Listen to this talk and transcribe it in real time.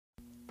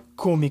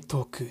コミック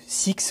トーク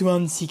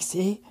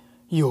616へ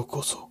よう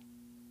こそ。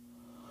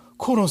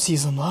このシー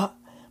ズンは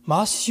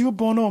マシュー・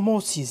ボノモ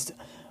シズ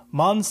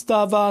モンス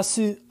ターバー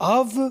ス・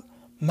オブ・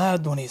マッ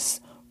ドネ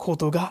スこ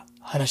とが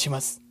話しま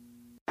す。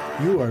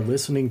You are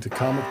listening to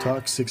Comic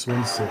Talk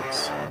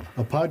 616,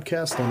 a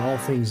podcast on all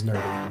things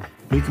nerdy.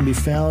 We can be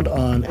found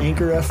on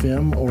Anchor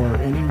FM or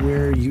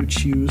anywhere you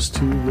choose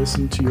to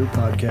listen to your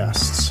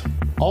podcasts.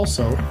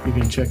 Also, you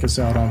can check us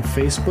out on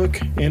Facebook,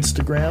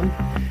 Instagram,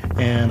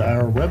 and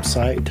our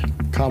website,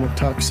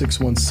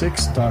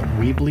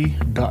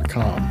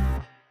 comictalk616.weebly.com.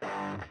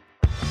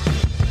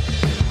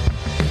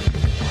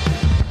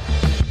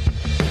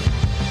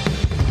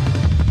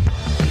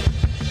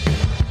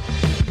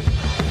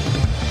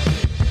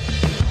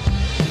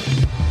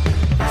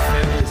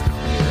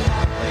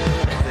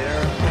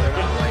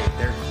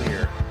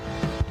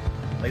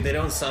 They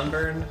don't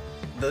sunburn.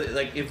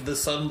 If the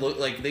sun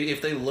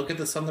if they look at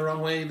the sun the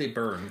wrong way, they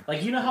burn.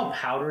 Like, you know how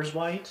powder's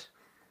white?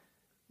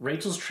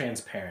 Rachel's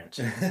transparent.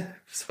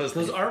 So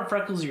those aren't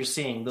freckles you're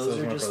seeing. Those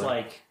are just brother.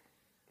 like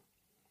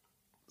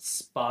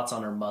spots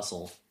on her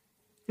muscle.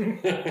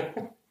 This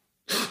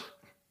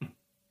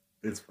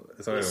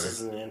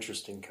is an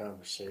interesting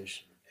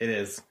conversation. It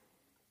is.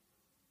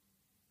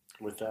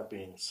 With that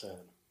being said,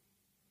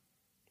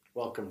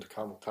 welcome to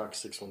Comic Talk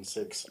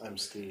 616. I'm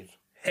Steve.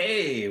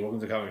 Hey, welcome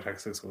to Comic Talk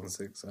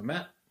 616. I'm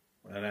Matt.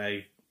 And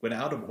I went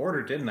out of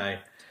order, didn't I?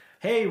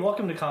 Hey,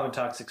 welcome to Comic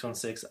Talk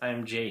 616.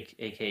 I'm Jake,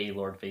 a.k.a.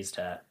 Lord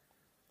Facetat.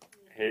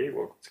 Hey,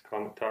 welcome to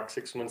Comic Talk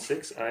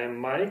 616. I am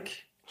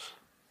Mike.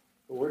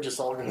 We're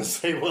just all going to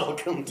say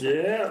welcome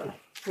to Yeah.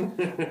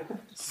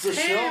 It's the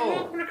show.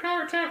 Welcome to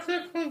Comic Talk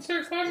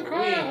 616. I'm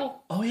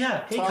Kyle. Oh,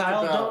 yeah. Hey, Talk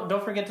Kyle. about-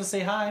 Don't forget to say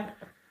hi.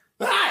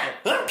 Hi,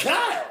 I'm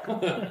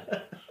Kyle.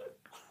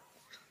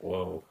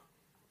 Whoa.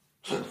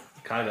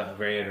 Kyle got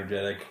very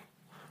energetic.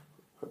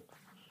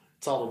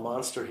 It's all the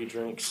Monster he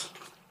drinks.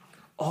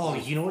 Oh,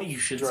 you know what you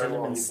should send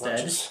him Drywall he instead?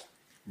 punches.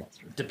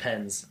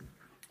 Depends.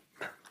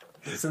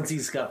 Since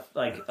he's got,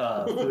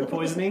 food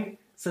poisoning,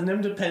 send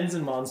him Depends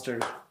and Monster.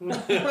 Give me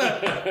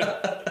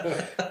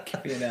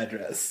an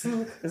address.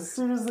 As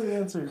soon as they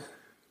answer.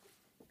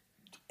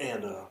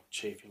 And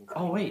chafing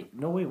cream. Oh, wait.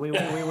 No,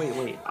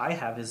 wait. I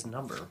have his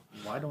number.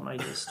 Why don't I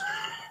just...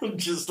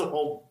 Just a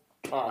whole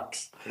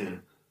box.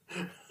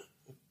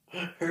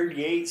 Heard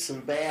you ate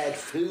some bad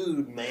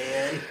food,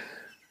 man.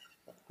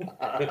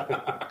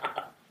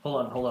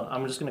 Hold on.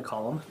 I'm just going to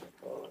call him.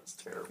 Oh, that's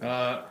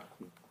terrible.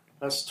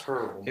 That's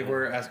terrible. If man.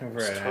 we're asking for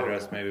It's an terrible.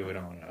 address, maybe we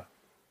don't want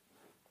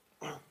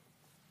to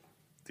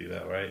do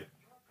that, right?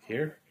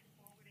 Here?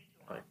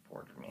 Like,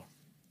 forwarded me.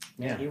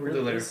 Yeah, He we'll do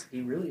really later. is.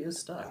 He really is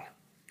stuck.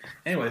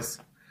 Anyways.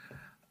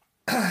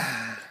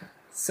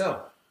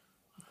 So.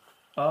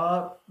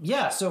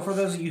 Yeah, so for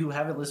those of you who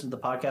haven't listened to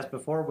the podcast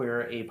before,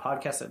 we're a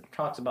podcast that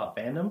talks about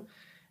fandom.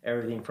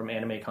 Everything from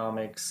anime,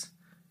 comics,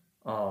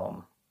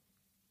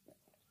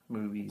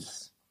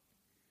 movies,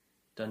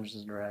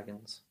 Dungeons and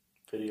Dragons,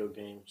 Video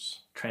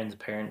games.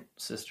 Transparent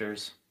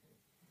Sisters,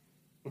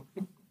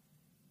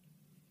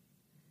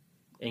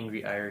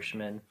 Angry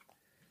Irishmen,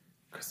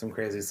 Some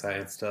crazy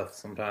science stuff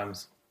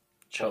sometimes.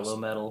 Cholo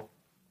Metal.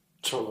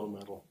 Cholo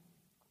metal.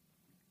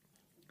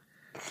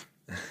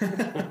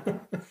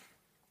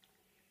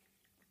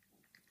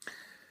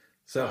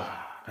 So,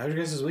 how's your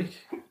guys' week?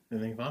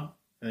 Anything fun?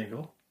 Anything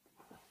cool?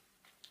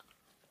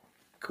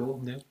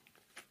 Cool, new?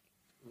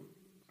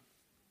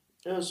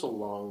 It was a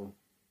long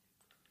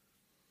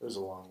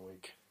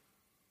week.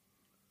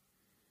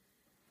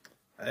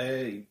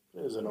 It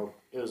was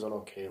an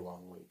okay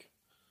long week.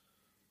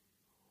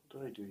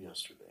 What did I do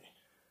yesterday?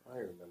 I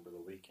don't remember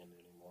the weekend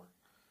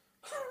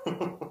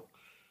anymore.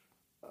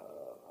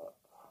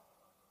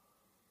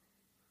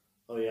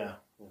 Oh yeah.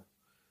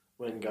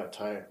 Went and got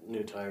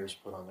new tires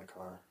put on the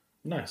car.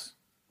 Nice.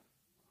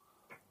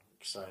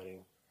 Exciting.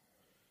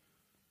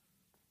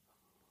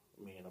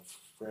 Me and a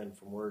friend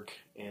from work,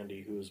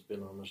 Andy, who's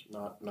been on the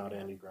not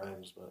Andy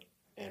Grimes, but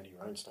Andy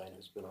Reinstein,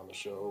 who's been on the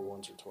show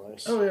once or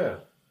twice. Oh, yeah.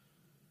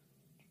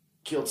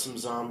 Killed some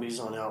zombies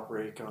on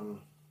Outbreak on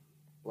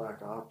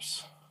Black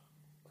Ops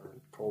or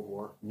Cold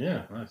War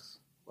Yeah, nice.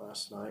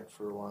 last night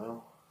for a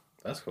while.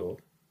 That's cool.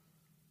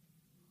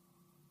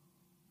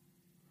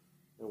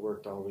 It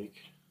worked all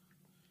week.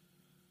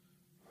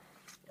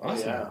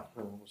 Awesome. Yeah,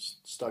 I was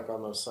stuck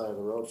on the side of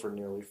the road for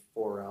nearly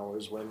 4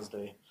 hours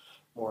Wednesday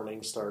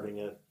morning, starting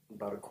at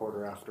about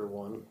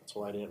 1:15. That's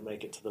why I didn't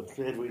make it to the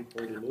midweek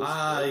 30 news.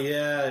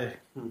 Yeah.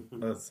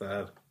 That's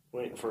sad.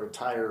 Waiting for a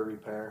tire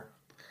repair.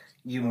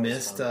 You That was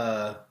missed,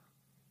 fun.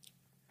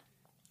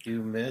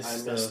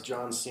 I missed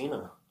John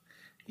Cena.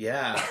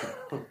 Yeah.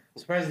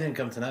 Surprised he didn't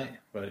come tonight.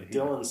 But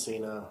Dylan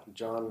Cena.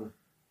 John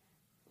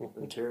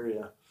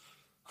Interior.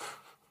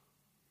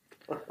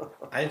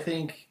 I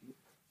think,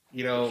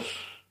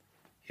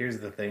 here's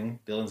the thing.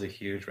 Dylan's a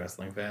huge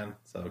wrestling fan,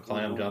 so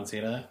calling him John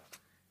Cena,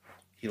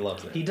 he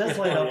loves it. He does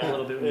light up a Yeah.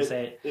 little bit when you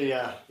say it.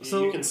 Yeah,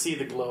 So- you can see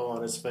the glow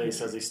on his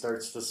face as he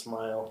starts to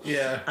smile.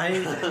 Yeah.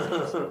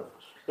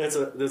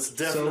 That's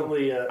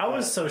definitely. I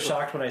was so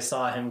shocked when I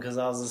saw him because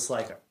I was just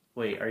like,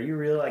 Wait, are you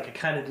really like I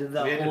kind of did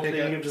that We had to whole pick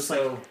thing up- of just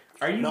so- like,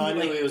 are you? No, I knew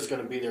like, he was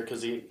going to be there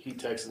because he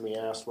texted me,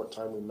 asked what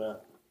time we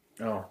met.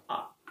 Oh,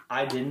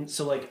 I didn't.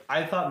 So like,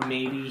 I thought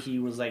maybe he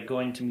was like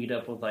going to meet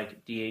up with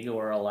like Diego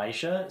or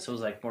Elisha. So it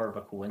was like more of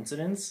a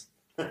coincidence.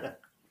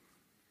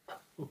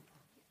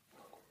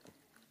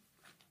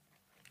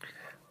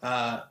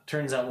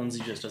 Turns out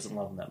Lindsay just doesn't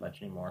love him that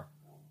much anymore.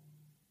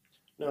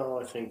 No,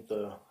 I think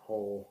the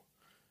whole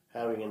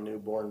having a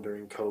newborn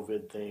during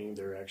COVID thing,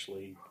 they're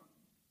actually,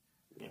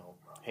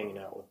 hanging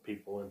out with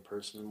people in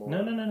person more.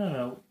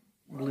 No.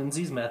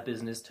 Lindsay's meth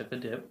business took a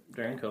dip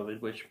during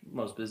COVID, which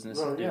most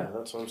businesses Well, do. yeah,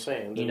 that's what I'm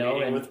saying. They're You know,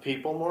 meeting and- with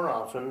people more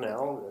often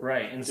now.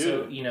 Right, and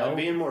Dude, so I'm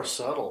being more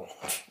subtle.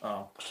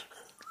 Oh,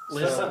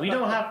 listen, we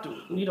don't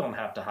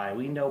have to hide.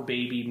 We know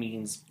baby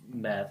means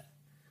meth.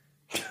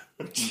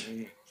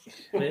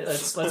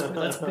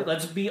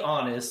 Let's be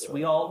honest.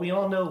 We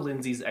all know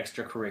Lindsay's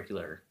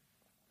extracurricular.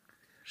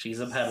 She's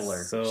a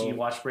peddler. So- She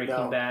watched Breaking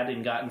No. Bad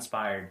and got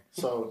inspired.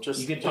 So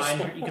You could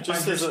find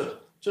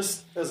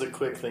just as a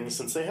quick thing,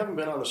 since they haven't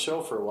been on the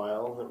show for a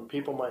while, and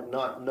people might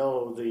not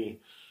know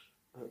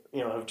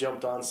have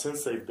jumped on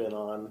since they've been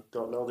on,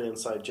 don't know the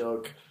inside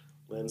joke.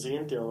 Lindsay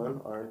and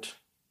Dylan aren't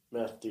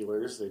meth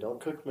dealers. They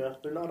don't cook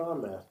meth. They're not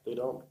on meth. They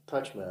don't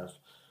touch meth.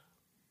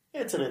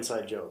 It's an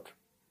inside joke.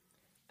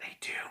 They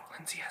do.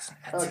 Lindsay has an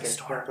Etsy Okay,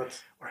 store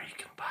that's- where you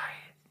can buy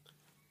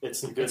it.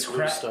 It's the good It's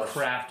blue stuff.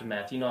 craft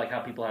meth. You know, like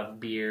how people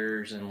have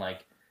beers and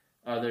like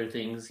other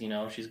things. You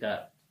know, she's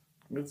got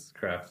It's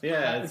craft.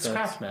 Yeah, it's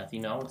craft meth.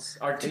 You know, it's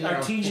You know.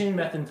 artesian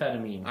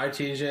methamphetamine.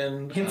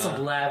 Artesian. Hints of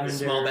lavender,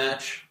 Small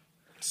batch.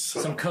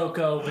 some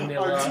cocoa,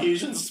 vanilla.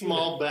 Artesian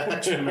small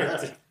batch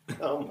meth.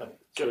 Oh my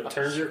So it god.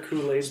 turns your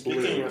Kool-Aid Speaking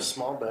blue. of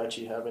small batch,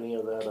 you have any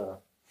of that?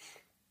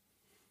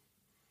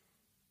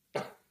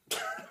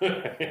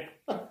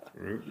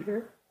 Root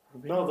beer?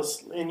 No,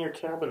 this in your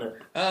cabinet.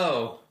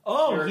 Oh.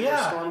 Oh Your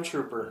yeah,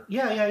 stormtrooper.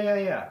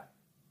 yeah.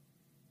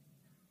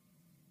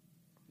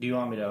 Do you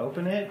want me to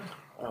open it?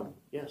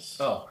 Yes.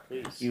 Oh,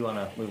 Please. you want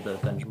to move the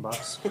dungeon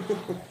box?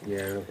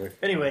 Yeah, real quick.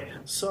 Anyway,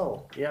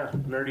 so yeah,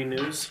 nerdy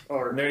news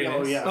or Nerdy oh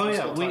news. yeah, Oh we're yeah,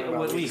 still talking about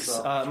what weeks?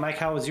 so- Mike,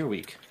 how was your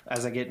week?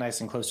 As I get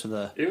nice and close to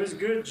the. It was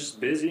good,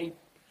 just busy.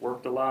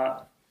 Worked a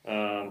lot.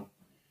 It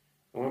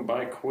went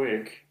by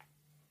quick.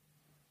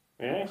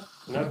 Yeah,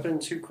 nothing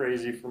too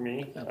crazy for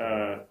me.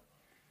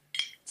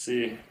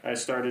 See, I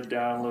started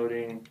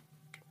downloading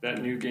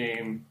that new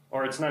game,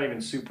 or it's not even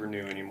super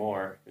new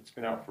anymore. It's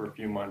been out for a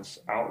few months.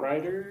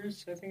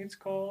 Outriders, I think it's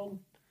called.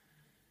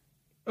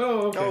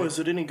 Oh, okay. Oh, is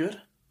it any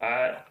good?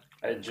 I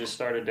just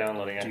started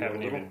downloading. I Do you have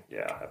haven't a little? even.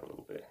 Yeah, I have a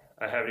little bit.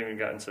 I haven't even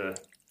gotten to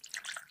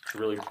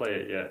really play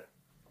it yet.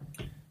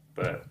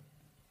 But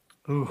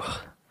Ooh.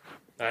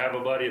 I have a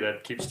buddy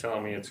that keeps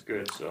telling me it's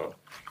good, so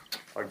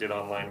I'll get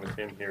online with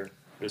him here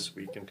this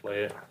week and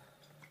play it.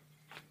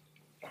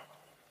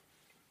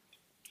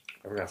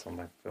 I forgot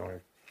something. Don't worry.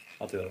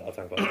 I'll do it. I'll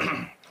talk about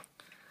it.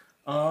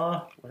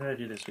 What did I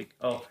do this week?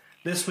 Oh,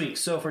 this week.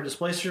 So for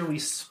Displacer, we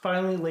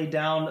finally laid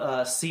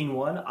down scene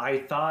 1. I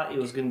thought it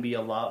was going to be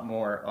a lot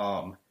more.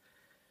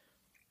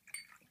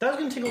 That was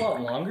going to take a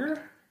lot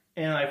longer,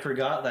 and I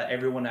forgot that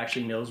everyone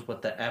actually knows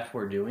what the F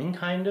we're doing,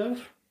 kind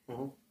of,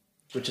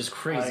 which is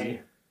crazy.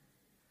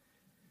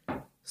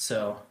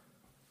 So,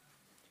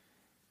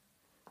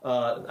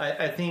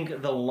 I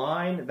think the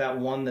line that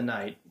won the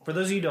night. For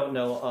those of you who don't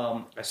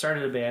know, I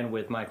started a band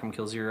with Mike from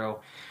Kill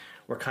Zero.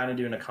 We're kind of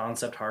doing a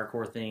concept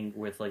hardcore thing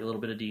with like a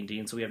little bit of D&D,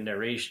 and so we have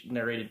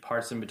narrated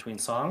parts in between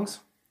songs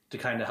to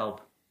kind of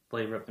help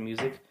flavor up the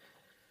music.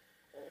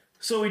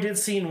 So we did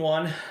scene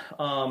 1.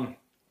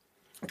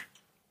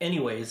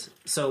 Anyways,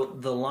 so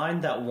the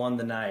line that won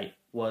the night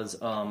was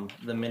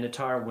the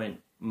Minotaur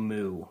went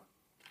moo.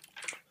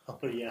 Oh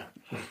yeah.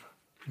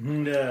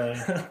 No.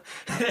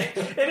 And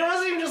it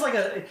wasn't even just like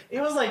a. It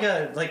was like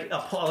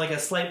a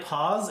slight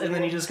pause, and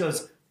then he just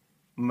goes,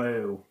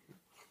 "Moo,"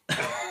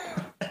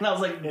 and I was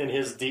like, In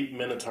his deep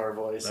Minotaur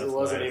voice, it That's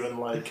wasn't nice. even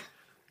like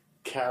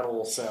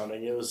cattle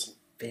sounding. It was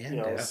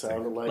it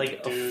sounded like, like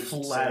a dude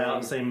flat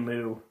out saying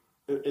 "moo."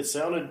 It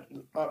sounded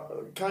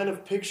kind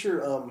of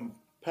picture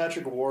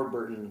Patrick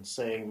Warburton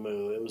saying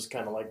 "moo." It was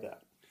kind of like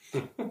that.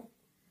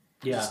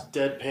 Yeah. Just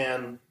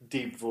deadpan,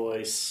 deep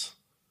voice.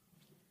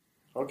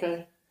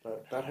 Okay,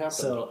 that happened.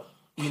 So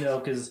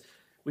because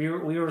we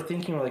were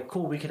thinking like,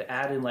 cool, we could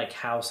add in like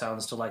cow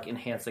sounds to like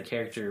enhance the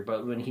character,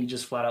 but when he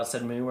just flat out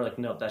said "moo," we're like,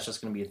 nope, that's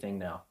just going to be a thing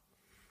now.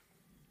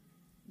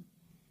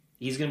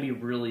 He's going to be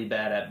really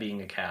bad at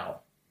being a cow.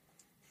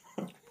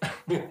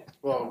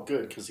 Well,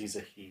 good because he's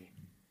a he.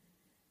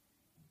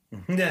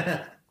 But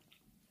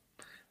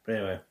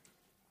anyway.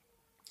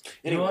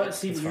 You know Anyway, what,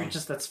 Steve? it's You're fine.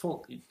 just that's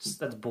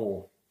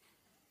bull.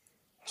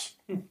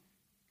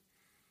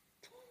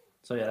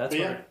 So yeah, that's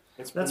But what yeah,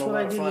 it's that's been a what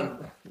I lot of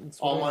did. fun.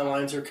 All my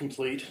lines are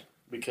complete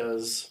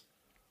because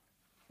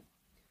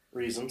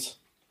reasons.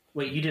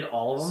 Wait, you did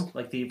all of them,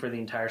 like for the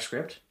entire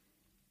script?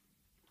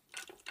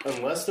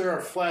 Unless there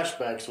are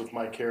flashbacks with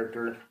my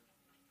character.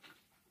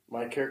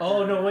 My character.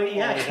 Oh no, wait,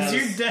 yeah, only because has-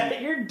 you're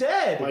dead. You're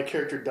dead. My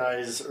character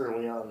dies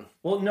early on.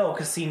 Well, no,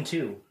 because scene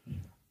 2.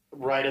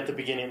 right at the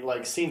beginning,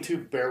 like scene 2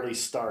 barely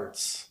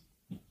starts.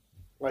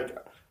 Like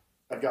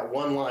I've got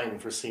one line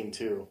for scene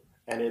 2,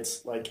 and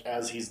it's like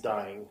as he's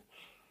dying.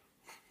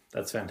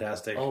 That's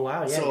fantastic. Oh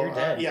wow, yeah, So you're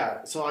dead.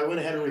 yeah, so I went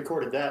ahead and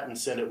recorded that and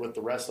sent it with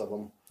the rest of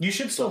them. You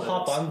should still So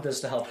hop that's- on this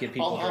to help give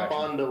people I'll hop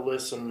direction. on to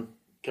listen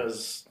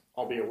because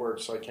I'll be at work,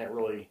 so I can't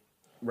really.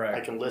 Right.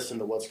 I can listen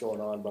to what's going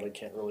on, but I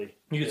can't really.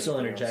 You do can still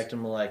anything interject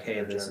and be like,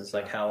 "Hey, this is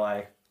like how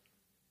I."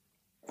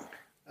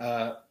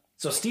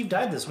 So Steve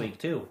died this week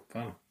too.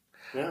 Fun.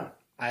 else.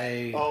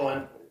 Yeah. Oh,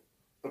 and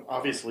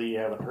obviously you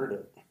haven't heard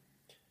it.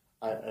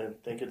 I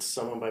think it's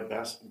someone by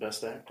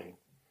Best Acting.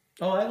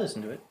 Oh, I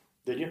listened to it.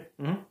 Did you?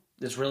 Mm-hmm.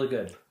 It's really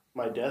good.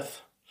 My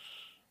Death.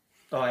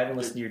 Oh, I haven't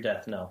listened to your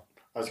death. No,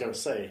 I was going to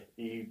say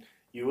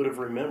you would have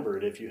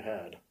remembered if you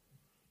had.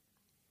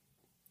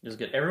 it was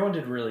good. Everyone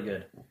did really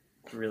good,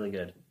 really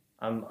good.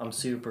 I'm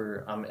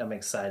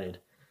excited.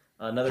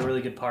 Another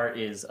really good part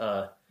is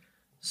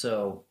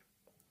so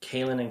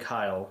Kaylin and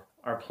Kyle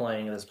are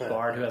playing this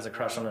bard who has a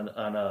crush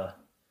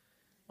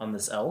on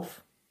this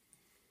elf.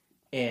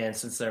 And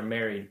since they're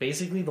married,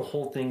 basically the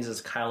whole thing is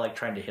just Kyle like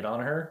trying to hit on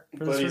her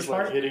for this But he's first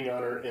like part, hitting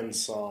on her in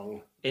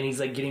song. and he's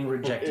like getting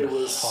rejected It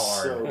was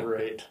hard. so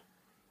great.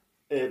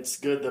 It's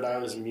good that I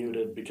was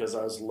muted because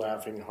I was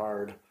laughing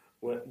hard.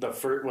 When the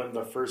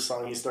first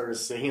song he started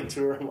singing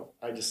to her,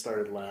 I just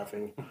started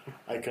laughing.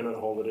 I couldn't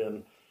hold it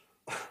in.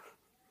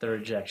 The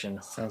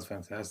rejection. sounds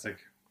fantastic.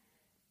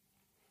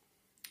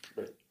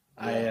 But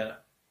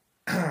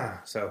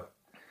So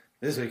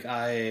this week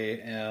I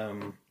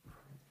am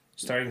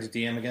starting to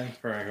DM again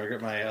for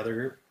my other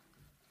group,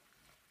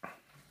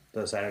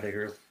 the Saturday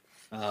group.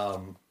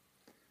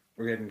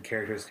 We're getting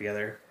characters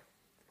together,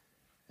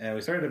 and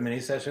we started a mini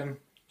session.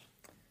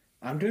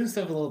 I'm doing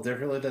stuff a little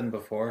differently than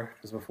before,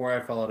 because before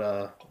I followed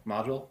a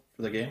module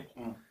for the game.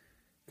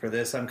 For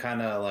this, I'm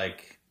kind of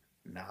like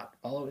not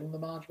following the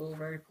module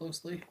very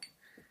closely,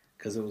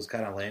 because it was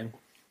kind of lame.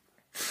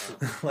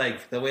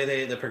 Like the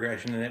way the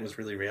progression in it was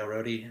really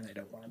railroady, and I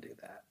don't want to do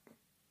that.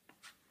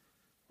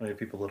 I give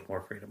people a little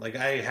more freedom. Like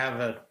I have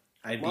an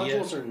idea.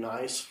 modules are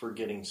nice for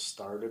getting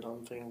started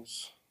on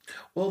things.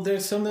 Well,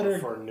 there's some that Or are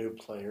for new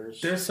players.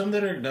 there's some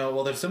that are no.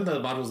 Well, there's some of the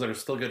modules that are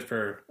still good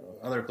for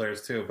other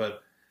players too,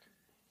 but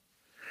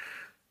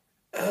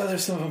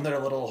there's some of them that are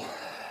a little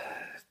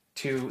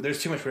too.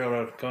 There's too much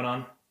railroad going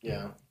on.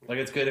 Yeah. Like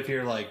it's good if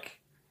you're like,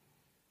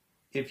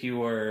 if you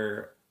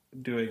were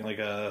doing like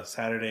a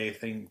Saturday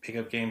thing,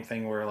 pickup game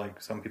thing where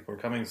like some people are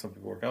coming, some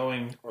people are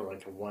going. Or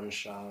like a one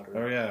shot.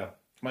 Or... Oh yeah,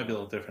 might be a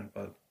little different,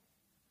 but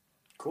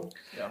Cool.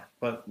 Yeah.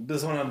 But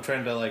this one I'm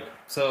trying to like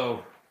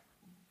so.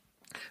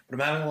 But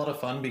I'm having a lot of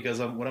fun because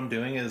what I'm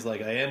doing is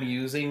like I am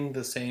using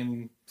the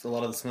same some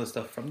of the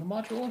stuff from the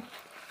module,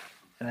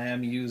 and I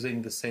am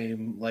using the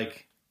same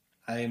like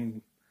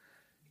I'm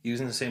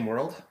using the same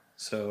world.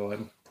 So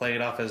I'm playing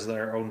it off as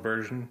their own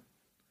version,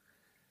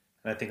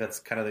 and I think that's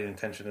kind of the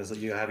intention is that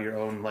you have your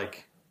own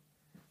like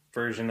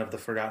version of the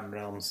Forgotten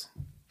Realms.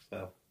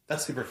 So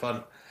that's super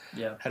fun.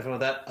 Yeah. Had fun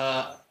with that.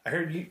 I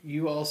heard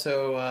you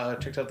also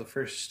checked out the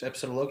first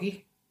episode of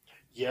Loki.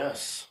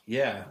 Yes.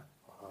 Yeah.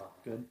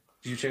 Good.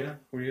 Did you check it out?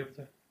 Were you up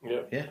there?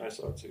 Yep, Yeah. I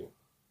saw it too.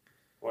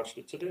 Watched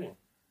it today.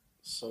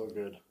 So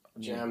good.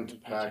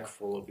 Jammed pack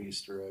full of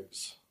Easter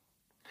eggs.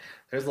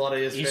 There's a lot of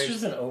Easter Easter's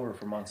eggs. been over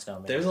for months now,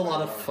 man. There's a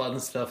lot of fun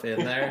stuff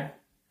in there.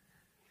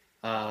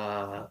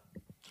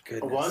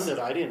 Goodness. One that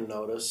I didn't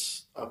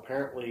notice,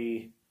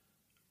 apparently,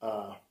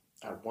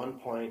 at one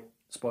point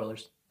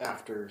Spoilers.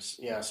 after,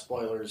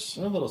 spoilers,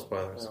 A little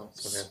spoilers. you know,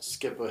 It's okay.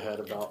 skip ahead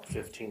about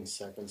 15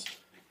 seconds.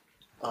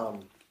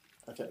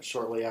 I think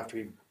shortly after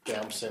he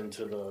jumps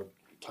into the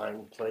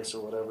time place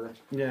or whatever,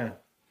 Yeah.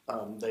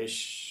 they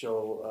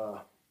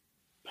show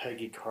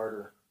Peggy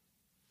Carter,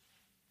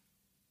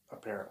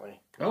 apparently.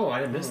 Oh, I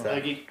didn't miss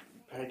that.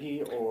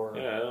 Peggy or...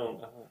 Yeah, I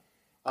don't.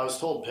 I was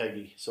told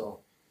Peggy, so...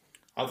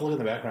 I'll have to look in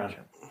the background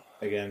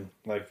again.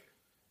 Like,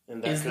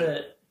 And that Is could-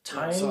 the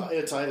time? So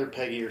it's either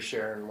Peggy or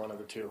Sharon, one of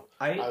the two.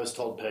 I I was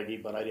told Peggy,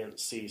 but I didn't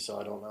see, so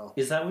I don't know.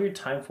 is that weird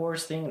Time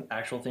Force thing an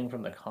actual thing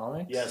from the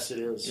comics? Yes, it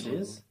is. It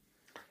is. It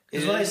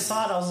Because when I is.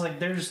 saw it, I was like,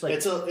 "They're just like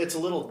It's a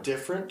little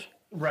different.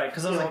 right."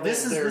 Because I was You know, like,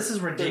 "This is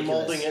They're ridiculous."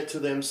 molding it to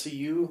the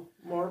MCU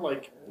more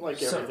like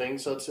So- everything,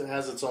 so it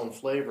has its own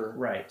flavor.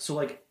 Right. So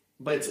like,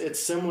 But it's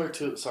similar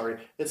to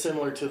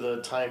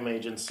the Time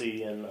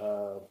Agency and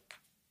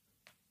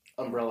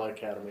Umbrella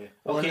Academy.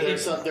 Okay,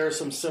 There are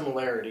some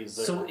similarities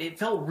there. so it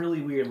felt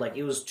really weird. Like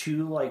it was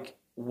too like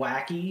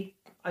wacky.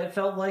 I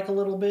felt like a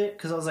little bit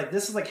because I was like,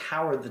 "This is like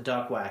Howard the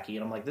Duck wacky,"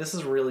 and I'm like, "This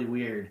is really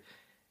weird."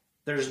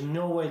 There's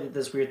no way that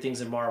this weird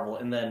thing's in Marvel,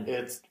 and then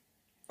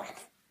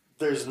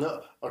there's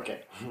no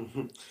okay.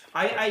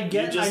 I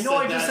get. You I just know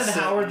I said just that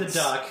said Howard the sentence.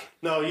 Duck.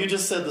 No, you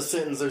just said the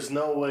sentence. There's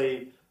no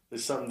way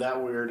there's something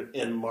that weird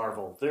in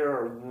Marvel. There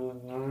are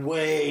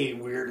way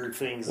weirder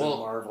things in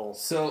Marvel.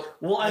 so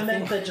Well, I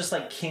meant that just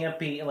like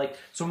campy, like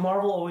so.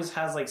 Marvel always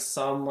has like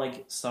some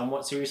like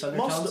somewhat serious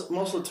undertones,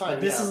 Most of the time,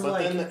 But this yeah. is But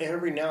like- then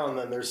every now and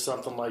then there's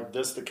something like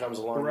this that comes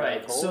along.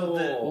 right? Like, So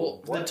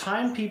oh, the what?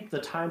 time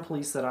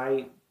police that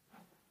I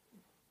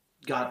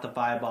got the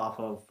vibe off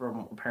of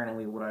from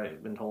apparently what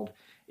I've been told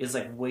is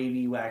like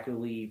wavy,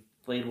 wackily,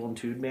 inflatable and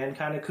tube man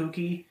kind of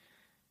kooky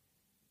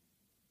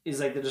is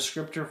like the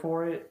descriptor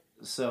for it.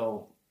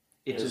 So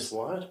it Is just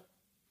what?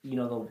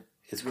 the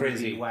It's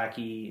wavy, crazy.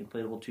 wacky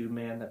inflatable tube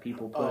man that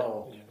people put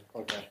Oh,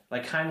 okay.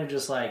 like kind of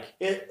just like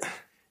It,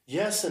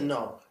 yes and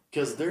no,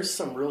 because there's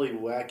some really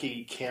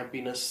wacky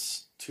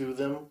campiness to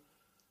them,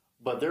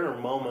 but there are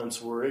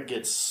moments where it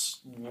gets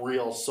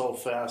real so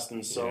fast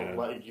and so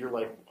like you're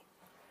like,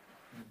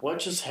 what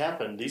just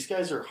happened? These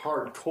guys are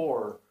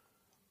hardcore,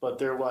 but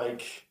they're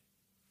like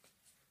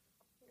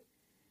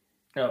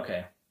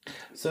okay.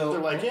 So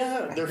they're like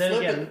they're Then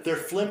flipping, again- they're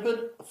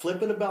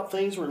flipping about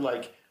things. Where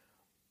like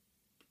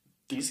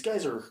these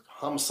guys are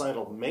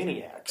homicidal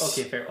maniacs.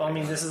 Okay, fair. Well, I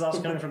mean, this is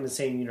also coming from the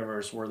same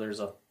universe where there's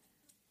a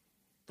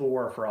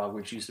Thor frog,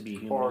 which used to be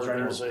human. Or trying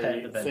to there's a pet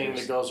thing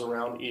Avengers. that goes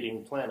around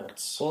eating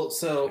planets well,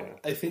 so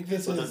I think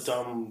this with is a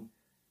dumb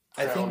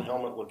I crown think-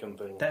 helmet looking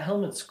thing. That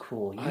helmet's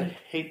cool. I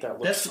hate that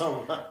look That's-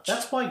 so much.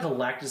 That's why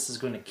Galactus is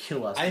going to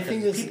kill us. I because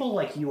think this- people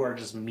like you are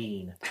just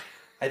mean.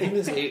 I think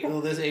this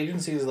this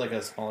agency is like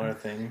a smaller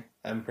thing.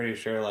 I'm pretty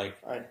sure like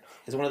I-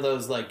 it's one of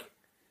those like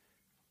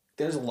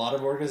there's a lot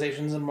of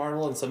organizations in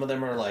Marvel and some of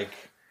them are like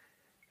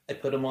I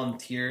put them on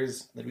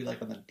tiers. They'd be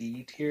like on the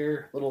D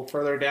tier, a little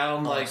further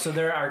down. Like So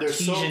they're They're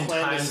so Artesian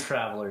time clandestine-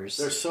 travelers.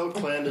 They're so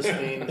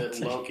clandestine that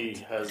Loki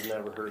has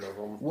never heard of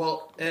them.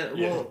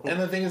 and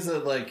the thing is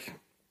that like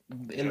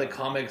in the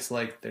comics,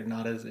 like they're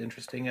not as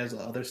interesting as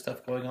other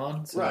stuff going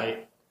on. So,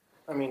 Right.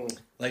 I mean,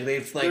 Like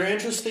they've they're like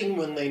interesting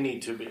when they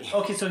need to be.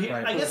 Okay, so here,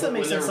 Right. I guess that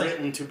makes when sense. they're Like,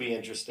 written to be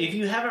interesting. if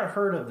you haven't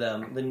heard of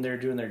them, then they're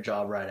doing their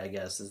job right. I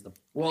guess is the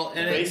well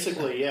and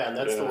Basically, yeah, and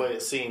that's the Yeah. way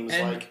it seems.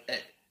 and Like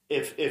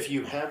if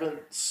you haven't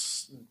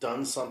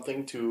done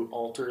something to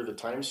alter the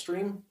time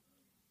stream,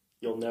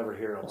 you'll never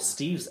hear of them.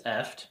 Steve's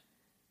effed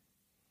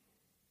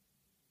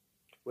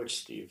Which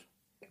Steve?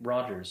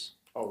 Rogers.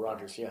 Oh,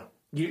 Rogers. Yeah.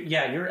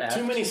 You're effed.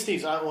 Too many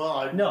Steves.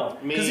 No,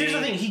 because here's the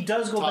thing: he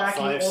does go top back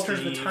and five he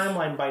alters the Steve.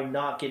 timeline by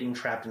not getting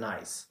trapped in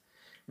ice.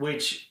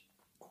 Which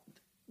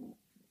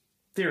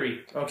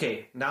theory?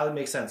 Okay, now that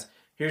makes sense.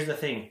 Here's the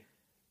thing: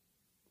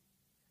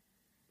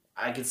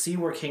 I can see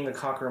where King the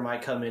Conqueror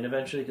might come in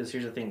eventually. Because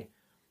here's the thing: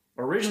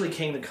 originally,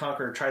 King the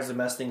Conqueror tries to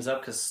mess things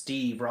up because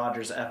Steve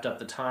Rogers effed up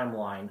the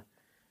timeline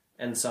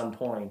at some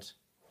point.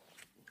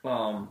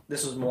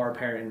 This was more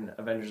apparent in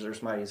Avengers: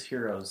 Earth's Mightiest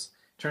Heroes.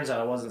 Turns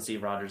out it wasn't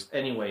Steve Rogers.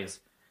 Anyways,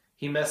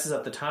 he messes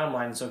up the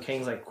timeline, so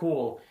Kang's like,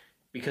 cool,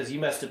 because you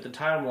messed up the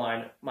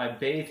timeline, my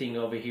Bay thing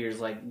over here is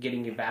like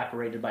getting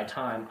evaporated by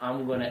time.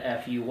 I'm going to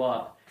F you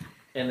up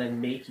and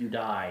then make you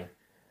die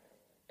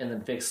and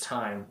then fix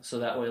time. So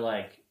that way,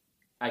 like,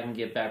 I can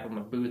get back with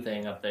my Boo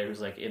thing up there who's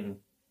like in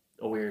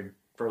a weird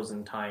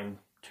frozen time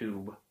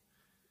tube.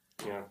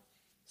 Yeah.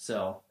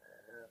 So,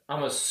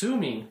 I'm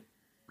assuming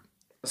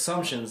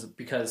assumptions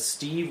because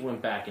Steve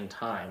went back in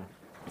time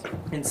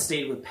and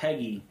stayed with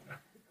Peggy.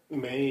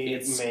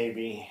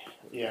 Maybe.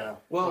 Yeah.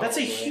 well That's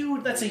a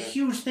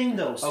huge thing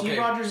though. Steve Okay.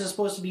 Rogers is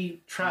supposed to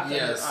be trapped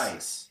Yes. under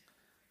ice.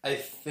 I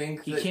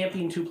think He that can't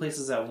be in two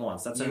places at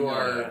once. That's you a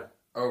are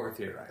over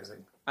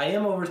theorizing. I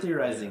am over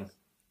theorizing,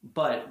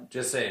 but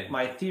Just saying.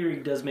 my theory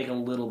does make a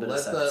little bit of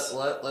Let sense.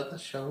 the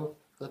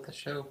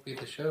show be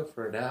the show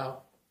for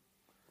now.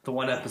 The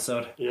one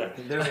episode. Yeah.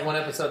 There's one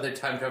episode they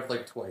time traveled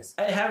like twice.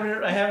 I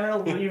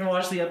haven't even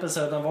watched the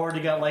episode. I've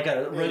already got like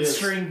a red is-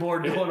 string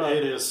board going on.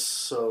 It is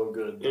so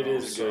good. It though.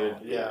 is good.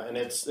 Yeah, and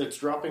it's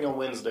dropping on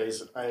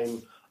Wednesdays.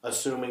 I'm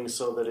assuming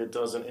so that it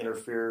doesn't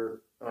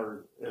interfere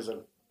or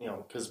isn't,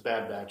 because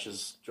Bad Batch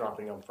is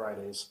dropping on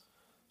Fridays.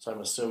 So I'm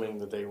assuming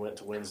that they went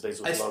to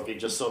Wednesdays with Loki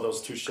just so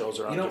those two shows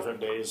are on different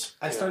days.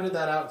 I started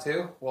that out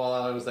too while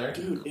I was there.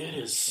 Dude, it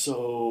is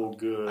so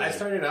good. I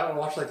started out and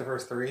watched like the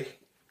first 3,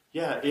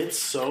 Yeah, it's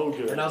so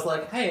good. and I was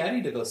like, "Hey, I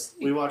need to go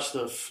sleep." We watched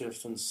the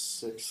 5th and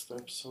 6th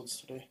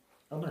episodes today.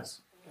 Oh,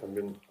 nice. I've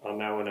been on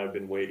that one. I've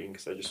been waiting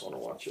because I just want to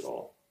watch it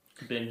all.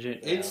 Binge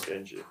it. It's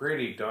Binge it.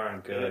 pretty darn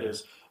good. It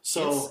is.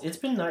 So it's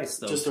been nice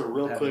though. just a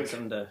real having quick-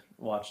 something to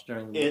watch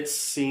during the week. it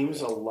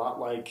seems a lot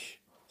like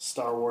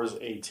Star Wars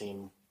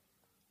A-Team,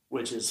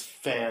 which is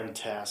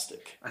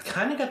fantastic. I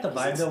kind of got the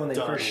vibe it's though when they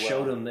done first well.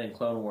 showed him in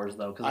Clone Wars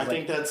though, because I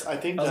think I that's was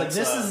like,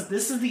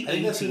 this is the I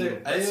think that's who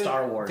A-Team they're. of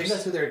Star Wars. I think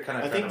that's who they're kind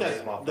of. I think trying to raise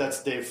them off of.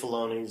 that's Dave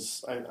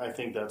Filoni's. I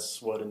think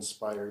that's what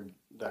inspired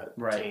that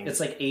Right. team. It's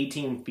like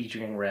A-Team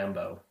featuring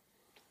Rambo.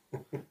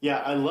 Yeah,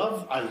 I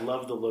love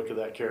the look of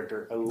that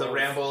character. I love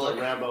Rambo the look.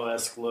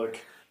 Rambo-esque look.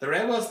 The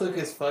Rambo's look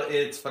is fun.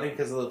 It's funny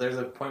because there's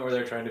a point where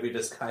they're trying to be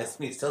disguised,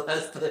 and he still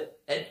has the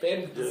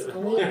headband to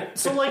school.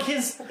 So like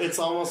his It's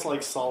almost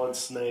like Solid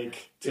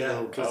Snake too,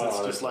 Yeah. because Oh, it's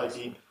that's just like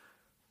he,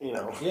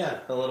 Yeah,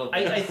 a little.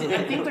 I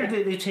think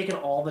they've taken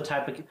all the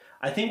type of.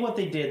 I think what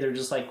they did, they're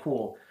just like,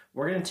 cool.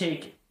 We're gonna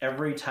take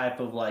every type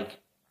of like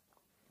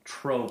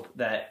trope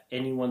that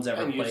anyone's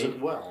ever and use played it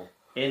well.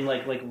 in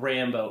like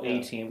Rambo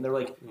A-Team. They're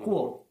like,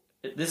 cool.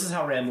 This is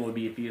how Rambo would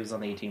be if he was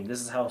on the A-Team.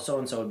 This is how so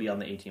and so would be on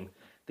the A-Team.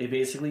 They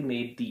basically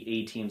made the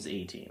A-Team's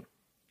A-Team,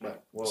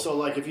 But, Well, so,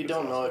 like, if you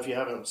don't know, if you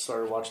haven't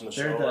started watching the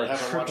show They're the or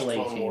haven't watched AAA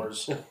Clone team.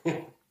 Wars,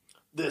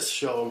 this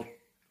show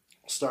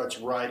starts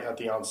right at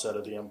the onset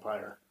of the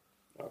Empire.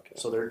 Okay.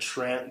 So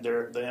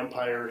the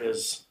Empire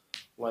is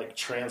like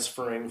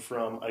transferring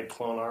from a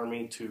clone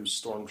army to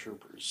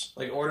stormtroopers,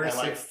 like Order and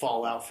like 6.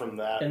 fallout from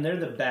that. And they're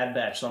the Bad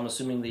Batch, so I'm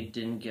assuming they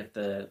didn't get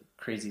the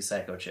crazy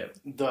psycho chip.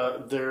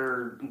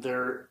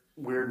 Their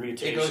weird It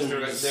mutations. goes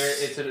through.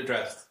 It's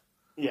addressed.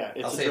 Yeah,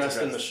 I'll it's say it's addressed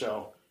in the addressed.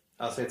 show.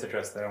 I'll say it's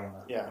addressed. I don't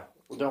know. Yeah,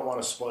 we don't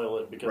want to spoil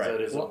it because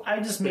that is. Well, I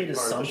just made big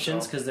part of the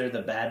assumptions show. because they're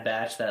the Bad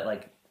Batch that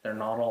like they're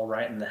not all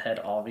right in the head.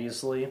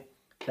 Obviously,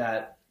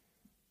 that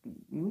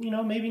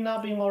maybe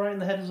not being all right in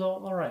the head is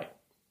all right.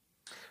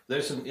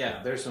 There's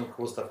some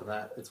cool stuff in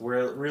that. It's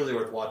really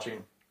worth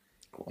watching.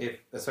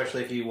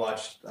 Especially if you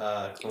watched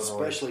Clone Wars.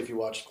 Especially if you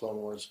watch Clone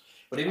Wars.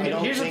 But I even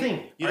don't Here's the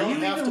think- thing: you are don't you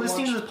have even to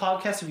listening watch- to this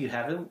podcast if you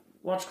haven't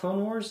watched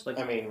Clone Wars? Like,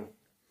 I mean,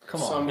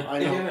 come on. I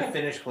if you know. haven't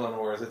finished Clone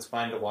Wars, it's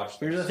fine to watch.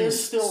 Here's the thing: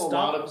 There's still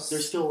stop-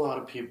 a lot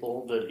of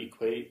people that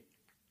equate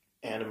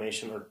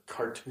animation or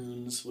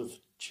cartoons with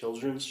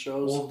children's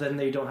shows. Well, then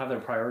they don't have their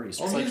priorities.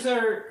 Well, straight. these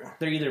are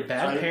They're either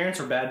bad I- parents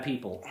or bad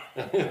people.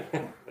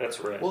 That's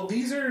right.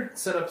 these are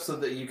set up so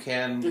that you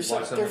can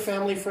watch them. they're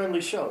family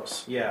friendly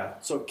shows, Yeah,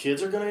 so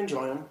kids are going to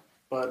enjoy them,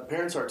 but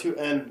parents are too.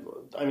 And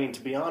I mean,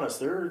 to be honest,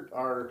 there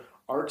are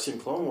arcs in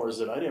Clone Wars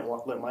that I didn't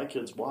let my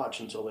kids watch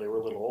until they were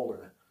a little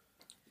older,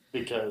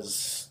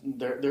 because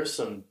there's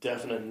some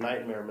definite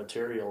nightmare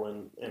material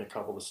in a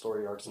couple of the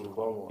story arcs in the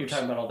Clone Wars. You're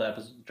talking about all the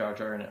episodes of Jar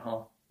Jar in it, huh?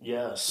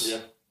 Yes. Yeah.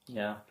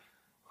 Yeah.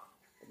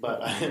 But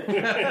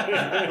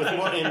with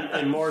more,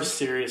 in more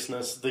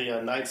seriousness,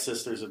 the Night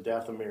Sisters of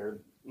Dathomir,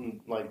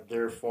 like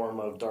their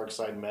form of dark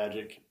side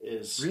magic,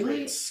 is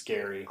Really? straight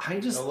scary. They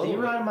little bit.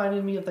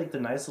 reminded me of like the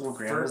nice little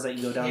grandmas that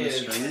you go down the kids.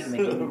 street and they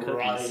give you cookies.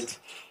 Right.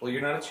 well,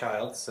 you're not a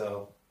child,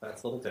 so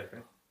that's a little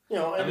different. You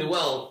know, and I mean,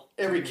 well,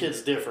 every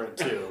kid's different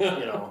too. You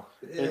know,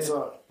 it's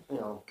you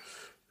know.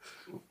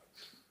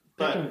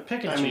 But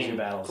Pick and I choose mean, your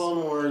battles.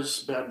 Clone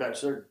Wars, Bad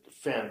Batch, they're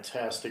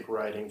fantastic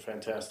writing,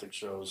 fantastic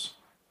shows.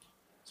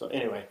 So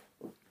anyway,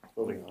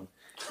 moving on.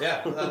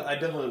 yeah, I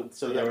definitely.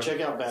 So Yeah, there were- check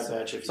out Bad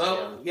Batch if you So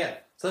can. yeah,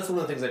 so that's one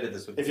of the things I did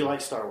this week. If you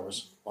like Star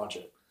Wars, watch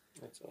it.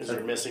 Because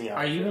you're missing out.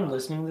 Are you even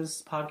listening to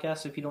this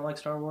podcast if you don't like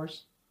Star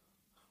Wars?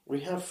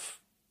 We have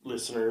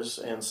listeners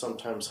and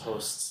sometimes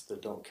hosts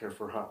that don't care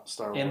for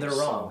Star Wars. And they're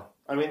wrong.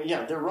 I mean,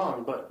 yeah, they're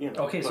wrong, but you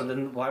know. Okay, so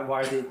then why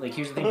are they like?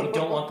 Here's the thing: we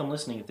don't want them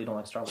listening if they don't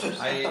like Star Wars.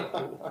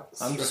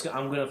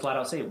 I'm gonna flat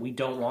out say it. We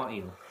don't want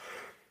you.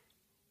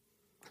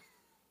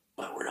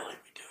 But really,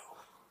 we do.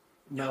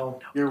 No,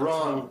 You're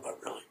wrong, but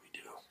really, we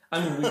do.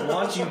 I mean we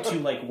want you to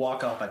like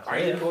walk off a Are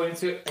you cliff. going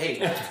to?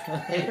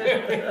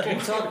 Hey, you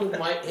talk with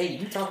Mike. Hey,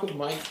 you talk with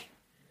Mike,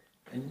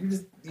 and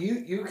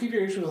you keep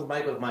your issue with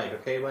Mike,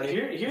 okay, buddy?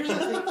 Here's the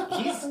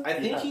thing. I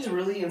think he's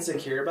really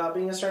insecure about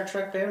being a Star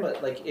Trek fan,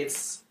 but like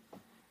it's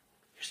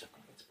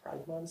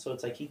Pride Month, so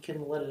it's like he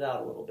can let it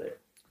out a little bit.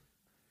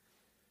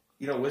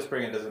 You know,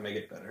 whispering it doesn't make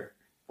it better.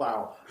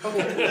 Wow.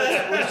 Okay,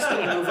 we're just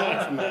going to move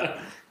on from that.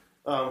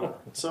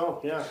 So,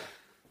 yeah,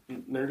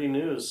 nerdy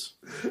news.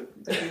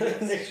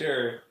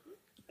 Sure.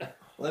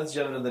 Let's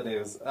jump into the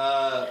news.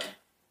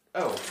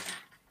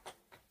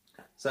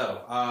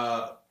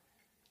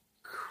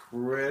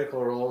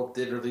 Critical Role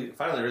did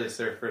finally release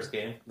their first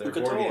game. Their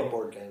board Ukatoa game.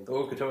 board game. The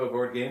Ukatoa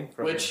board game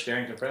from Which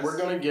Darrington Press. We're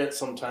going to get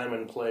some time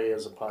and play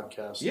as a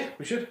podcast. Yeah,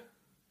 we should.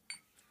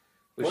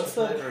 What's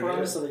the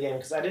premise of the game?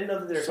 Because I didn't know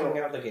that they were So-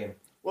 coming out with the game.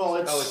 Well,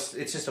 it's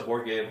just a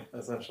board game,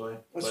 essentially.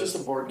 it's But just a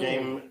board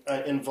game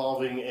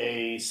involving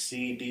a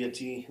sea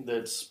deity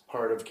that's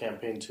part of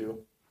Campaign 2.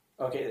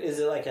 Okay, is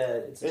it like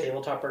it's a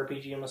tabletop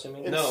RPG? I'm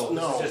assuming.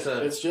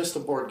 It's just a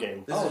board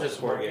game. This is just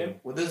a board game.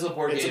 Well, this is a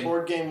board It's game. a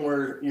board game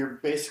where you're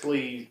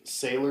basically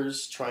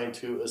sailors trying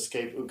to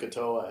escape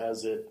Ukatoa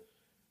as it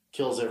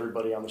kills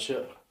everybody on the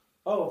ship.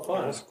 Oh,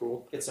 fun! That's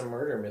cool. It's a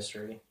murder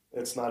mystery.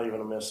 It's not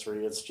even a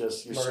mystery. It's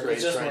just you're Murder. straight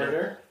It's just trying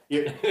murder.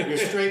 you're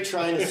straight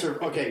trying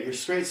to you're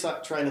straight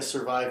trying to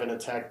survive an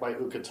attack by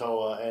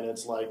Ukatoa, and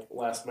it's like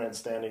last man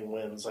standing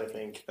wins. I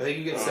think. I think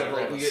you get Oh, several.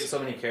 You premise. get so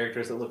many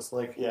characters. It looks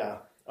like. Yeah,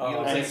 You and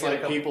like it's get a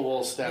like couple- people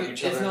will stab You-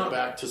 each it's other in not- the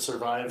back to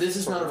survive. This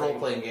is sort not a of thing. role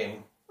playing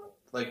game.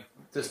 Like,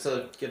 just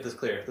to get this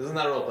clear, this is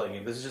not a role playing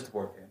game. This is just a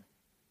board game.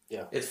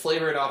 Yeah. It's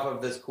flavored off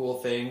of this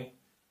cool thing,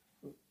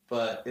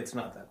 but it's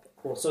not that thing.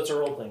 Cool. So it's a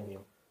role playing game.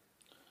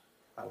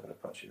 I'm gonna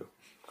punch you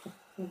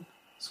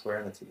square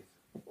in the teeth.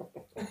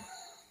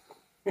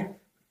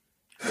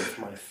 With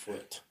my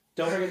foot.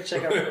 Don't forget to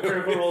check out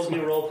Critical Role's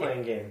new role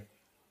playing game.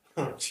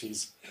 Oh,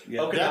 jeez.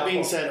 Yeah. Okay. That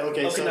being said,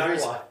 okay, so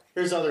Okinawa.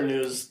 here's other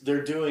news.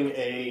 They're doing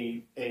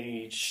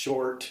a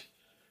short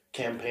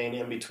campaign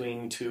in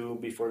between 2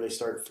 before they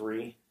start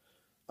 3.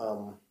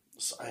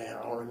 So I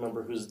don't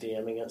remember who's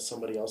DMing it.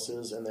 Somebody else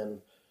is, and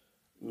then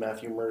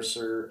Matthew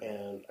Mercer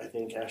and I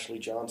think Ashley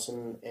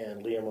Johnson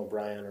and Liam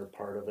O'Brien are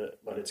part of it.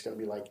 But it's going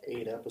to be like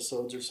 8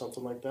 episodes or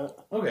something like that.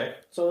 Okay.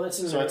 So this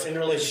is So it's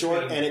relation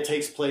short, between- and it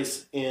takes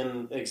place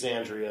in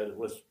Exandria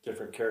with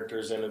different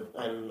characters and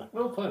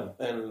Well, fun.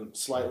 and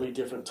slightly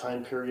different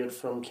time period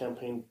from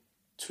campaign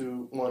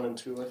 1 and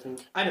 2, I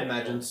think. I'd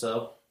imagine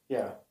so.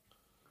 Yeah.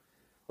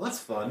 Well, that's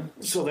fun.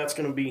 So that's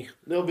going to be.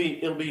 It'll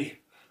be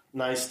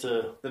nice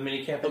to. The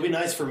mini camp. It'll be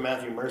nice for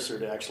Matthew Mercer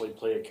to actually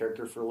play a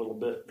character for a little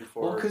bit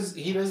before. Well, because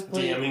he does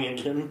play. DMing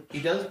again. He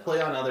does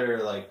play on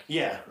other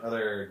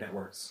other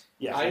networks.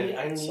 Yeah.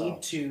 I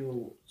need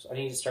to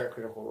start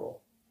Critical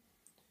Role.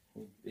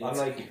 It's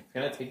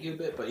gonna take you a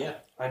bit, but yeah.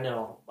 I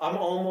know. I'm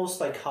almost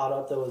caught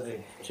up though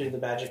to the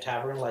Magic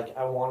Tavern.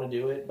 I want to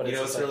do it, but You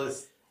know, it's it's just, really.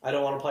 I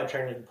don't want to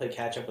trying to play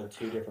catch up with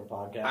 2 different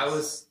podcasts. I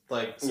was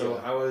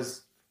I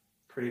was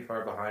pretty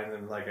far behind,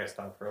 and I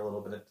stopped for a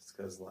little bit just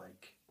because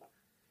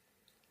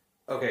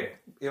okay,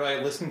 if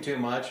I listen too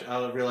much,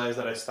 I'll realize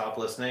that I stopped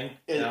listening.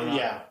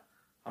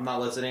 I'm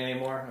not listening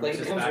anymore. it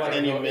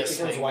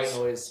becomes white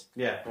noise.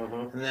 Yeah,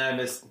 Mm-hmm. and then I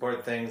miss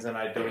important things, and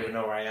I don't even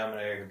know where I am, and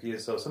I get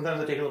confused. So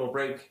sometimes I take a little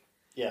break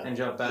and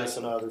jump back.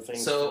 Listen to other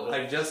things. So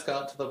I just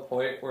got to the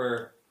point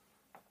where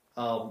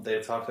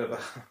they talked about.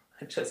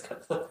 I just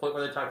got to the point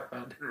where they talked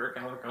about Denver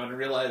Comic Con and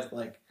realized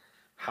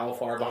how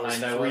far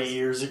behind I was. 3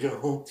 years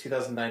ago.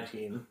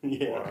 2019.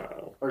 Yeah.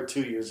 Wow. Or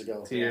 2 years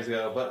ago. 2 years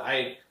ago. But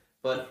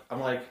I'm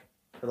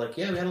they're like,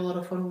 yeah, we had a lot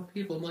of fun with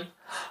people. I'm like,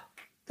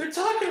 they're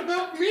talking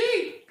about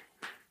me.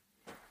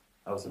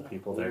 I was the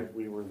people there.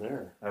 We were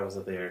there. I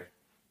was there.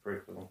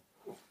 Pretty cool.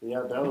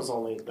 Yeah, that was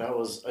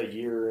about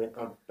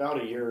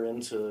a year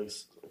into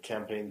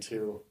campaign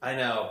 2. I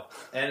know.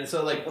 And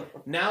so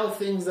now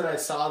things that I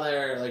saw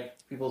there,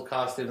 people's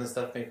costumes and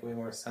stuff make way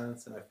more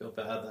sense, and I feel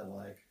bad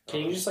that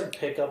Can you just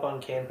pick up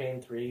on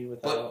campaign 3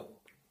 without?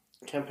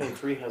 Campaign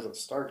 3 hasn't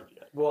started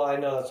yet. Well, I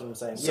know that's what I'm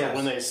saying. So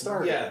when they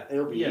start,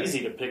 it'll be Yes. easy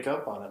to pick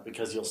up on it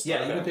because you'll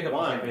start Yeah, you can pick up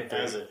on campaign 3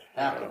 as it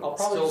happens. I'll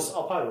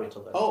probably wait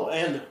till then. Oh,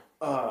 and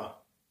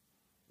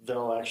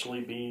they'll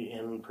actually be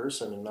in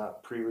person and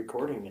not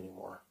pre-recording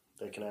anymore.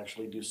 They can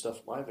actually do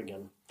stuff live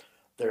again.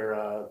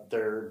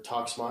 Their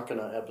Talks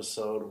Machina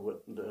episode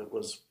that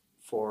was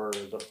for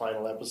the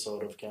final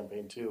episode of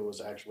Campaign 2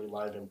 was actually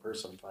live in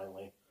person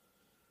finally.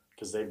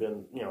 Because they've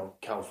been,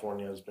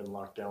 California has been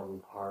locked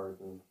down hard,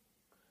 and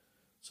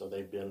so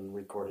they've been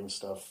recording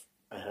stuff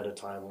ahead of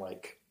time,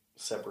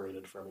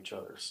 separated from each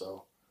other.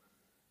 So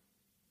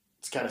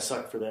it's kind of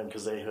sucked for them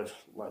because they have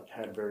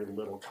had very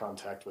little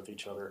contact with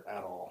each other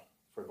at all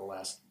for the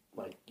last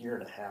year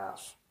and a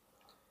half.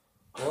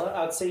 Well,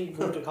 I'd say you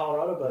move to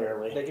Colorado, but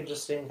Barely. they could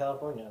just stay in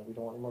California. We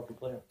don't want any more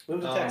people there.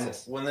 Move to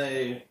Texas. When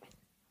they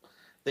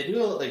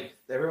do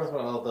every once in a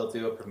while they'll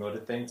do a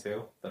promoted thing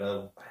too, but I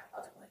love it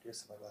when they do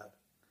stuff like that.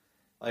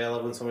 I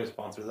love when somebody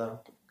sponsors them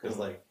because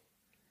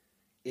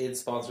id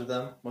sponsored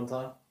them one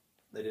time.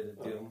 They did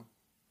a Doom.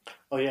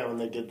 Oh yeah, when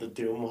they did the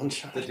Doom one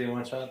shot. The Doom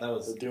one shot, that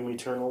was The Doom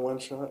Eternal one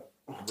shot.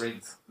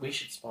 great. We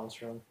should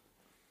sponsor them.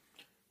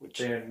 Which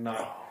They're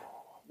not.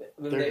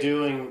 they're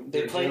doing.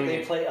 They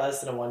play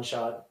us in a one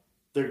shot.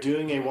 They're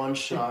doing a one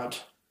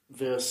shot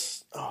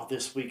this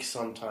week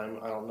sometime.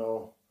 I don't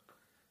know.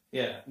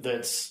 Yeah.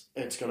 It's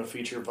going to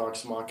feature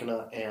Vox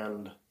Machina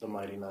and the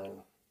Mighty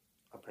Nine,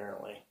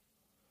 apparently.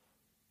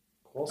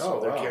 Cool. So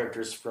they're wow.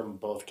 characters from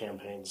both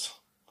campaigns.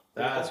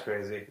 That's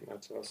crazy.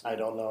 That's awesome. I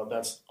don't know.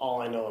 That's all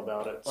I know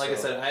about it. Like I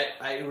said,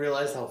 I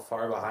realized how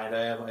far behind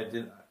I am. I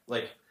didn't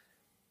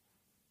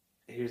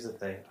here's the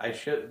thing. I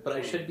should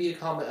be a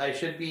comment. I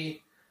should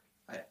be.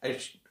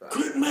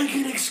 Quit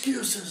making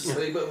excuses.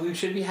 But we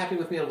should be happy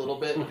with me a little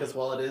bit because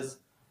while it is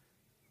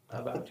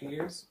about 2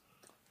 years,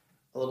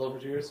 a little over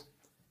 2 years,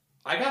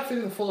 I got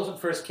through the full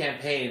first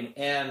campaign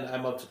and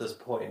I'm up to this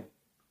point.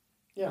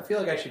 Yeah. I feel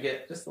like I should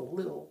get just a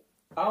little.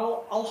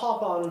 I'll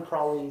hop on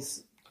probably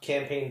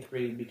campaign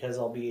 3 because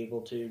I'll be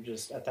able to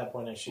just at that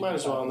point I should. Might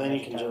as well, and then you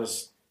can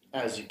just,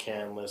 as you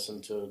can,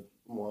 listen to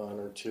 1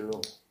 or 2,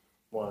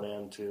 1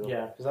 and 2.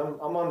 Yeah, because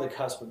I'm on the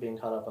cusp of being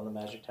caught up on the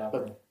Magic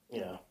Tavern. But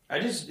yeah,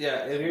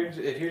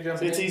 If you're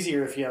jumping, it's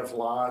easier if you have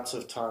lots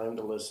of time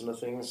to listen to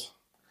things.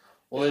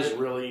 Well, It was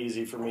really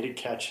easy for me to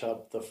catch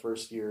up the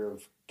first year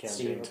of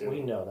campaign See, 2.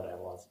 we know that I have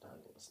lots of time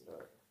to listen to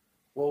it.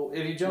 Well,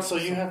 if you jump, So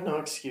you have no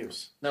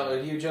excuse. No,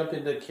 if you jump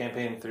into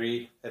campaign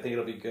 3, I think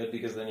it'll be good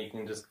because then you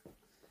can just.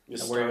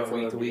 Just worry start about from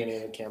week the to week.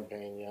 beginning of the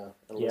campaign, yeah.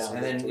 Yeah. listen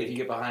And then week to if you week.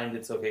 get behind,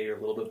 it's okay. You're a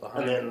little bit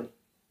behind. And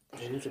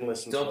then you can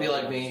listen. Don't to be other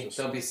like ones, me. just-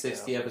 Don't be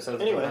 60 yeah.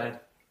 episodes Anyway. behind.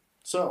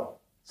 So,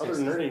 other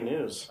 60. nerdy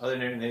news. Other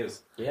nerd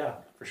news, Yeah.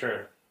 for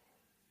sure.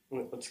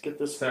 Let's get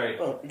this. Sorry.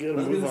 Oh, we gotta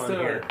Let's move get on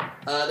started.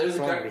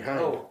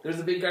 here. There's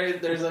a big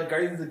There's a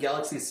Guardians of the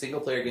Galaxy single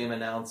player game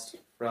announced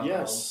from.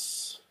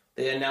 Yes.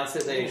 They announced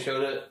it. They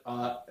showed it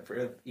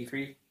for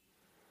E3.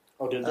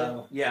 Oh, did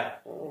they? Yeah,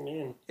 Oh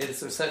man. it's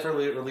set for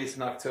release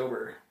in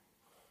October.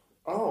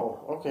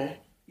 Oh, okay.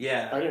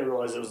 Yeah, I didn't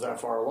realize it was that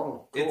far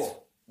along. Cool. it's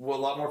a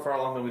lot more far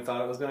along than we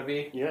thought it was going to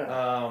be.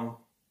 Yeah.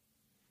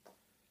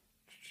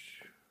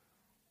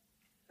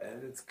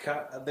 And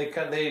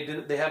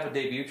they have a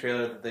debut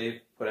trailer that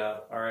they put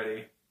out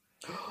already.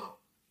 I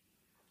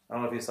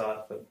don't know if you saw it,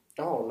 but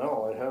Oh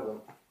no, I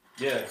haven't.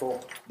 yeah,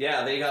 Cool.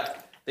 yeah,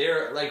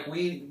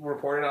 we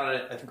reported on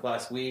it I think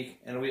last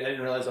week, and I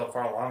didn't realize how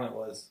far along it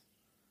was.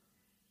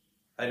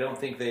 I don't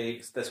think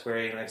the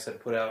Square Enix had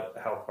put out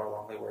how far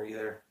along they were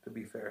either, to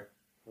be fair.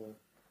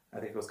 I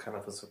think it was kind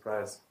of a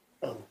surprise.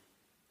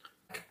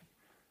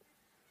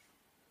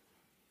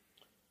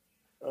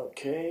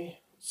 Okay,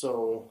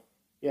 so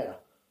yeah,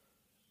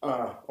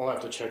 I'll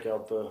have to check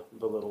out the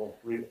little.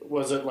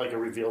 Was it like a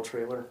reveal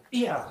trailer?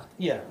 Yeah.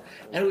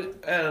 And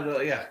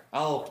yeah,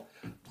 I'll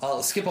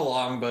skip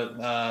along, but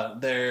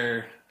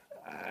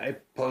I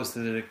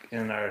posted it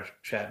in our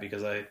chat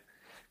because I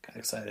got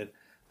excited.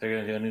 They're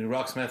going to do a new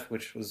Rocksmith,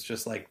 which was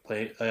just like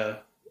play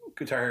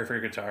Guitar Hero for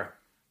your guitar.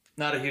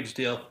 Not a huge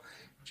deal,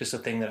 just a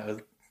thing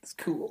that it's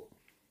cool.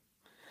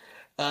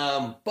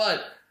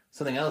 But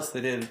something else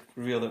they did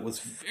reveal that was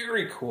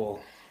very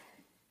cool.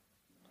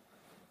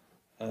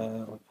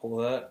 I'll pull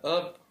that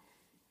up.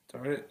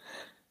 Darn it.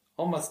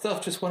 All my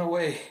stuff just went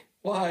away.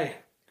 Why?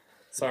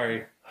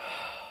 Sorry.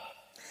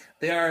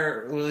 They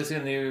are releasing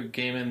a new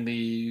game in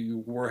the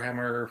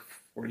Warhammer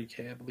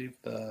 40k, I believe,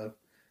 the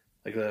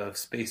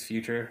Space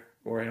Future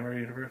Warhammer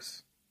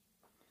universe.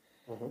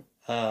 It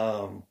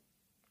kind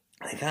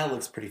of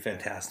looks pretty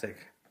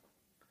fantastic.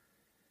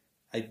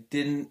 I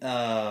didn't.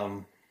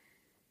 I'm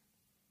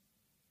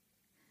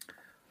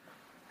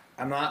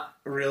not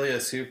really a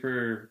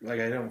super I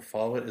don't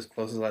follow it as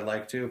close as I'd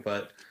like to,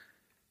 but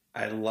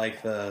I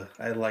like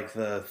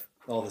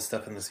all the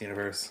stuff in this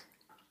universe.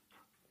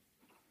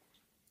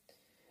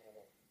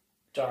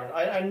 Darn,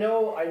 I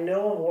know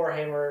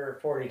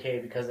Warhammer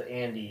 40k because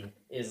Andy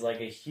is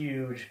like a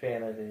huge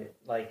fan of it.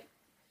 Like,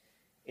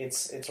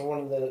 it's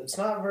one of the. It's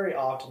not very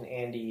often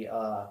Andy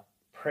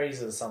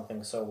praises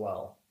something so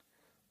well.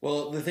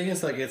 Well, the thing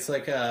is, like, it's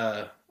like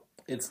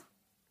It's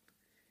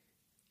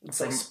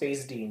like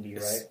space D&D,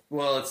 right?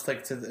 Well, it's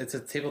like it's a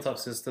tabletop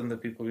system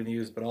that people can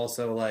use, but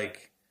also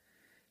like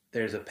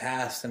there's a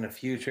past and a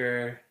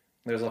future.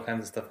 There's all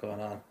kinds of stuff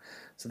going on.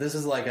 So this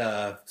is like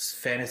a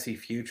fantasy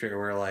future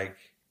where like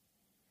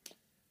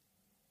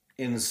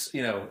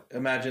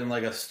imagine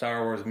like a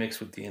Star Wars mixed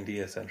with D&D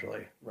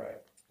essentially,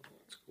 Right.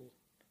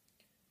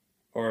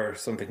 or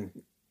something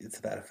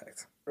to that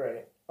effect.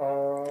 Right.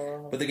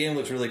 But the game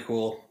looks really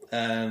cool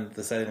and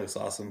the setting looks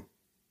awesome.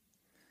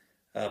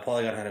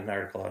 Polygon had an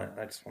article on it, and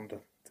I just wanted to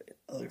say it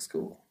looks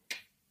cool.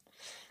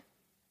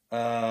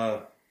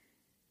 Yeah,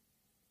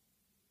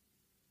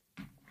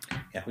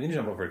 we can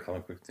jump over to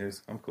comic book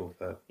news. I'm cool with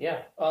that.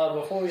 Yeah.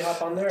 Before we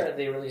hop on there,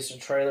 they released a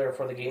trailer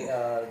for the game,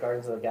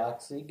 Guardians of the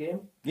Galaxy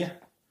game. Yeah.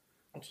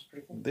 Which is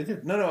pretty cool. They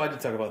did. No, I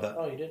did talk about that.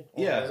 Oh, you did?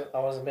 Yeah. I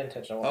wasn't paying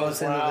attention. I was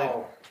saying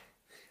wow.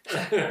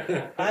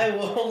 I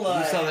will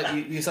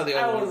lie. You saw the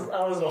I old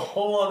one. was a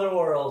whole other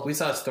world. We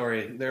saw a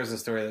story. There was a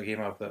story that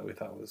came up that we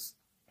thought was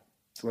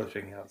worth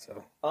checking out.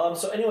 So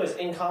anyways,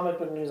 in comic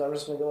book news, I'm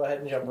just going to go ahead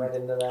and jump right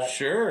into that.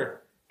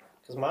 sure.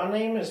 Because my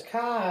name is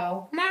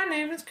Kyle. My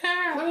name is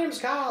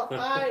Kyle.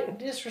 I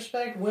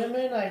disrespect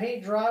women. I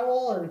hate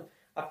drywall, and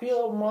I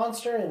feel a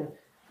monster. And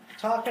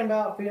talking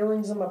about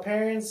feelings of my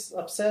parents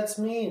upsets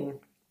me. And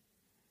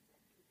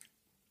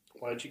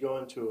Why'd you go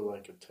into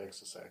like a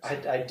Texas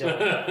accent? I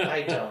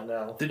don't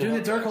know. They're doing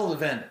the Darkhold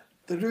event.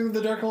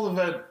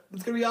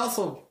 It's gonna be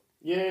awesome.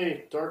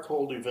 Yay,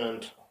 Darkhold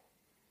event.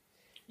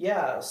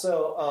 Yeah.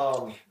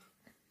 So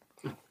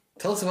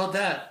Tell us about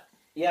that.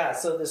 Yeah,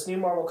 so this new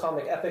Marvel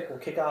comic Epic will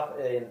kick off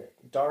in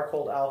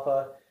Darkhold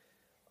Alpha.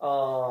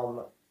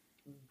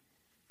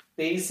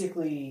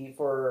 Basically,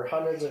 for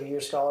hundreds of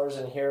years, scholars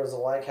and heroes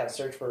alike have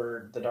searched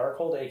for the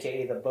Darkhold,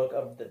 aka the Book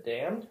of the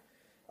Damned,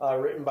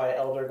 written by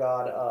Elder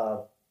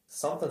God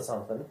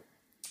something.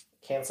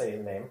 Can't say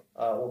his name.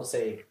 We'll just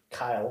say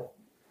Kyle.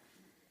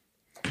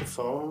 The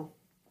phone?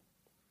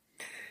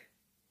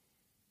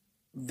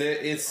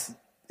 It's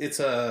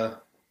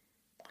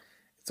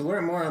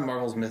we're more on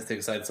Marvel's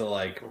Mystic side, so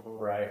like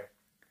Right.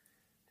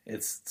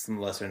 it's some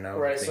lesser known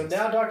Right, things. so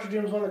now Doctor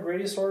Doom's one of the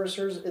greatest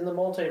sorcerers in the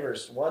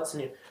multiverse. What's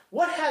new?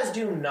 What has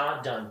Doom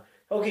not done?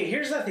 Okay,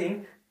 here's the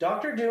thing.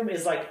 Doctor Doom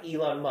is like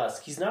Elon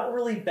Musk. He's not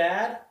really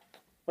bad,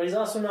 but he's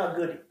also not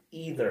good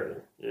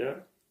either. Yeah.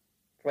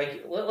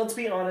 Like, let's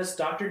be honest,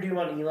 Doctor Doom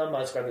and Elon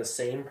Musk are the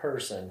same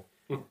person.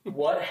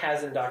 What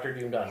hasn't Doctor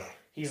Doom done?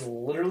 He's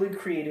literally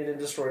created and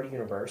destroyed a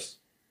universe.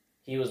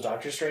 He was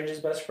Doctor Strange's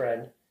best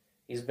friend.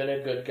 He's been a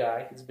good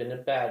guy. He's been a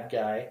bad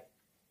guy.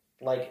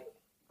 Like,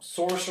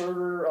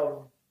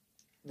 the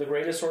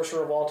greatest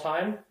sorcerer of all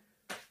time.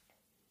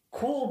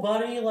 Cool,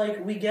 buddy.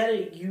 Like, we get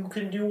it. You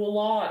can do a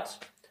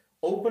lot.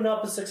 Open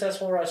up a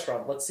successful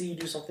restaurant. Let's see you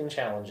do something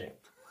challenging.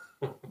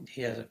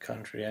 He has a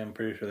country. I'm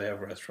pretty sure they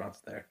have restaurants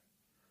there.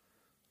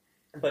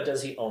 But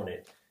does he own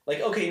it?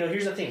 Like, okay, no,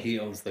 here's the thing. He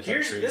owns the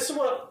country. This is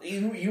what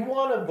you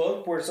want a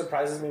book where it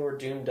surprises me where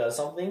Doom does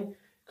something.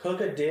 Cook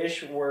a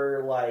dish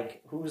where,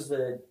 like, who's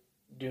the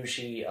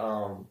douchey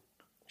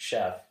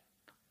chef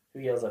who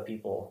yells at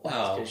people?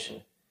 Wow.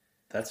 Kitchen.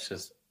 That's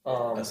just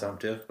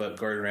assumptive, but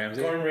Gordon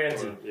Ramsay. Gordon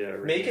Ramsay. Yeah.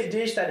 Make a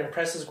dish that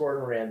impresses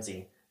Gordon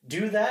Ramsay.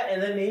 Do that,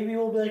 and then maybe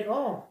we'll be like,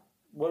 oh,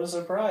 what a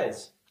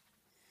surprise.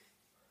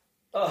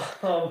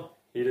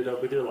 Heat it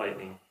up with your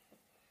lightning.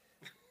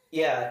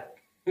 Yeah.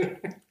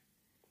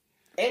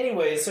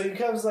 Anyway, so he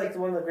becomes like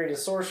one of the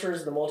greatest sorcerers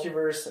in the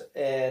multiverse,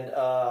 and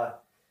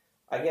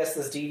I guess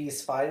this deity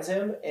finds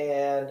him,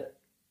 and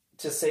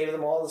to save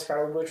them all, the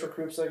Scarlet Witch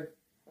recruits a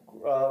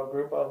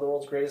group of the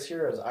world's greatest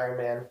heroes: Iron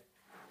Man,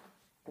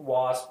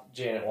 Wasp,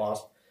 Janet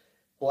Wasp,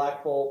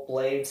 Black Bolt,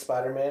 Blade,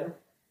 Spider-Man.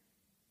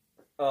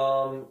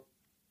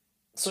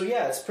 So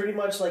yeah, it's pretty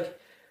much like,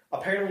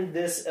 apparently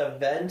this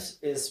event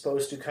is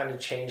supposed to kind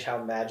of change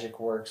how magic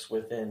works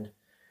within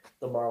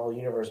the Marvel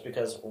Universe,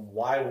 because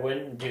why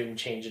wouldn't Doom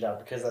change it up?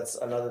 Because that's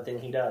another thing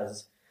he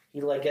does. He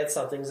like gets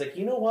something, he's like,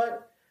 you know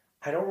what?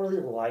 I don't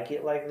really like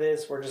it like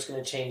this. We're just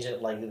going to change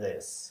it like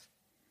this.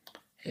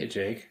 Hey,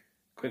 Jake.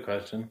 Quick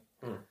question.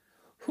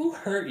 Who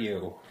hurt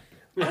you?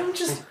 I'm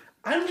just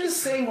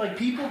saying, like,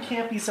 people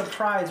can't be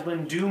surprised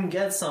when Doom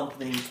gets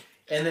something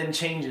and then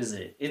changes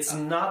it. It's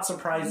not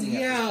surprising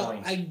at this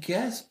point. I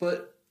guess,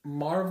 but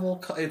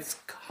Marvel, it's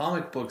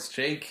comic books,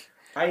 Jake.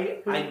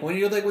 When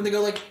they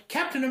go like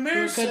Captain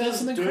America does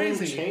something Doom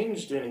crazy.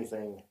 Changed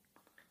anything?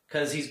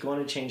 Because he's going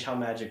to change how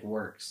magic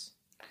works.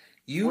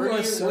 You're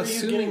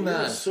assuming that.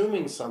 You're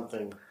assuming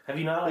something. Have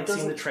you not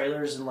seen the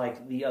trailers and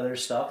like the other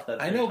stuff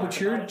that I know,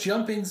 but you're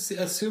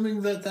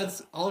assuming that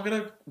that's all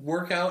gonna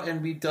work out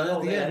and be done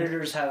at the end.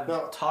 Editors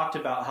have talked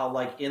about how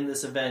like in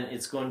this event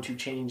it's going to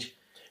change.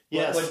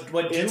 Yes,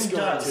 what Doom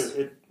does.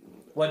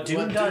 What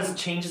Doom does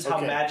changes how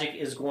okay. magic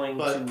is going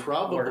to But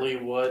probably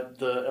work. what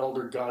the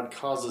Elder God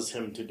causes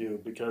him to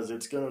do, because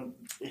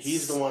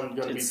he's the one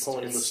going to be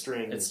pulling the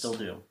strings. It's still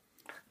Doom.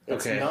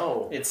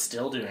 It's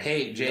still Doom.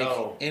 Hey, Jake,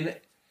 No. in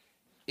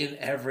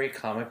every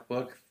comic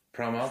book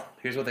promo,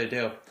 here's what they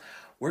do.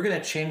 We're going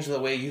to change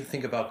the way you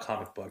think about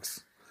comic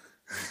books.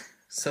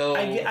 So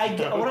I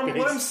get what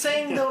I'm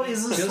saying though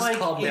is just like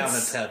calm down a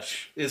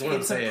touch is what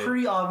I'm saying. It's a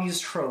pretty obvious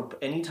trope.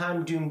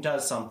 Anytime Doom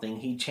does something,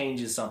 he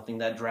changes something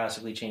that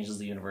drastically changes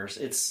the universe.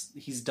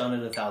 He's done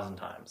it 1,000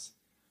 times.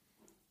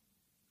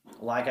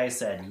 Like I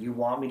said, you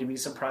want me to be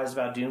surprised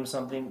about Doom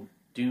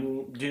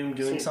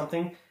doing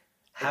something?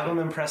 Have him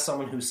impress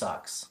someone who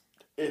sucks.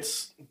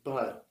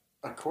 But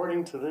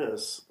according to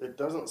this, it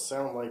doesn't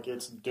sound like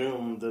it's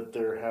Doom that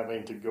they're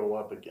having to go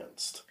up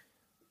against.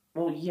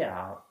 Well,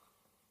 yeah.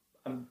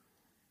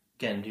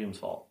 Again, Doom's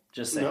fault.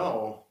 Just saying.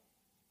 No.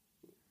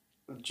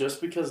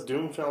 Just because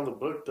Doom found the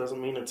book doesn't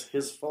mean it's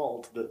his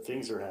fault that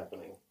things are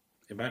happening.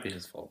 It might be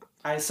his fault.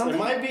 It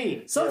might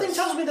be. Something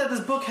tells me that this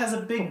book has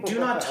a big do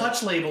not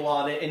touch label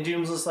on it, and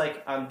Doom's just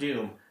like, I'm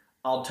Doom.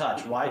 I'll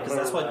touch. Why? Because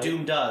that's what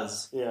Doom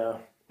does. Yeah.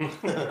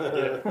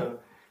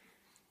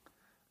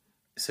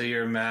 So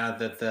you're mad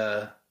that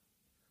the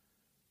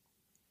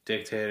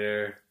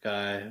dictator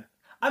guy...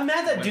 I'm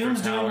mad that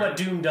Doom's doing what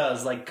Doom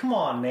does. Like, come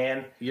on,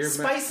 man.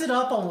 Spice it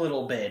up a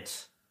little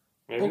bit.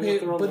 Okay,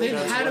 but they've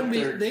had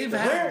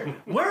him...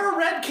 Wear a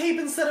red cape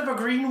instead of a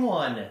green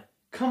one.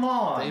 Come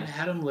on. They've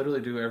had him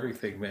literally do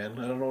everything, man.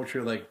 I don't know what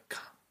you're like...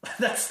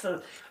 That's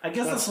what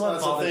that's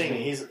bothers the thing.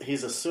 me.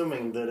 He's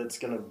assuming that it's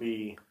going to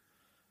be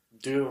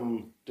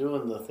Doom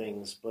doing the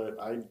things, but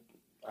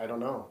I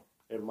don't know.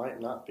 It might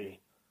not be.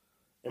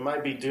 It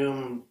might be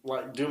Doom.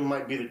 Like Doom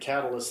might be the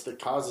catalyst that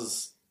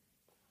causes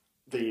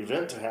the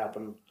event to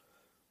happen,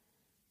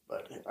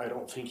 but I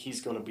don't think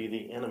he's going to be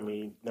the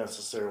enemy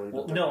necessarily.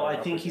 Well, no, I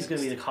think he's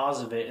going to be the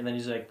cause of it, and then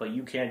he's like, but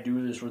you can't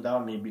do this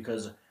without me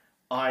because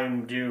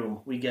I'm Doom.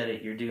 We get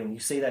it, you're Doom. You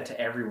say that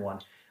to everyone.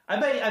 I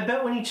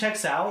bet when he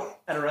checks out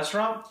at a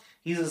restaurant,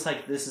 he's just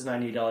like, this is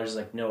 $98. He's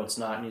like, no, it's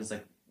not. And he's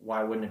like,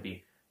 why wouldn't it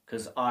be?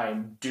 Because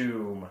I'm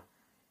Doom.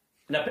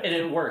 And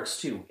it works,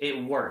 too.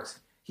 It works.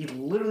 He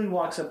literally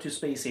walks up to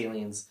space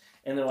aliens,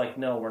 and they're like,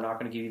 no, we're not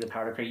going to give you the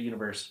power to create a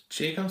universe.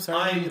 Jake, I'm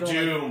sorry. I'm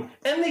Doom.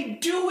 And they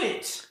do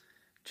it!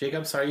 Jake,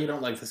 I'm sorry you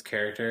don't like this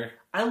character.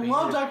 I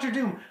love Dr.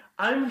 Doom.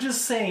 I'm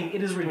just saying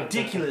it is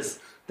ridiculous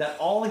that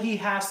all he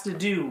has to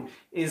do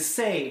is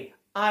say,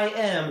 I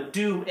am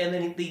Doom, and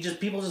then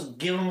people just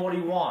give him what he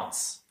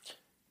wants.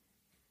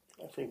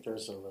 I think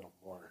there's a little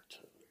more to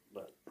it,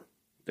 but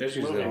there's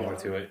usually more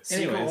to it.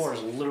 Secret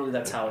Wars, literally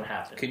that's how it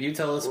happened. Can you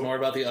tell us more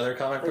about the other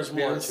comic book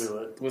news? There's more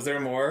to it. Was there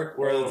more?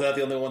 Or was that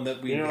the only one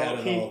that we had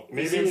at all?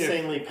 He's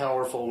insanely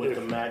powerful with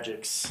the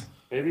magics.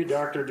 Maybe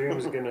Dr.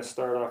 Doom's going to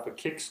start off a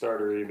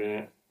Kickstarter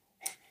event.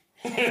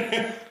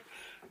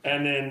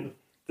 And then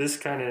this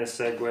kind of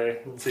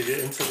segue to get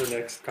into the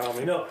next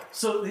comic. No,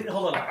 so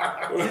hold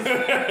on.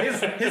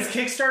 His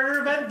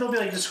Kickstarter event, there'll be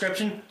like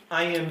description: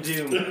 I am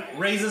Doom,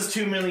 raises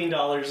 $2 million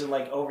in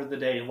like over the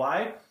day.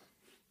 Why?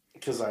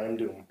 Because I am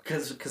Doom.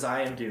 Because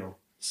I am Doom.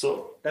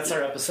 So that's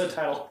our episode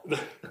title.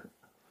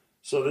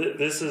 So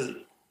this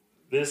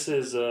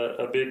is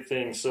a big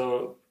thing.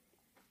 So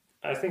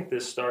I think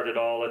this started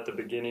all at the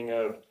beginning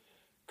of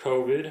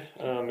COVID.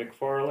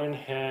 McFarlane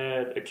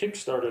had a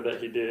Kickstarter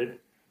that he did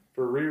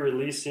for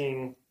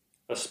re-releasing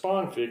a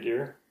Spawn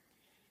figure,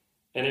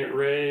 and it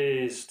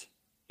was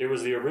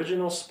the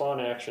original Spawn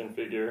action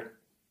figure.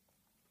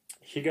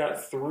 He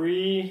got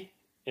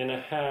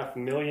 $3.5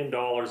 million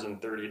in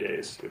 30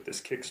 days with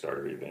this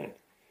Kickstarter event.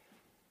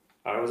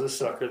 I was a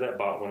sucker that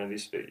bought one of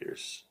these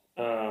figures.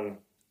 I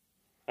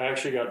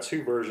actually got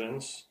two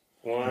versions.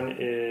 One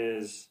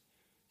is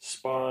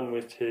Spawn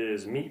with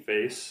his meat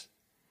face.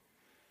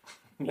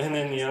 And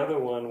then the other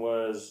one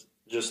was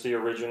just the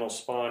original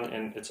Spawn,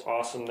 and it's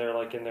awesome. They're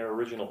like in their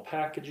original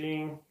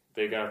packaging.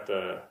 They got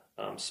the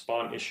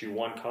Spawn issue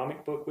 1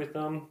 comic book with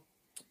them,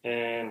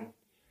 and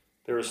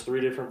there was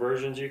 3 different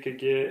versions you could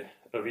get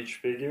of each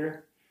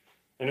figure,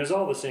 and it was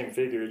all the same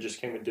figure. It just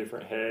came with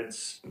different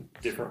heads,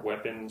 different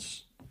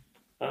weapons.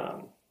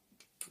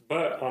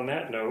 But on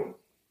that note,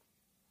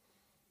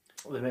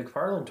 The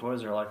McFarlane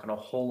toys are like on a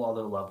whole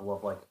other level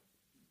of like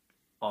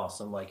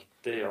awesome. Like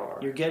they are.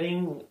 you're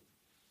getting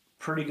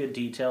pretty good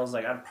details.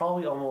 Like I'd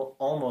probably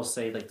almost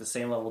say like the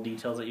same level of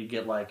details that you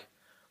get like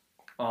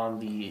on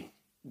the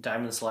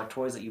Diamond Select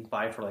toys that you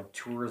buy for like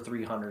 $200 or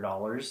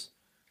 $300.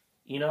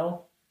 You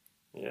know,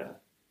 Yeah.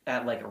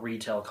 at like a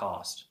retail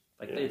cost.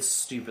 Like Yeah. it's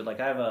stupid. Like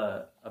I have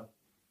a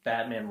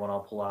Batman one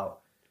I'll pull out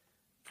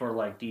for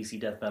like DC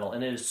Death Metal,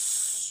 and it is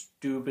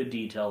stupid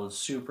detailed. It's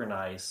super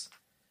nice.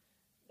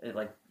 It,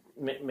 like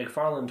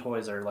McFarlane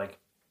toys are like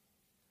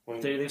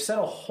they've set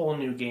a whole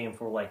new game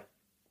for like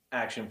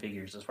action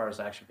figures as far as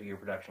action figure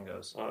production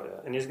goes. Oh yeah,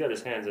 and he's got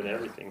his hands in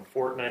everything: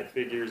 Fortnite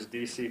figures,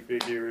 DC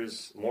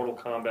figures, Mortal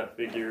Kombat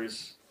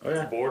figures, Oh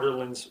yeah.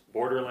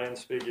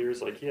 Borderlands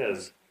figures. Like he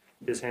has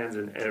his hands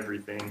in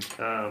everything.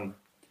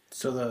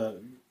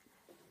 So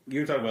you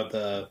were talking about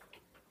the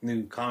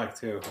new comic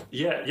too.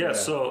 Yeah.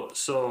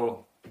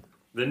 So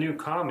the new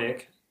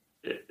comic,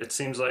 it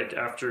seems like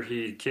after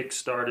he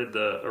kick-started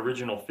the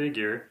original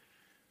figure,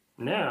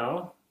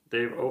 now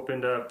they've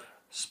opened up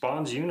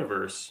Spawn's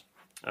universe.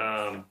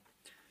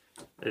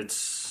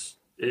 It's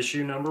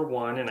issue number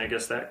 1, and I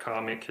guess that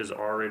comic has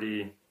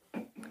already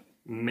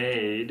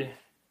made.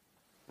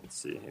 Let's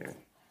see here.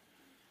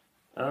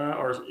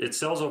 Or it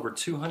sells over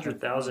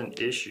 200,000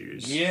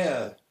 issues.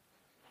 Yeah,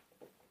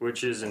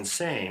 Which is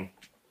insane.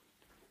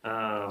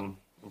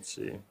 Let's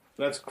see.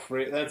 that's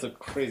That's a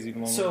crazy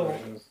moment. So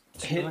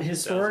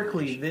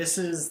historically, this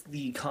is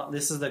the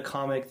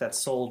comic that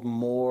sold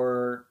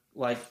more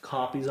like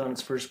copies on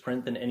its first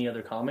print than any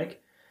other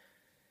comic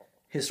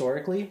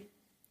historically.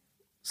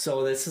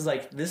 So this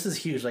is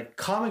huge. Like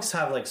comics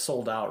have like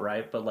sold out,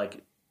 right? But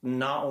like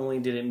not only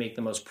did it make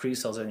the most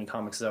pre-sales any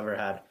comics has ever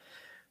had,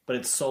 but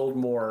it sold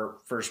more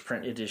first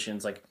print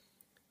editions. Like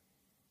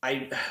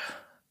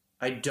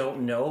I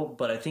don't know,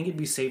 but I think it'd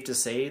be safe to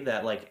say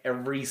that like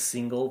every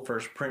single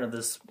first print of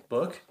this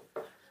book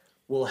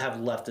will have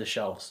left the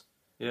shelves.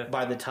 Yeah.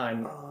 By the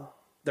time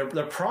they're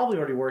probably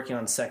already working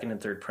on second and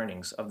third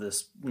printings of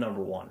this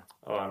number 1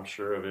 Oh, I'm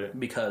sure of it.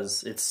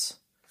 because it's.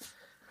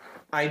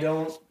 I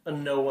don't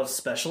know what's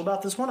special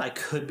about this one. I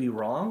could be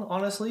wrong,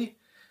 honestly,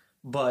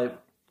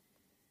 but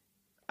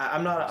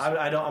I'm not.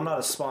 I'm not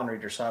a Spawn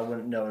reader, so I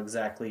wouldn't know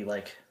exactly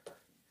like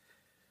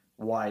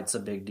why it's a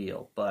big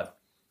deal. But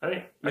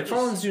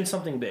McFarlane's doing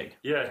something big.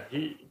 Yeah,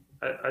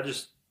 I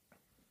just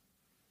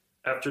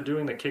after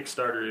doing the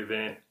Kickstarter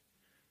event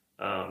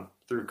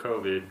through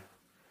COVID,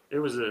 it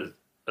was a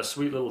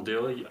sweet little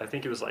deal. I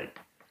think it was like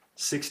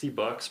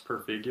 $60 per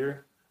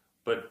figure,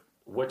 but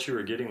what you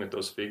were getting with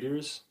those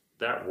figures,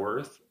 that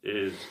worth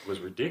was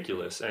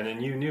ridiculous. And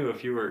then you knew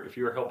if you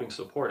were helping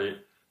support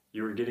it,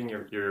 you were getting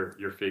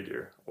your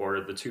figure or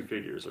the 2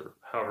 figures or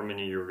however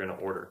many you were going to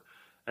order.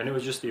 And it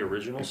was just the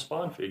original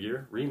Spawn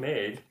figure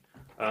remade.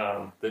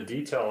 The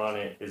detail on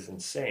it is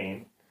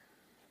insane.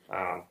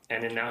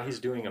 And then now he's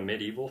doing a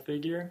medieval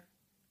figure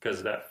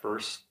because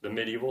the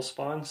medieval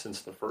Spawn,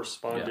 since the first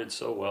Spawn did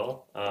so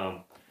well.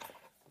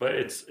 But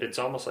it's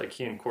almost like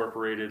he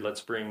incorporated,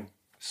 let's bring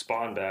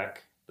Spawn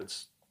back.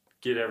 Let's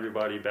get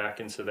everybody back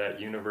into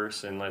that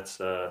universe and let's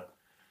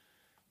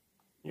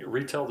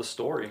retell the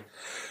story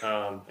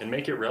and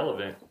make it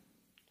relevant.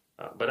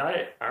 But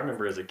I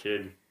remember as a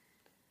kid,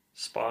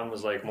 Spawn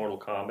was like Mortal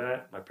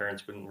Kombat. My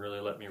parents wouldn't really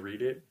let me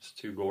read it. It's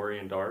too gory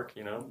and dark,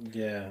 you know?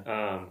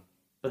 Yeah.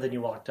 But then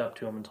you walked up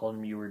to him and told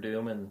him you were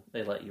Doom, and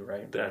they let you,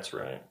 right? That's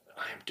right.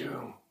 I am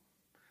Doom.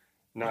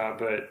 Nah,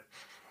 but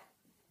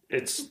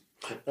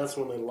That's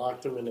when they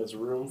locked him in his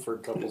room for a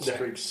couple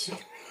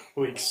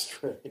weeks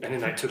straight. and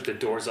then I took the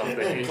doors off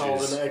the And called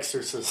hinges. an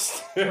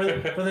exorcist. for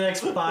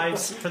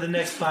the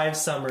next 5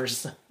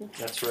 summers.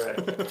 That's right.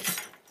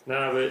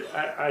 No, but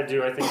I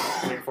do. I think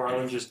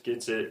McFarlane just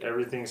gets it.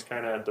 Everything's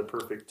kind of at the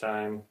perfect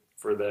time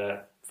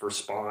for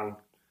Spawn.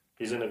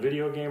 He's in a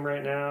video game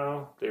right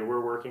now. They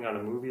were working on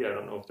a movie. I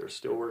don't know if they're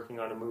still working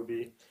on a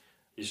movie.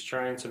 He's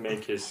trying to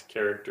make his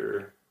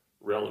character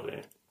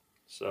relevant.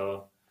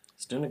 So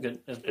He's doing a good.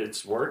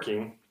 it's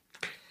working.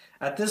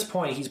 At this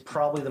point, he's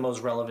probably the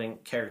most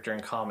relevant character in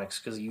comics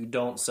because you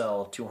don't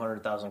sell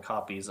 200,000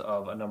 copies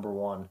of a number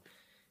 1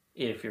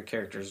 if your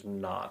character's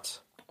not.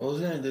 Well,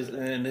 isn't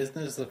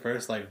this the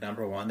first like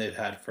number 1 they've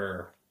had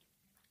for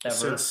Ever.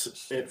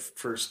 Since it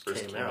first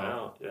came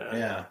out.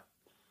 Yeah.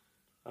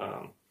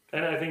 yeah.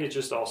 And I think it's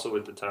just also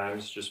with the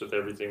times, just with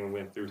everything we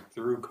went through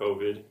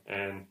COVID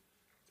and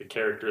the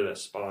character that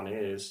Spawn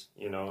is,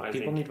 you know, I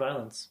People think need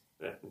violence.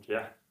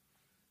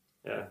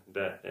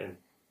 and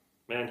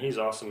man, he's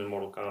awesome in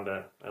Mortal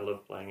Kombat. I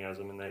love playing as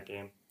him in that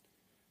game.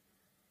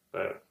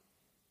 But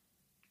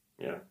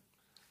yeah,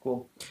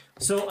 Cool.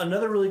 So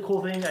another really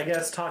cool thing, I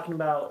guess, talking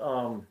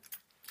about,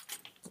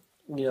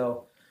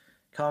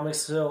 comics.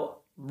 So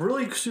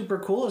really super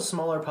cool, a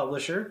smaller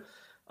publisher.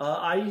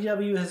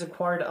 IDW has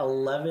acquired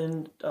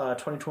 11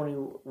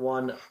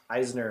 2021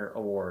 Eisner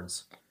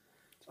Awards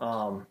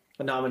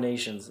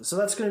nominations. So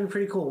that's going to be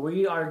pretty cool.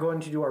 We are going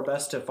to do our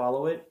best to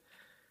follow it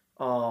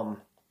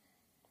on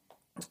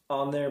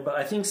there. But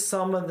I think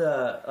some of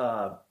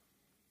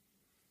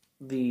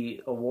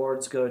the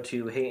awards go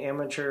to Hey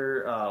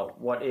Amateur,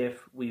 What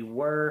If We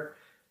Were,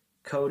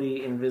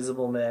 Cody,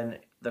 Invisible Men,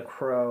 The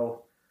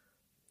Crow,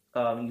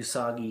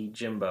 Usagi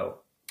Jimbo.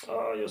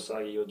 Oh,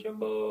 Usagi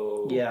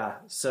Yojimbo. Yeah,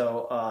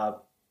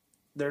 so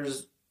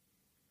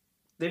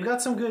they've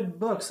got some good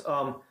books.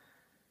 I'm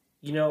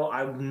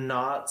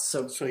not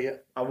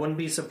I wouldn't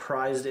be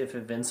surprised if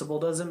Invincible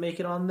doesn't make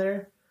it on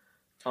there.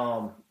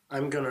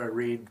 I'm gonna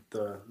read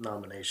the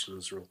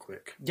nominations real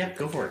quick. Yeah,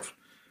 go for it.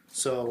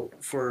 So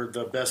for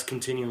the best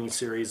continuing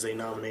series, they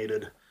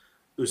nominated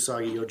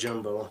Usagi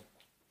Yojimbo,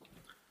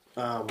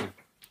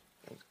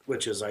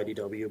 which is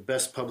IDW.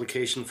 Best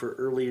publication for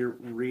early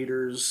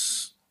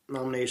readers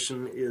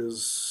nomination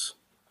is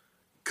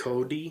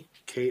Kodi,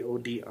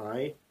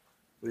 Kodi,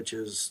 which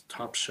is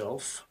Top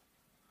Shelf.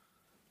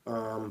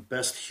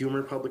 Best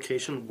humor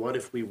publication, What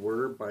If We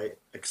Were by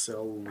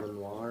Excel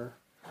Lenoir,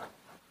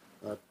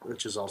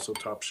 which is also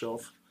Top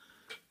Shelf.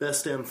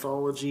 Best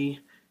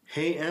anthology,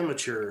 Hey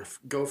Amateur,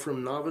 Go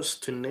From Novice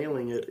to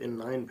Nailing It in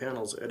 9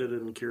 panels,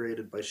 edited and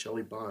curated by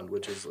Shelley Bond,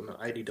 which is an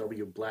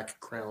IDW Black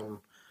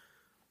Crown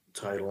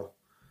title.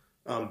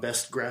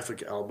 Best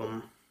graphic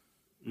album,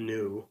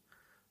 New,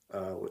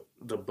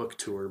 The Book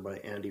Tour by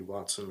Andy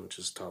Watson, which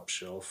is Top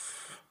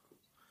Shelf.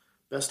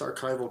 Best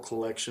archival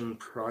collection,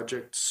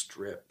 Project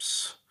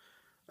Strips.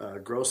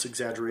 Gross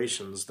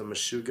Exaggerations, The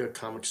Meshuggah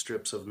Comic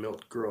Strips of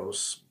Milt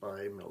Gross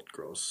by Milt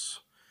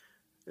Gross.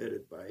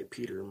 Edited by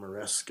Peter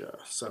Maresca,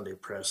 Sunday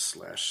Press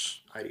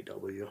 /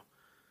 IDW.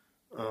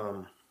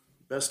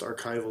 Best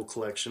archival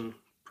collection,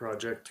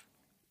 Project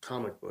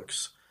Comic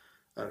Books.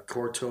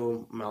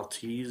 Corto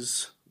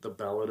Maltese, The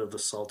Ballad of the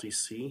Salty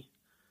Sea,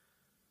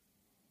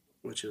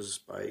 which is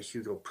by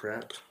Hugo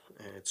Pratt,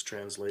 and it's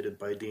translated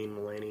by Dean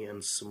Mullaney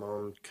and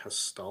Simone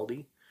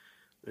Castaldi.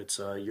 It's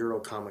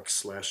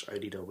Eurocomics /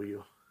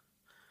 IDW.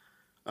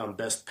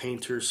 Best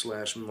Painter /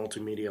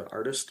 Multimedia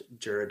Artist,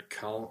 Jared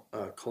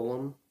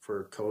Cullum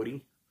for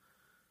Cody.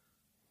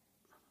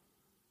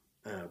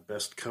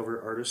 Best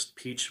Cover Artist,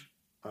 Peach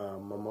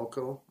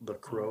Momoko, The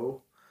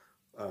Crow,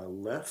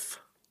 Leth,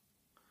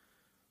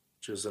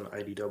 which is an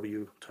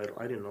IDW title.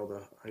 I didn't know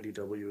the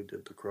IDW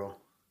did The Crow.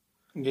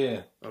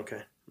 Yeah.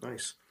 Okay,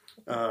 nice.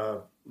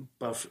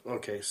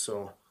 Okay,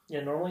 so...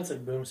 Yeah, normally it's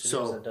like Boom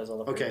Studios that does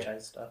all the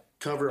franchise stuff.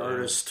 Cover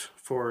artist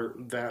for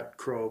that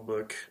Crow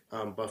book,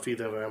 Buffy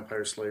the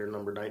Vampire Slayer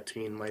number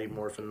 19, Mighty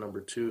Morphin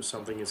number 2,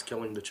 Something is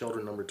Killing the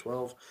Children number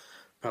 12,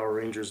 Power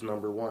Rangers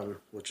number 1,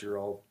 which are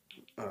all,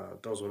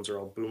 those ones are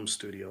all Boom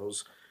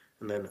Studios,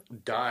 and then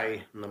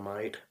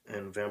Dynamite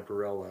and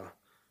Vampirella,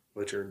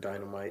 which are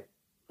Dynamite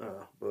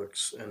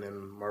books, and then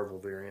Marvel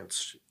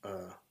variants.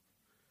 The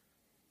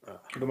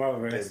Marvel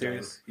variant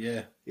series.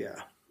 Yeah.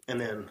 Yeah. And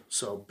then,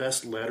 so,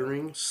 best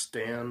lettering,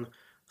 Stan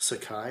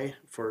Sakai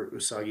for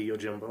Usagi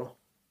Yojimbo.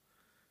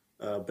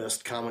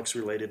 Best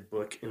comics-related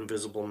book,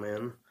 Invisible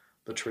Men,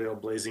 The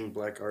Trailblazing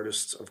Black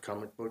Artists of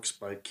Comic Books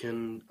by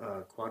Ken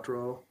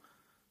Quattro,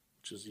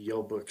 which is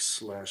Yo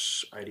Books /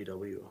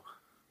 IDW.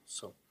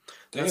 So,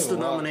 that's the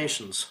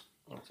nominations.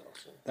 That's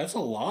awesome. That's a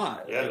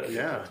lot. Yeah.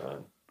 Yeah.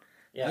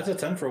 Yeah. That's a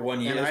ton for 1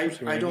 year.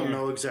 And I don't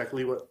know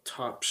exactly what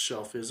Top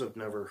Shelf is. I've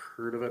never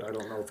heard of it. I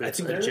don't know if it's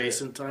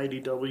adjacent to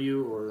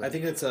IDW or I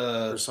think it's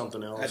or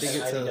something else. I think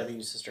it's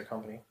IDW's sister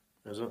company.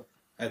 Is it?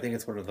 I think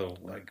it's one of the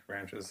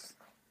branches.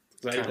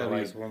 Kinda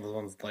IDW is one of the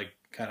ones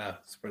kind of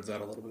spreads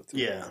out a little bit. Too.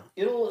 Yeah.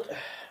 It'll...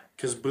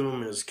 Because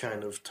Boom is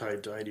kind of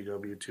tied to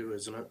IDW too,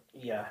 isn't it?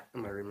 Yeah.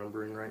 Am I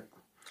remembering right?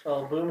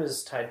 Well, Boom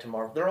is tied to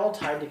Marvel. They're all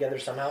tied together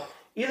somehow.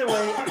 Either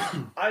way,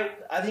 I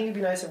think it'd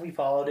be nice if we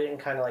followed it and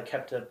kind of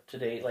kept up to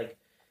date.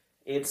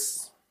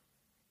 It's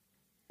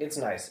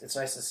nice. It's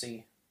nice to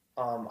see.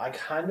 I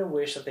kind of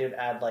wish that they would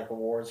add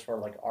awards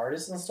for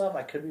artists and stuff.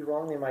 I could be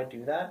wrong. They might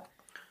do that.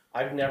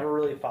 I've never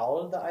really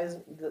followed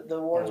the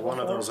awards. Well, one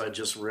of those I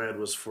just read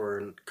was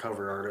for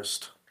cover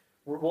artist.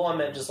 Well, I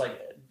meant just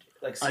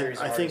series.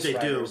 I think they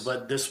writers. do,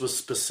 but this was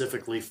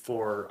specifically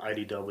for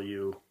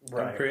IDW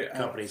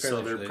companies,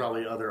 so there are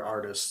probably other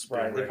artists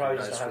being They probably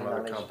just recognized don't from have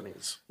other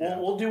nominations. companies.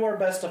 We'll do our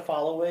best to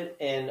follow it,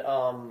 and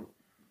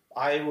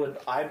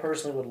I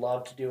personally would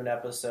love to do an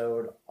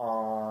episode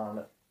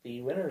on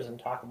the winners and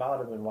talk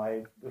about them and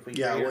why, if we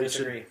agree or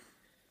disagree.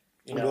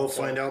 We'll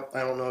find out.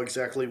 I don't know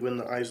exactly when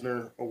the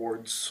Eisner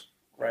Awards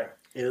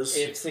is.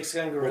 If Six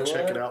Gun Gorilla we'll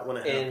check it out when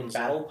it happens. and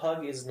Battle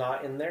Pug is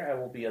not in there, I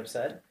will be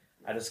upset.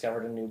 I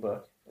discovered a new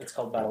book. It's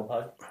called Battle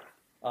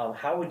Pug.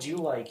 How would you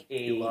like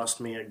a... You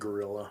lost me at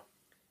Gorilla.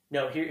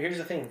 No, here's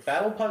the thing.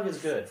 Battle Pug is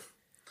good.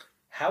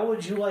 How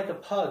would you like a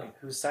pug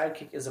whose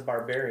sidekick is a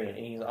barbarian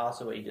and he's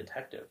also a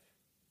detective?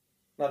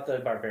 Not the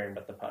barbarian,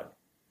 but the pug.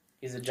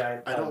 He's a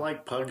giant pug. I don't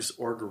like pugs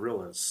or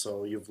gorillas,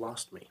 so you've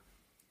lost me.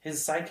 His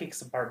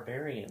sidekick's a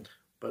barbarian.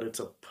 But it's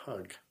a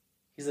pug.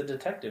 He's a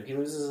detective. He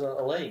loses a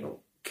leg.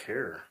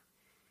 Care.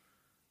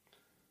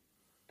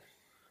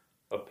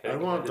 A I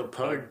want the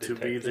pug to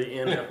be the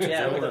inept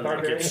Yeah, with the villain that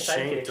barbarian gets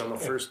shanked sidekick. on the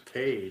first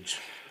page.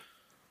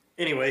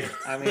 Anyway,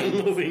 I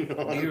mean, moving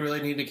on. you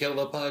really need to kill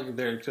the pug.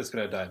 They're just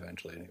gonna die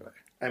eventually anyway.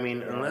 I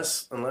mean,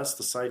 unless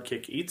the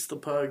sidekick eats the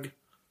pug,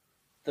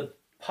 The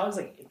pug's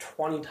like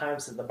 20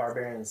 times the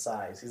barbarian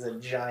size. He's a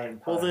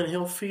giant pug. well, then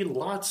he'll feed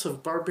lots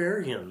of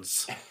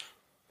barbarians.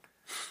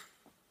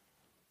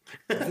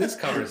 This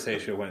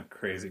conversation went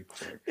crazy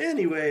quick.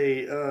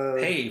 Anyway,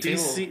 Hey,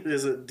 DC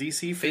is it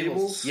DC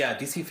Fables? Yeah,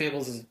 DC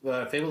Fables is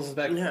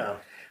back. Yeah.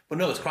 But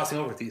no, it's crossing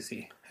over with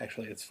DC.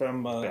 Actually, it's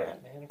from.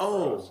 Batman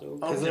Oh,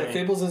 crossover. okay.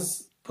 Fables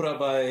is put out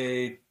by.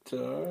 I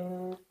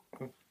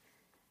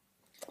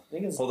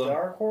think it's Hold on.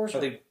 Dark Horse. I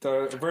think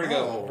Vertigo.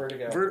 Oh,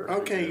 Vertigo.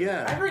 Okay,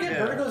 yeah. I forget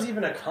yeah. Vertigo's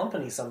even a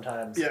company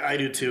sometimes. Yeah, I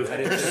do too.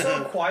 They're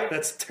so quiet.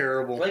 That's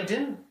terrible.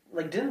 Didn't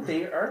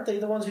they? Aren't they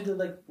the ones who did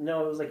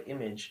No, it was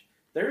Image.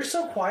 They're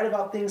so quiet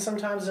about things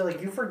sometimes. They're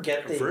you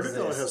forget they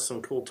Vertigo exist. has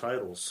some cool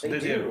titles. They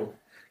do.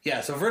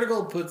 Yeah, so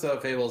Vertigo puts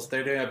out Fables.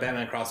 They're doing a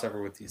Batman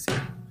crossover with DC.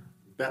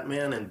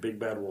 Batman and Big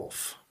Bad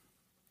Wolf.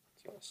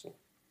 That's awesome.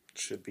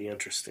 Should be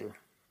interesting.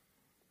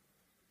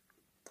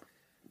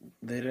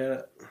 They did.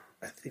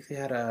 I think they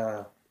had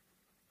a.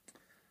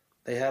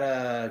 They had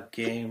a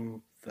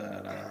game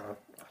that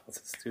what's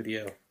the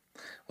studio?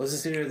 What was the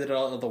studio that did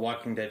all of the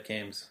Walking Dead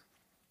games?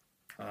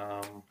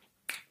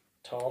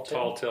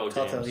 Telltale.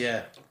 Telltale,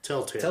 yeah.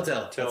 Telltale.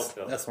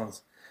 Telltale. That's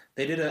ones.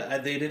 They did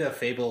a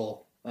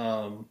Fable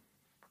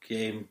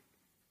game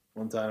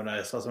one time, and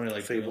I saw somebody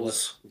doing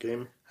Fables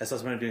game. I saw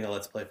somebody doing a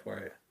Let's Play for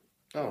it.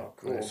 Oh,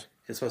 cool. Nice.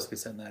 It's supposed to be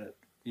set in that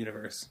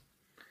universe.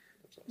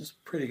 It was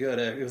pretty good.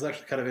 It was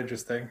actually kind of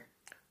interesting.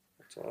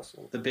 That's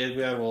awesome. The Big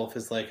Bad Wolf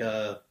is like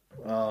a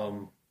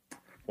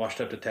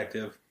washed-up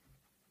detective.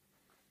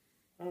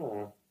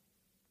 Oh.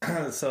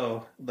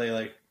 So they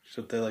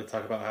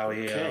talk about how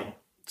he. Okay.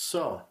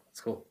 So,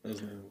 It's cool. It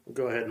was, we'll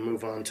go ahead and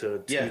move on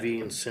to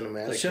TV and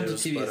cinematic let's jump to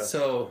news, TV. but,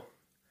 So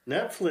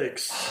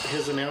Netflix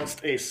has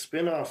announced a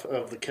spin-off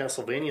of the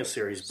Castlevania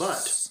series,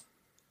 but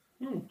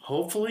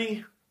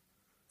hopefully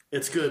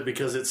it's good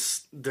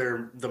because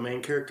the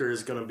main character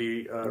is going to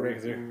be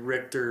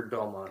Richter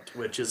Belmont,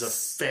 which is a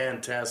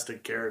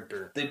fantastic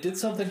character. they did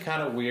something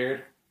kind of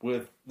weird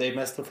they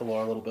messed with the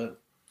lore a little bit.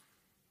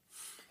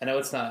 I know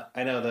it's not.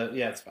 I know that.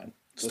 Yeah, it's fine.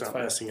 Stop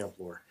messing up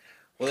lore.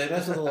 Well, they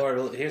messed with the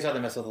lore. Here's how they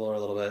messed with the lore a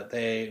little bit.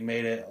 They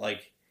made it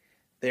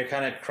they're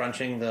kind of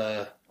crunching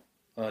the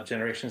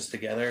generations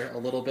together a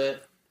little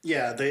bit.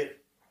 Yeah,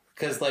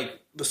 Because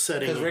the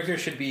setting. Because Richter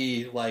should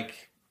be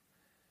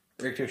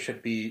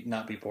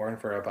not be born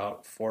for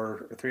about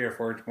 3 or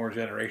 4 more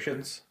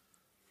generations,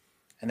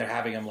 and they're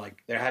having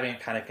it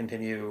kind of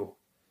continue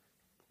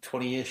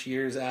 20-ish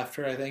years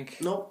after. I think.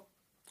 Nope,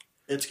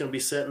 it's going to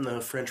be set in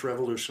the French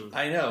Revolution.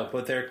 I know,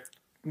 but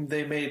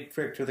they made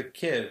Richter the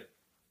kid.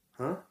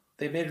 Huh?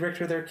 They made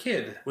Richter their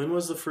kid. When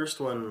was the first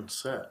one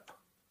set?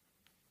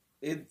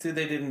 They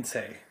didn't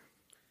say.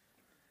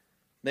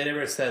 They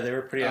never said. They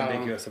were pretty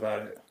ambiguous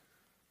about it.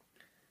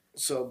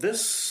 So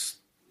this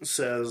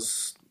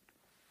says,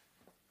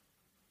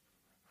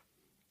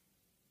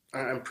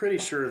 I'm pretty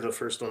sure the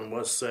first one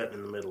was set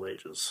in the Middle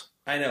Ages.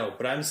 I know,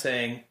 but I'm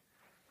saying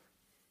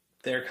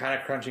they're kind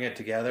of crunching it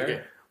together.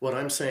 Okay. What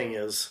I'm saying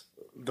is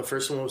the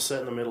first one was set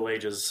in the Middle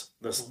Ages.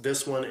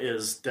 This one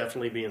is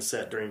definitely being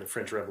set during the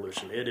French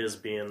Revolution. It is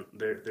being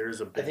there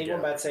is a big I think gap.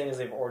 what Matt's saying is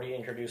they've already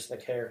introduced the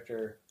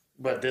character.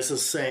 But this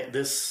is saying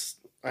this.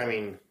 I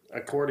mean,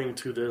 according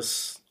to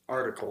this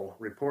article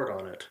report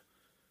on it,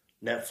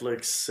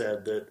 Netflix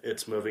said that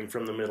it's moving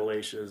from the Middle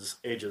Ages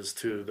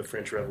to the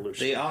French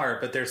Revolution. They are,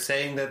 but they're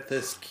saying that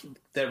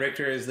that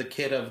Richter is the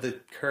kid of the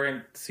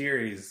current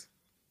series,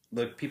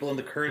 the people in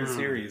the current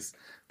series.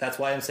 That's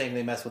why I'm saying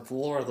they mess with the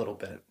lore a little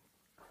bit.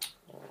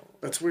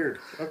 That's weird.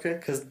 Okay.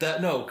 Because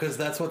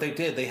that's what they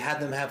did. They had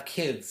them have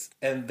kids,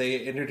 and they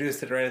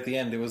introduced it right at the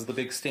end. It was the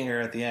big stinger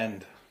at the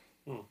end.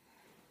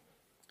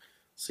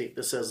 See,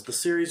 this says the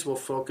series will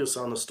focus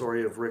on the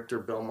story of Richter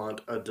Belmont,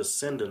 a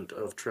descendant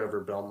of Trevor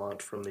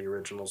Belmont from the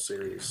original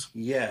series.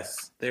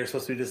 Yes, they're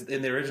supposed to be just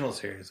in the original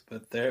series,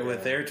 but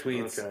with their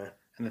tweets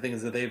and the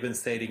things that they've been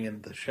stating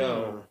in the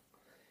show.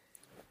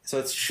 So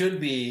it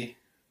should be.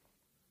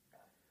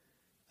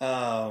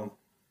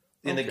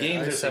 In the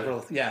games, there's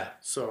several. Yeah.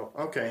 So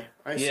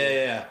I see.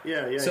 Yeah.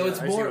 So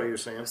it's I more. see what you're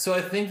saying. So I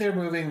think they're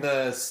moving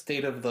the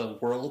state of the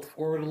world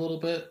forward a little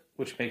bit,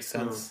 which makes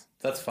sense.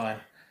 That's fine.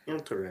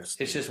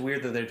 Interesting. It's just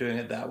weird that they're doing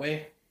it that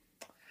way.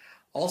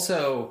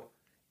 Also,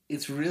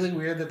 it's really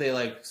weird that they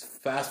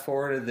fast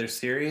forwarded their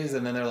series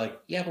and then they're like,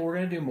 yeah, but we're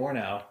gonna do more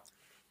now.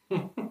 Yeah,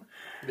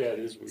 it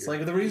is weird. It's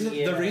like the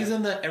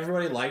reason that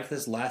everybody liked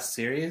this last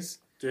series.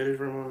 Did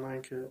everyone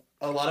like it?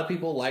 A lot of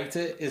people liked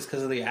it is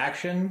because of the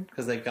action,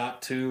 because they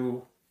got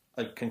to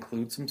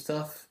conclude some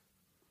stuff.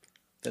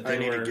 that I they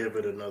need were. to give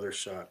it another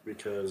shot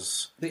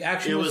because The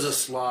action it was a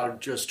slog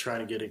just trying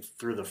to get it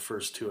through the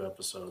first 2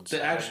 episodes.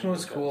 The action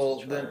was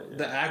cool. try it,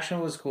 The action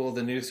was cool.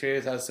 The new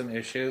series has some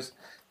issues,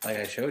 like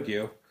I showed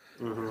you,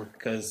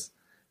 because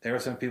there were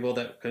some people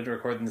that couldn't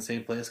record in the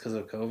same place because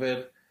of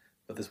COVID.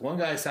 But this one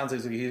guy sounds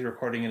like he's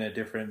recording in a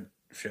different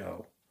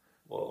show.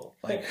 Well,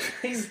 Like,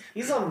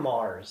 He's on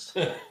Mars.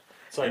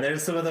 it's like and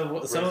there's some of the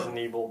Resident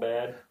Evil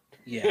bad.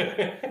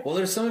 yeah. Well,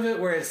 there's some of it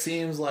where it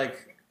seems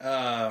like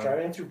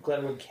Driving through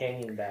Glenwood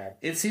Canyon bad.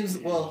 it seems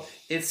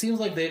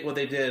like what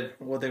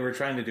they were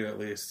trying to do, at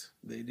least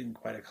they didn't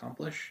quite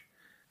accomplish,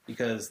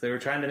 because they were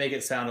trying to make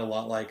it sound a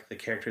lot like the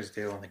characters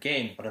do in the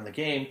game. But in the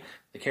game,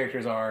 the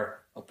characters are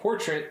a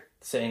portrait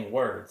saying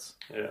words,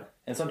 Yeah.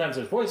 and sometimes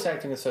there's voice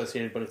acting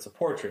associated, but it's a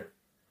portrait.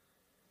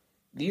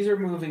 These are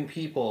moving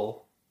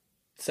people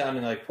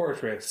sounding like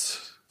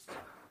portraits,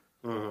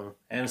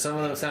 and some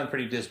of them sound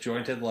pretty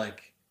disjointed,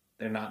 like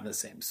they're not in the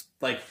same.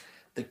 Like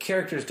the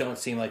characters don't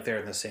seem like they're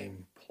in the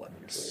same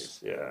place.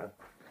 Yeah.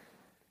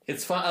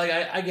 It's fun. Like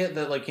I get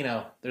that. Like,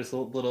 there's a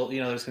little.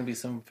 There's going to be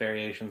some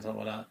variations and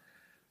whatnot.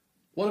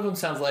 One of them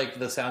sounds like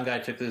the sound guy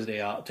took the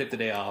day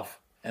off,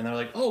 and they're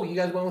like, "Oh, you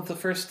guys went with the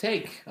first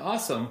take.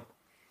 Awesome,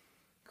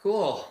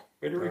 cool."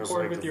 Way to That was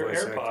record like with the your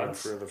voice acting AirPods.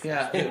 for the first-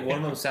 Yeah, one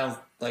of them sounds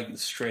like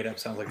straight up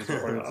sounds like he's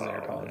recording with his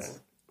AirPods. man.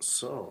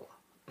 So,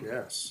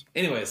 yes.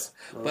 Anyways,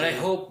 but I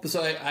hope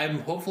so. I'm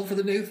hopeful for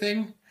the new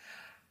thing.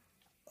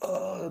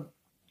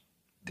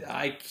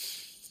 I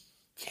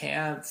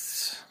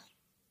can't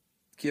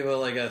give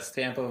a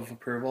stamp of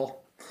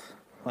approval.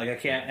 Like I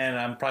can't, and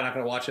I'm probably not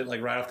going to watch it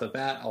like right off the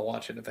bat. I'll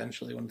watch it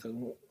eventually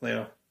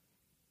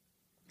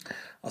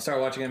I'll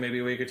start watching it maybe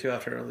a week or two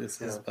after it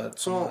releases. But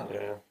So,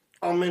 Yeah.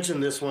 I'll mention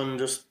this one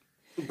just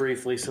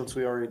briefly since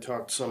we already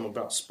talked some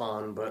about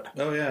Spawn, but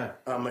oh yeah,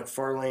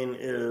 McFarlane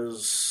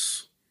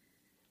is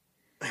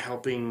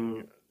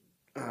helping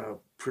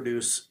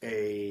produce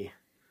a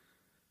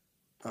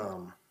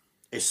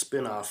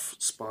spin-off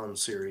Spawn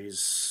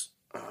series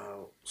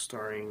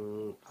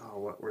starring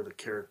what were the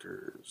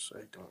characters?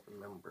 I don't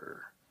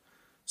remember.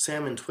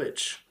 Sam and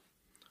Twitch,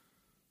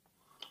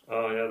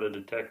 Oh yeah, the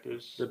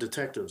detectives. the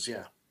detectives.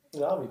 Yeah,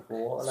 That'll be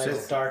cool. A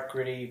nice dark,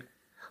 gritty.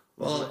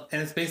 well,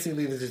 and it's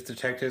basically the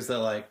detectives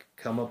that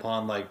come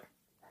upon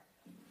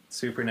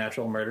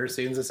supernatural murder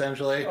scenes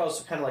essentially. Oh,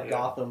 so kind of like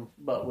Gotham,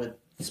 but with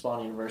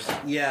Spawn Universe.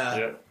 Yeah,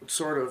 Yeah.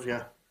 sort of.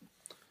 Yeah,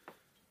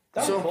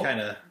 That'd So- be cool.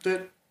 kind of.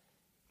 that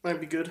might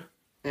be good.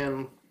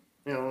 And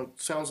it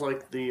sounds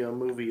like the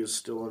movie is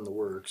still in the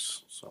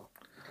works. So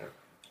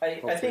I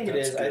think it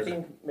that's is. I good.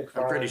 think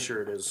McFarlane. I'm pretty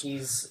sure it is.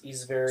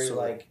 He's very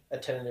So-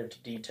 attentive to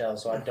detail,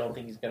 so I don't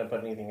think he's going to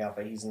put anything out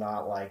that he's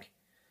not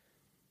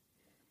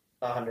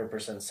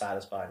 100%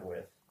 satisfied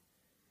with.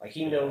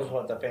 He knows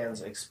what the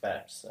fans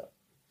expect. So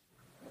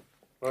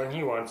Well,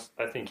 and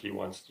I think he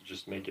wants to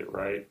just make it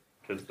right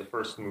because the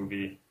first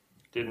movie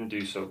didn't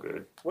do so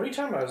good. what are you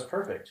talking about? It was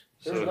perfect.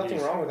 There's So nothing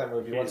he's- wrong with that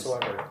movie he's-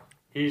 whatsoever.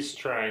 He's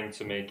trying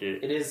to make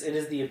it. It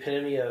is the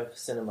epitome of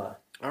cinema.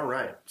 All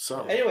right.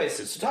 So Anyways,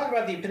 to talk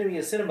about the epitome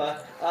of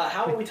cinema,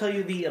 how about we tell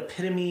you the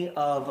epitome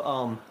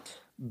of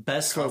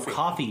Best Love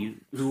Coffee,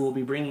 who will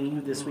be bringing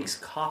you this week's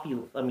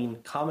comic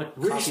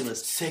coffee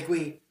list.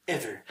 segue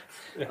ever.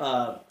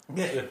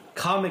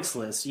 Comics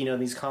list.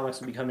 These comics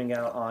will be coming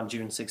out on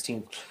June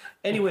 16th.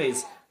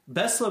 Anyways,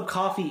 Best Slope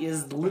Coffee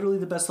is literally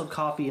the best slope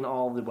coffee in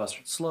all of the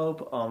Western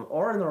Slope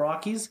or in the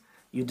Rockies.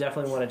 You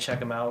definitely want to check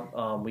them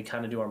out. We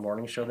kind of do our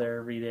morning show there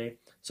every day.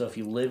 So if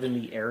you live in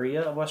the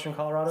area of Western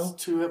Colorado,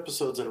 2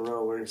 episodes in a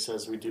row where he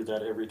says we do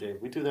that every day.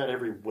 We do that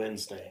every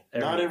Wednesday.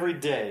 Every- Not every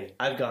day.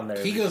 I've gone there.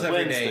 He goes every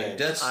Wednesday. day.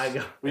 That's I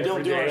go We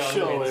don't Every do our day on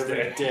show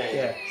Wednesday. every day.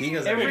 yeah. he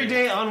goes Every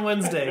day on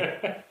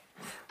Wednesday.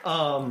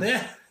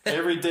 Yeah.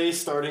 Every day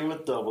starting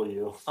with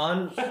W.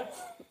 on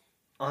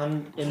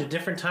in a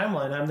different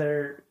timeline. I'm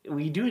there.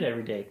 We do it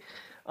every day.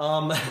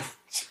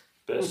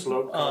 Best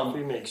Slope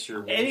Coffee makes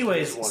your.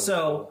 Anyways, Wednesdays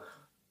so wonderful.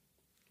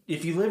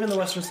 if you live in the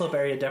Western Slope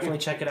area, definitely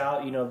check it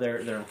out. They're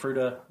in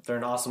Fruita. They're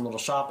an awesome little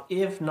shop.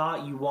 If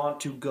not, you want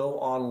to go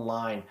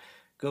online.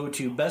 Go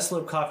to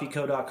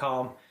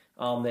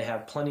bestslopcoffeeco.com. They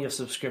have plenty of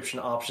subscription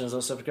options.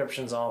 Those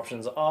subscriptions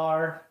options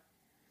are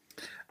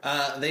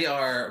They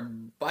are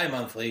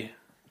bi-monthly,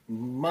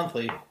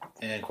 monthly,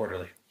 and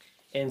quarterly.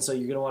 and so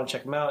you're going to want to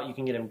check them out. You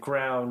can get them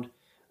ground,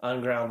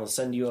 unground. They'll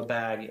send you a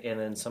bag and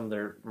then some of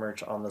their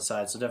merch on the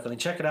side. So definitely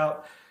check it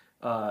out.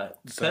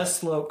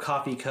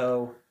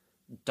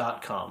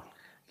 Bestslopcoffeeco.com.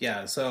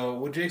 Yeah, so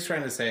what Jake's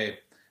trying to say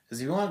is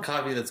if you want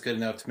coffee that's good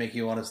enough to make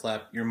you want to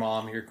slap your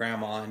mom, your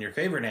grandma, and your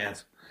favorite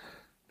aunt,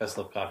 Best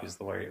Love Coffee is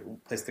the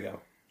place to go.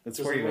 That's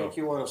Does where it you make go.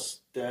 you want to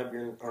stab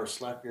or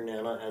slap your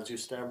nana as you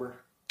stab her?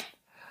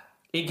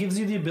 It gives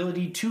you the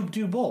ability to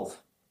do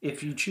both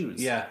if you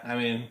choose. Yeah, I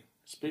mean,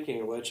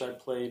 Speaking of which, I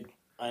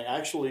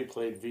actually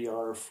played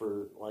VR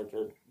for a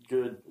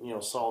good,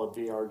 solid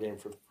VR game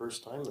for the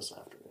first time this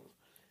afternoon.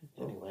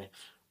 Anyway,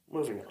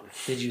 moving on.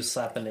 Did you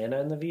slap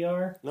banana in the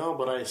VR? No,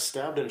 but I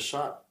stabbed and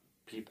shot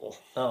people.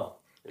 Oh.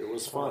 It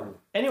was fun.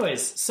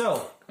 Anyways,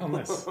 so oh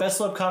nice.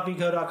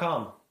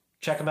 bestlovecoffeeco.com.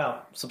 check them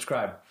out.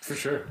 Subscribe. For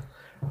sure.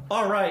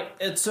 All right.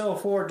 And so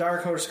for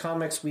Dark Horse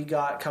Comics, we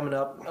got coming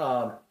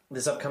up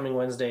this upcoming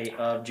Wednesday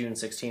of June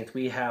 16th,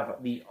 we have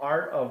The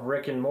Art of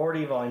Rick and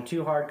Morty, Volume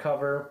 2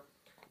 hardcover,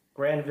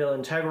 Granville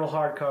Integral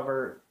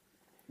hardcover,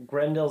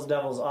 Grendel's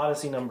Devil's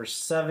Odyssey number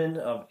 7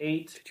 of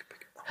 8,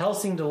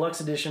 Helsing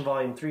Deluxe Edition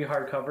Volume 3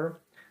 hardcover,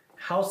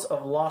 House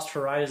of Lost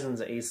Horizons,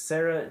 a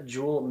Sarah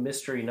Jewell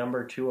Mystery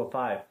number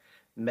 205,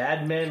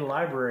 Mad Men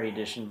Library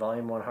Edition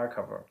Volume 1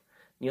 hardcover,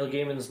 Neil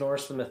Gaiman's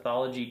Norse the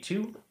Mythology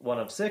 2, 1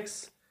 of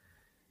 6,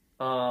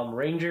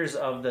 Rangers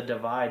of the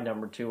Divide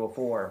number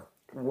 204,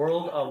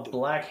 World of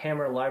Black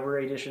Hammer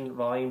Library Edition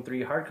Volume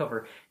 3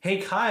 hardcover.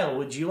 Hey Kyle,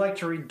 would you like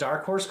to read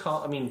Dark Horse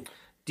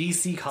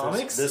DC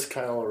Comics? This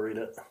Kyle will read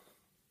it.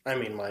 I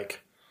mean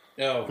Mike.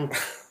 Oh,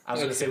 I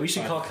was going to say we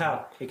should call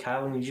Kyle. Hey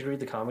Kyle, we need you to read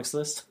the comics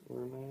list.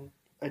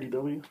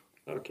 IDW.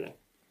 Okay.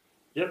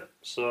 Yep.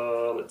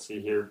 So let's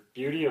see here.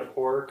 Beauty of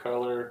Horror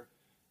Color.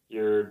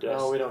 Your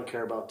No, we don't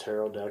care about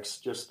tarot decks.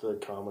 Just the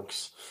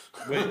comics.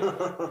 wait.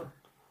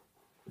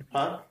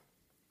 Huh?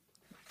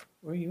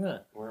 Where are you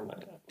at? Where am I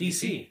at?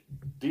 DC.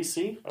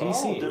 DC? Oh,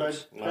 Oh, did I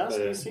not pass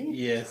bad. DC?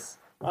 Yes.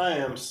 I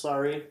am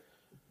sorry.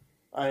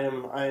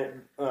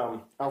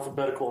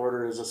 Alphabetical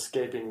order is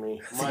escaping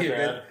me. My You're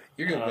bad. good.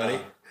 You're good, buddy.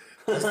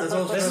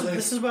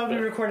 This is why we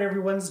record every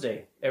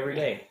Wednesday, every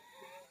day.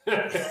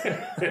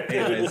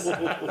 Anyways,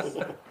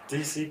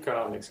 DC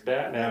Comics.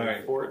 Batman. All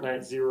right.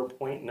 Fortnite 0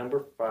 point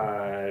number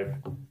 5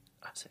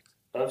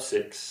 of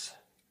 6.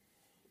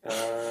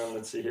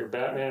 Let's see here.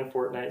 Batman.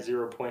 Fortnite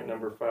 0 point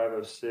number 5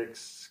 of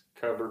 6.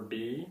 Cover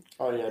B.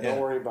 Oh yeah, Yeah. don't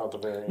worry about the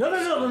variant. No.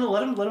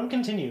 Let him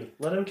continue.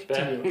 Let him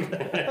continue.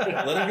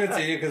 let him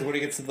continue because when he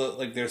gets to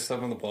the there's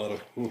some on the bottom.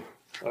 Ooh.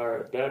 All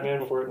right.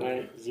 Batman.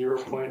 Fortnite 0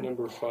 point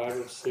number 5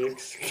 of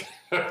 6.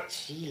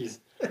 Jeez.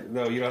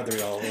 No, you don't have to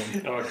read all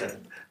of them. Okay.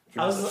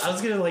 I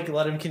was gonna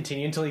let him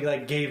continue until he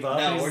gave up.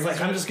 and he's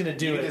I'm just gonna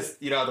do it.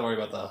 You don't have to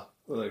worry about all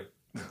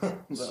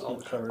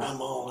the covers.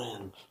 I'm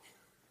all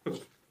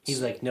in.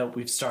 He's like, nope,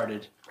 we've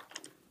started.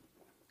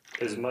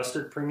 Is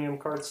Mustard Premium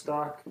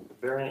Cardstock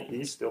variant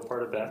E still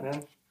part of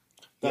Batman?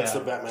 That's Yeah.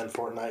 the Batman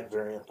Fortnite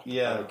variant.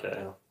 Yeah,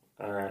 Okay.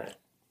 All right.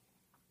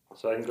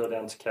 So I can go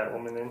down to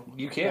Catwoman then?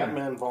 you can.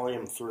 Batman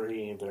Volume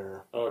 3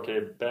 there. Okay,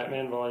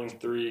 Batman Volume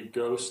 3,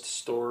 Ghost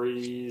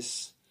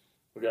Stories.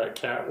 We got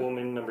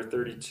Catwoman number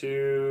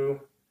 32.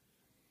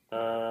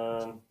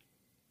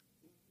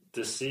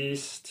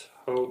 Deceased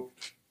Hope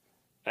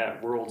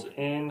at World's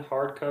End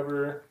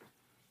hardcover.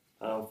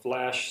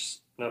 Flash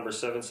number Ooh, we're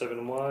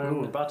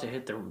 771. about to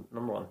hit the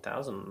number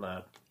 1,000 on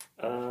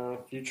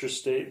that. Future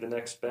State, The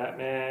Next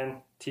Batman.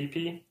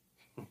 TP.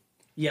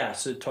 Yeah,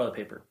 so toilet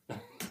paper.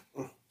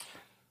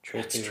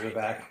 Trace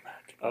paperback.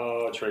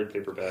 Oh, trade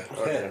paperback.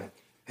 Okay.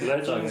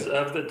 Legends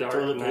of the Dark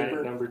Toilet Knight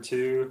paper? number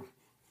 2.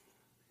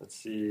 Let's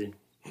see.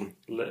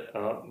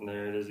 Oh,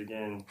 there it is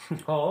again.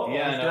 Oh,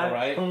 Yeah, I know,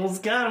 right?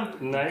 Almost got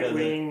him.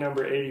 Nightwing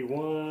number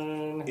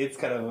 81. It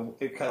kind of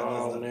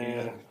Oh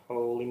man,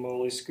 holy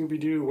moly. Scooby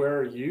Doo, where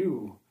are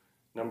you?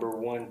 Number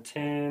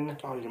 110.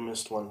 Oh, you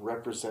missed one.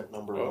 Represent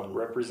number Oh, 1.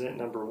 Represent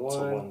number It's a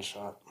 1. one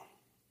shot.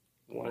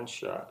 One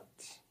shot.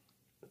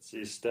 Let's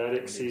see.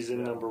 Static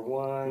Season number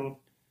 1.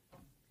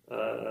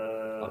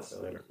 Let's see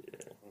here.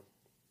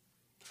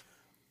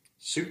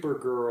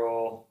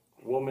 Supergirl,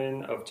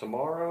 Woman of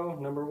Tomorrow,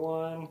 number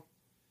 1.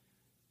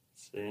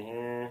 Let's see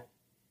here.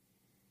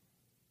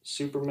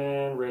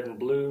 Superman, Red and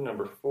Blue,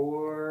 number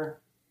 4.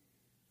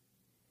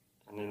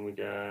 And then we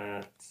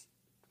got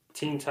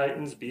Teen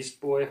Titans, Beast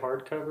Boy,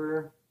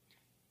 hardcover.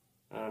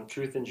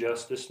 Truth and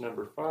Justice,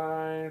 number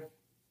 5.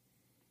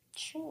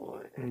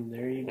 Sure. And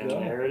there you And go.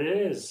 there it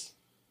is.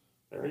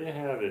 There you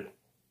have it.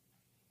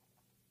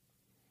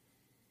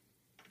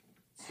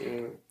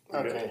 So,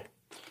 Okay.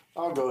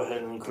 I'll go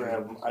ahead and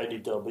grab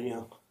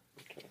IDW.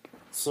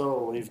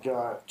 So we've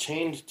got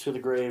Chained to the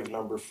Grave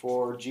number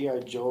 4,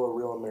 G.I. Joe, A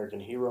Real American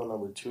Hero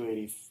number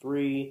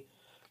 283,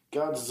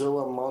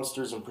 Godzilla,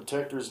 Monsters and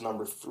Protectors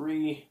number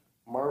 3,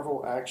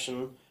 Marvel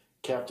Action,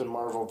 Captain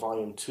Marvel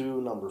Volume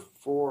 2 number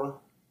 4,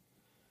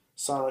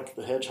 Sonic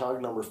the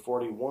Hedgehog number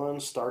 41,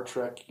 Star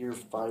Trek Year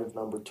 5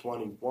 number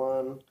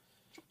 21,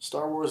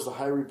 Star Wars The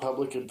High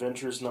Republic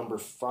Adventures number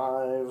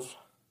 5,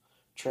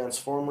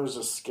 Transformers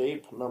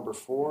Escape number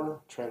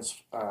 4,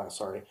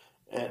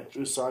 and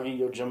Usagi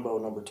Yojimbo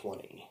number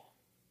 20.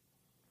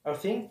 I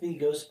think the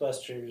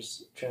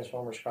Ghostbusters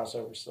Transformers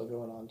crossover is still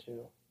going on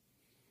too.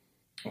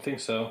 I think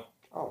so.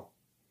 Oh.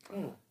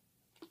 Oh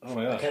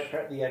my gosh.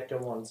 The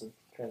Ecto one's a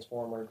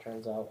Transformer, it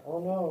turns out. Oh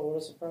no, what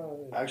a surprise.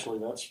 Actually,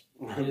 that's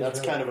is that's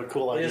really- kind of a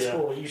cool It idea. is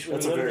cool. You should,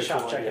 when That's you a go to the very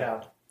shop, cool check it idea.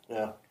 out.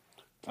 Yeah.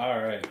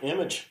 All right.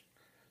 Image.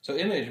 So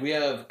Image, we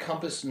have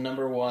Compass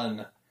number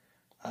 1.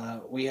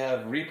 We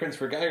have reprints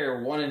for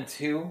Geiger 1 and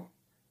 2.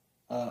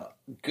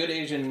 Good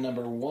Asian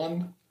number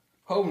 1.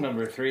 Home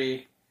number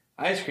 3.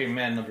 Ice Cream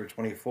Man number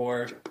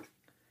 24.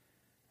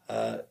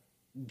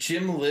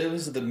 Jim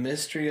Lives, the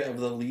mystery of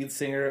the lead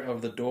singer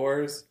of The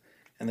Doors.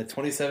 and the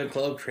 27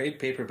 Club trade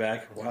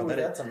paperback. Wow,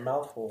 That's a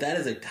mouthful. that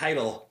is a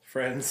title,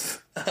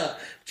 friends.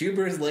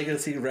 Jupiter's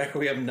Legacy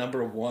Requiem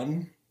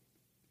 #1.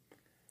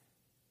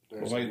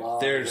 There's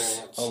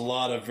a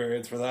lot of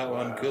variants for that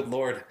one. Good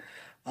lord.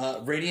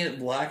 Radiant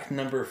Black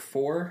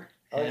 #4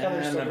 I like how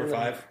they're and still doing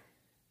 #5.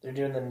 They're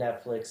doing the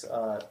Netflix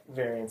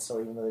variants, so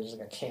even though they just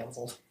got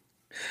canceled.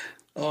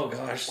 Oh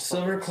gosh,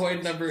 Silver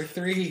Coin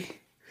 #3.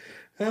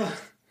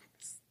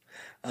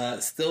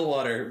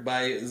 Stillwater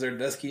by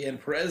Zardusky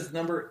and Perez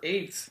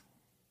 #8.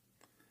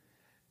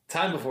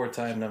 Time Before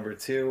Time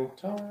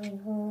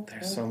 #2.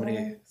 There's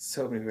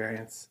so many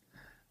variants.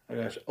 Oh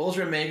gosh,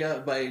 Ultra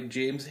Mega by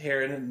James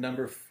Heron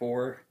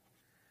 #4.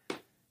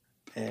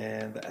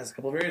 And that has a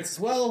couple of variants as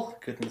well.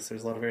 Goodness,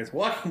 there's a lot of variants.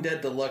 Walking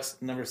Dead Deluxe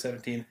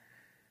 #17.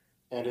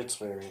 And its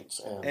variants.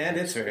 And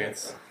its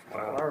variants.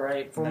 Wow. All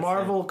right. For That's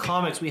Marvel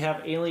Comics, we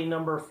have Alien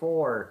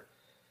 #4.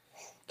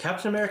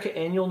 Captain America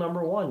Annual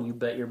 #1. You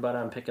bet your butt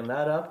I'm picking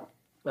that up.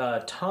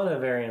 A ton of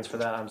variants for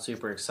that. I'm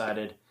super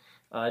excited.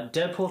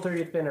 Deadpool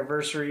 30th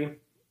Anniversary.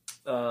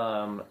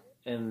 And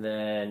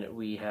then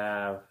we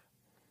have a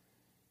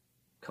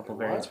couple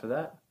variants for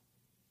that.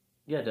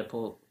 Yeah,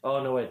 Deadpool.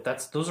 Oh, no, wait.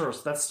 That's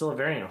still a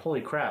variant.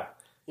 Holy crap.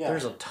 Yeah.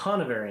 There's a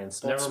ton of variants.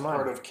 That's Never mind.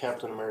 part of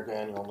Captain America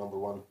Annual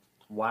 #1.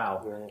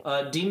 Wow.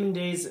 Variant. Demon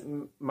Days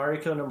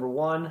Mariko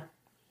 #1.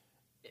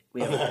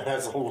 We have That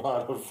has a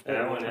lot of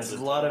That one variants. is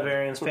a lot of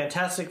variants.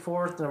 Fantastic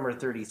Four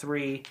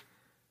 #33.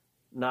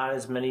 Not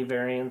as many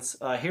variants.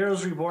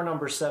 Heroes Reborn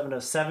 #7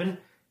 of 7.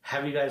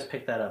 Have you guys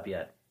picked that up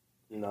yet?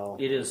 No.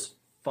 It is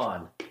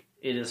fun.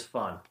 It is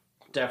fun.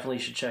 Definitely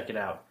should check it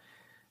out.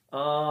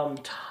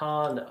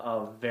 Ton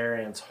of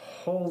variants.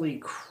 Holy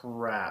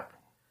crap.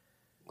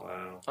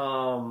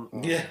 Wow.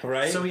 Yeah,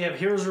 right? So we have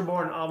Heroes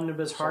Reborn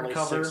Omnibus There's only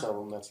 6 hardcover. of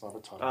them. That's not a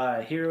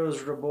ton.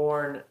 Heroes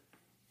Reborn.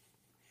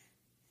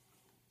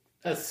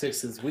 That's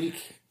 6 this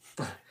week.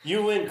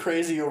 You went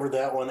crazy over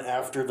that one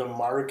after the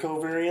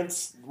Mariko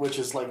variants, which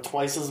is like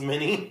twice as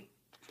many.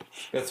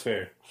 That's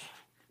fair.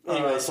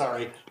 Anyway,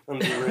 sorry. I'm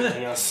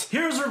derailing us.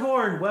 Heroes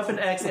Reborn, Weapon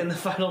X, and the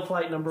Final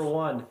Flight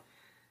 #1.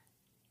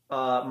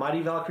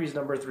 Mighty Valkyries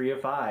 #3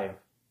 of 5.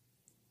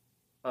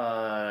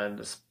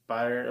 The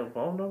Spider.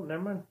 Oh no,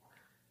 never mind.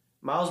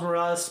 Miles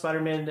Morales,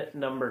 Spider-Man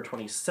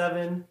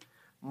 #27.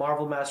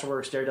 Marvel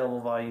Masterworks Daredevil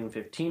Volume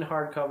 15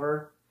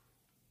 hardcover.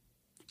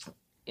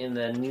 And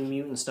then New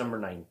Mutants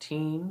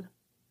 #19.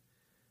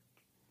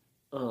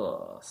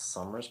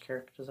 Summers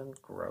character design,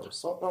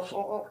 gross.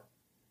 Oh.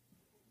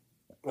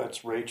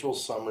 That's Rachel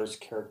Summers'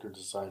 character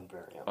design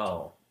variant.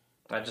 Oh,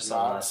 I just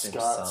saw the Not last name.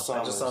 Scott I just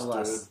saw the Summers,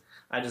 last.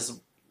 I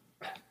just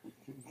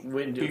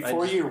wouldn't do.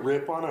 Before you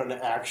rip on an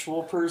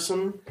actual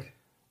person,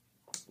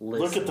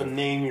 look at the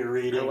name you're Her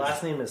reading.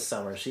 last name is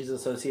Summers. She's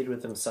associated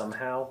with him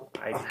somehow.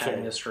 I'm Okay.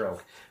 having a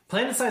stroke.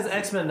 Planet Size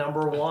X-Men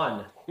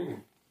 #1.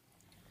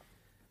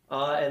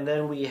 And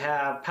then we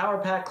have Power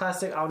Pack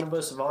Classic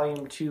Omnibus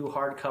Volume 2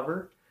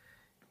 hardcover.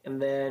 And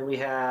then we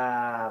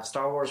have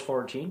Star Wars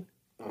 14.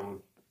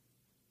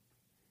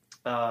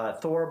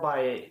 Thor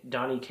by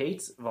Donny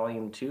Cates,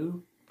 Volume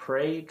 2.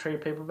 Prey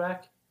trade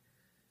paperback.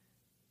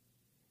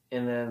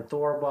 And then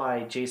Thor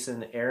by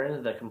Jason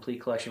Aaron, The Complete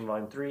Collection,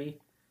 Volume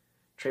 3.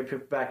 Trade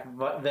paperback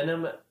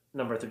Venom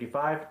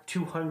 #35,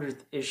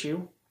 200th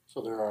issue.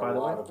 So there are By a the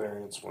lot way. of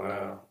variants for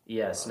Wow.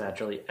 Yes,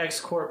 naturally. X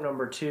Corp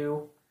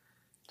 #2,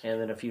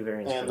 and then a few that.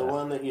 variants. And for the that.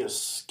 one that you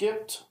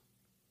skipped,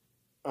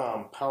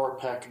 Power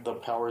Pack, The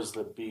Powers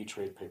That Be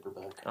trade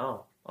paperback.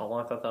 Oh, well,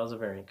 I thought that was a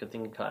variant. Good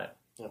thing you caught it.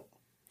 Yep.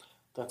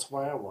 That's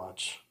why I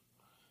watch.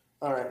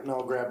 All right, now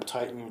I'll grab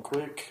Titan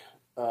quick.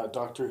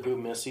 Doctor Who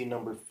Missy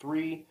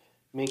 #3.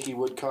 Minky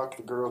Woodcock,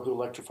 The Girl Who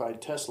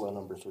Electrified Tesla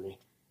 #3.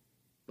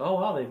 Oh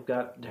wow, they've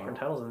got different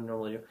titles than they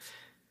normally do.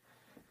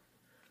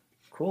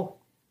 Cool.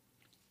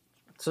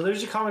 So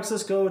there's your comics.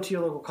 Let's go to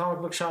your local comic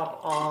book shop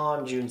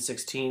on June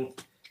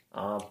 16th.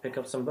 Pick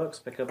up some books.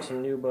 Pick up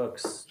some new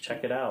books.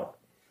 Check it out.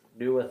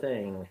 Do a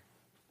thing.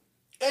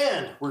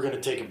 And we're going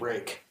to take a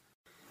break.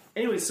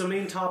 Anyway, so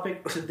main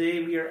topic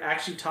today, we are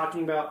actually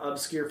talking about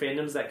obscure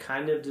fandoms that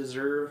kind of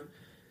deserve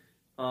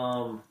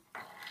a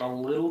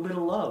little bit of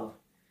love.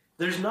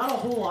 There's not a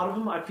whole lot of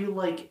them. I feel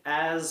like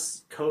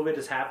as COVID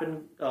has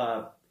happened,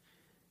 a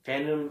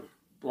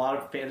lot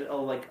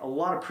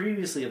of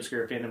previously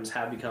obscure fandoms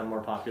have become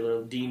more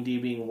popular. D&D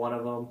being one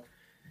of them.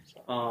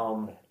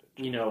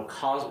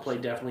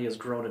 Cosplay definitely has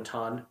grown a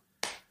ton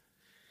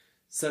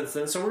since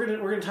then. So we're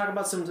gonna talk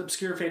about some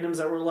obscure fandoms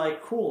that were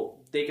like,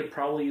 cool, they could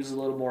probably use a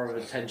little more of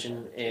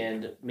attention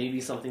and maybe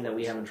something that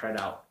we haven't tried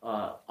out.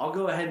 I'll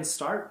go ahead and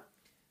start.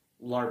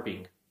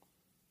 LARPing.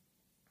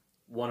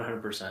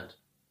 100%.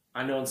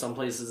 I know in some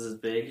places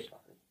it's big.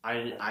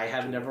 I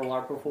have never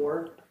LARPed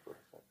before,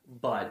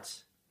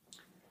 but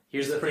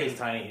here's the Pretty thing.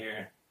 tiny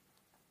here.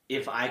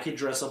 If I could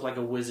dress up like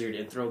a wizard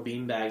and throw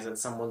beanbags at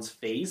someone's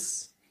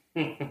face,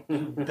 you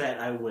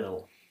bet I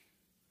will.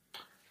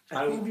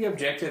 I think the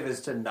objective is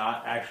to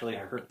not actually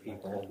hurt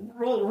people.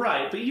 Well,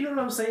 right, but you know what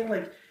I'm saying?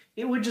 Like,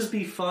 it would just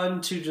be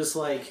fun to just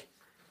like...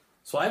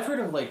 So I've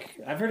heard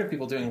of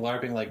people doing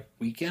LARPing like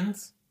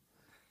weekends.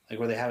 like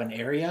where they have an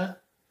area,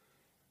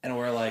 and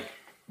where like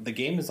the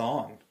game is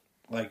on,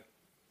 like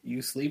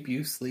you sleep,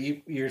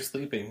 you're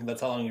sleeping.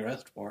 That's how long you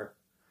rest for.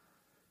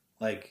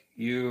 Like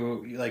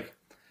you like,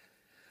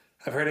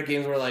 I've heard of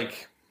games where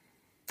like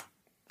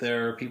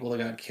there are people that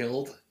got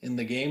killed in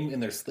the game in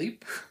their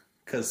sleep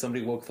because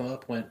somebody woke them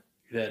up, went,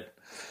 "You're dead."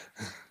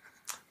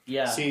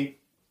 Yeah. See,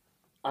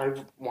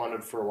 I've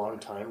wanted for a long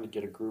time to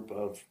get a group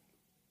of,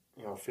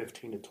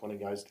 15 to 20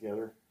 guys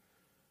together,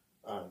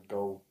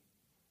 go,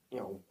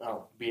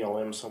 out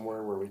BLM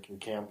somewhere where we can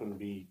camp and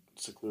be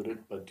secluded,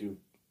 but do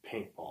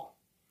paintball.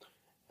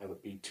 Have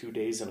it be 2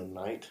 days and a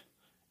night,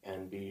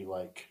 and be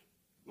like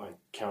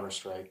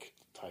Counter-Strike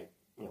type,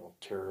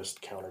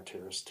 terrorist,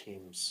 counter-terrorist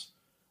teams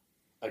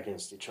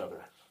against each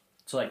other.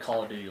 So like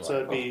Call of Duty. So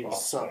it'd be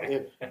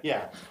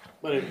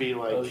but it'd be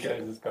like Those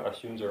guys'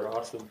 costumes are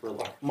awesome for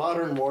life.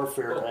 Modern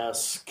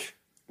Warfare-esque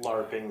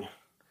LARPing.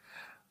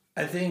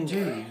 I think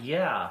Dude,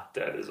 yeah.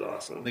 That is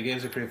awesome. the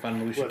games are pretty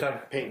fun. We should With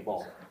talk.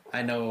 paintball.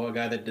 I know a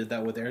guy that did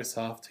that with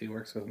Airsoft. He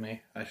works with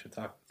me. I should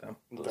talk with them.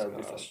 That'd be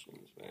Those fun.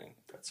 costumes, man.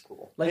 That's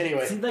cool. Like,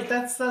 Anyway. see, like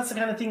that's the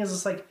kind of thing is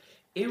it's like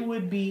it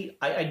would be.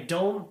 I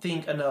don't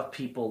think enough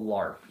people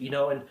LARP,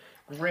 And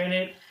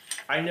granted,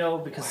 I know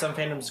because some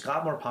fandoms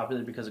got more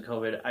popular because of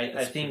COVID.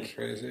 I think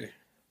crazy.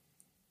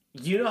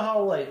 you know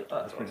how like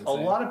pretty a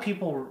insane. lot of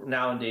people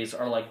nowadays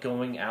are like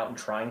going out and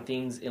trying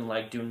things and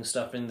like doing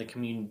stuff in the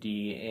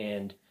community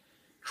and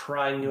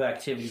trying new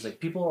activities. Like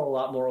people are a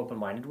lot more open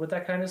minded with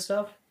that kind of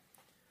stuff,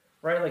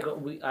 right? Like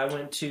I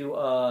went to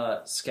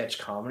a sketch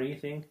comedy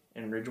thing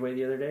in Ridgeway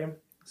the other day.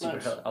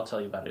 Nice. I'll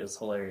tell you about it. It was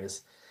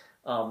hilarious.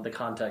 The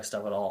context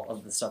of it all,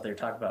 of the stuff they were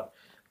talking about.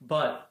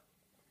 But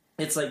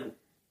it's like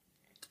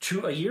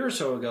a year or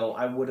so ago,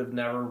 I would have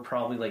never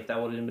probably like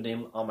that would have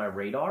been on my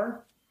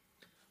radar.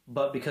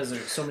 But because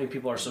there's so many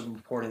people are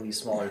supporting these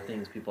smaller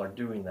things, people are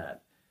doing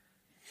that.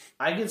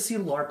 I could see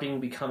LARPing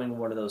becoming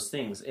one of those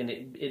things, and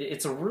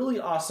it's a really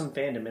awesome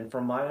fandom. And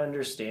from my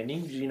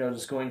understanding,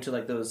 just going to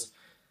like those.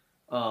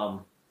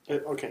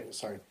 Okay,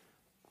 sorry.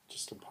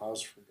 Just to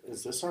pause.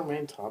 Is this our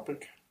main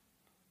topic?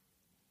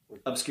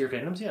 Obscure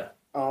fandoms, yeah.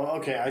 Oh,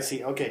 okay. I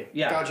see. Okay,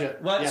 Yeah. gotcha.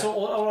 Well, Yeah.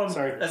 so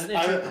Sorry, as an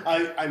intro,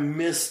 I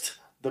missed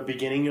the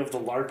beginning of the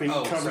LARPing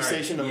Oh,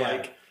 conversation. sorry.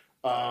 I'm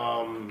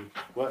Yeah. like,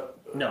 what?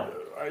 No.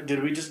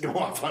 Did we just go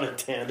off on a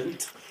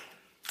tangent?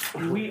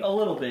 we a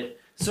little bit.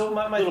 So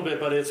A little bit,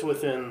 but it's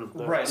within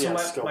the right. So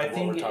scope my of what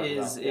thing we're talking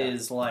is about. Yeah.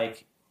 is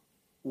like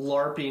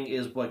LARPing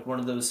is like one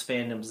of those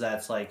fandoms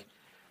that's like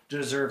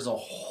deserves a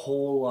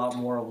whole lot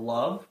more of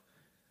love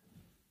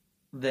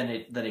than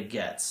it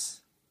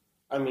gets.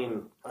 I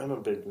mean, I'm a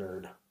big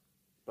nerd,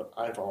 but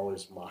I've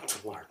always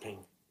mocked LARPing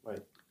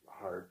like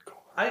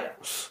hardcore.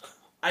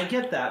 I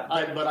get that.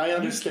 But I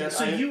understand.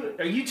 So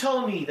are you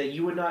telling me that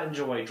you would not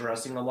enjoy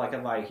dressing up like a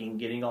Viking,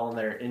 getting all in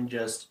there, and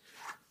just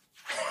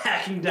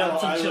hacking down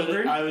some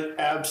children? I would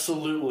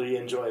absolutely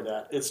enjoy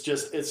that. It's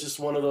just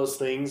one of those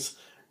things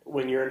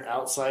when you're an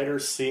outsider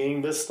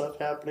seeing this stuff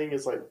happening.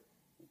 It's like,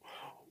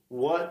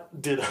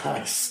 what did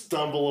I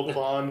stumble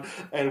upon?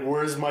 And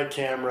where's my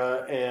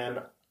camera?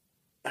 And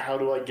how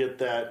do I get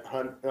that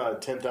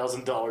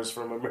 $10,000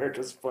 from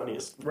America's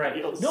Funniest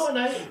Right. Videos? No, and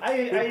I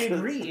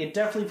agree. It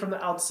definitely from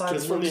the outside.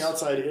 Just from the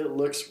outside, it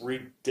looks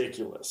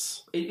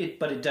ridiculous.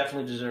 But it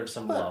definitely deserves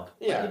some love.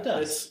 Yeah, Like, it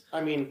does.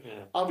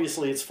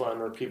 Obviously it's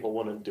fun, or people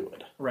wouldn't do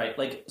it. Right.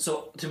 Like,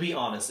 so to be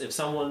honest, if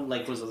someone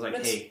like was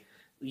like, "Hey,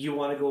 you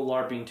want to go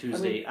LARPing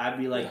Tuesday?" I'd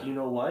be like, "You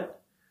know what?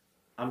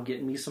 I'm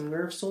getting me some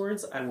Nerf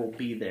swords. I will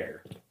be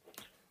there."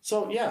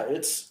 So yeah,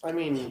 it's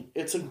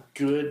a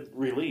good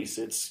release.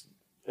 It's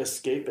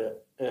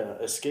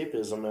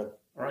escapism at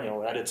Right.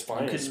 At its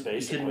finest. You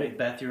Basically, could make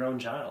Beth your own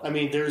child. I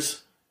mean,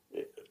 there's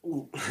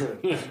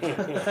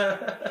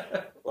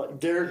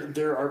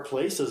there are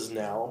places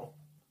now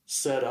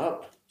set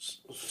up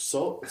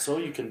so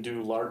you can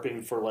do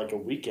LARPing for like a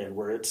weekend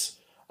where it's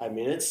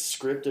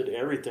scripted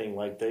everything.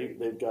 Like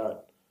they've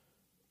got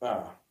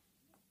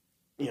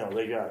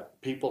they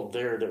got people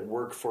there that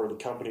work for the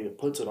company that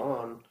puts it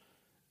on,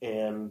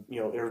 and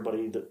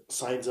everybody that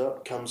signs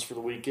up comes for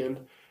the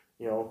weekend.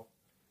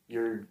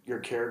 Your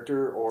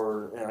character,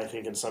 and I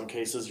think in some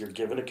cases you're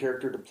given a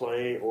character to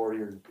play, or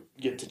you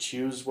get to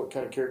choose what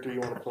kind of character you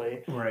want to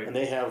play. Right. And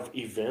they have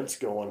events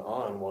going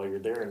on while you're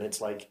there, and it's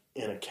like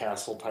in a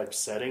castle type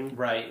setting.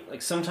 Right.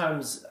 Like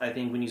sometimes I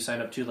think when you sign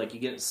up too, like you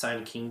get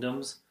assigned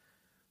kingdoms.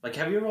 Like,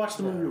 have you ever watched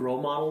the movie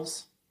Role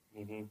Models?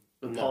 Mm-hmm.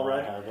 With No, Paul Rudd?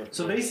 I haven't.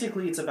 So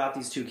basically, it's about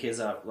these two kids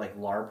that like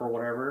LARP or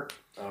whatever.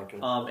 Okay.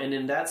 And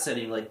in that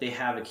setting, like they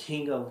have a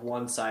king of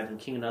one side and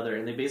king another,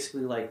 and they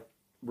basically like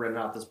rent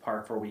out this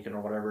park for a weekend or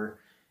whatever,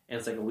 and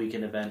it's like a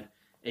weekend event,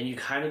 and you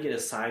kind of get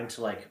assigned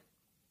to like,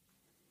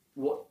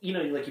 what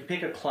like you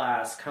pick a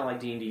class, kind of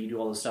like D&D, you do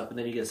all this stuff, and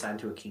then you get assigned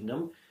to a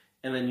kingdom,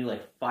 and then you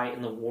like fight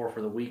in the war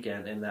for the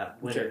weekend, and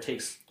that winner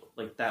takes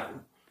like that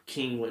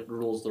king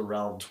rules the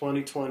realm.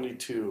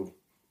 2022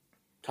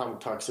 Comic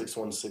Talk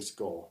 616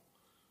 goal.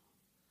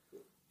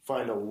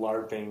 Find a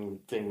LARPing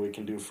thing we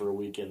can do for a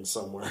weekend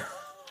somewhere.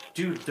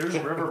 Dude, there's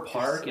River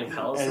Park in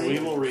Palisades. And we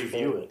will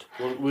review it.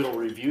 We'll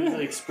review the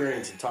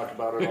experience and talk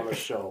about it on the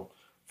show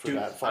for Dude,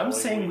 that following I'm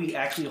saying week. we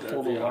actually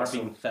hold a be LARPing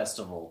awesome.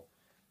 festival.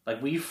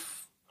 Like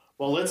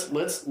Well,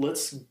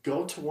 let's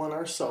go to one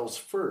ourselves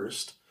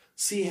first,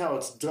 see how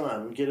it's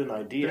done, get an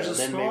idea, There's a and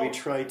then small- maybe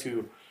try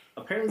to.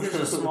 apparently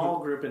there's a small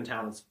group in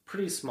town. It's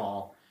pretty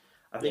small.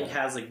 I think it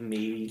has like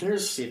maybe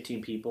There's-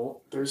 15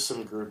 people. There's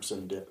some groups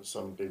in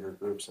some bigger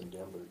groups in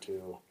Denver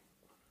too.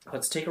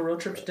 Let's take a road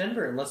trip to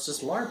Denver and let's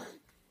just LARP.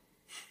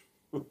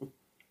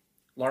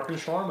 LARP and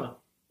shawarma.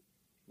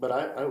 But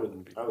I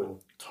would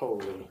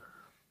totally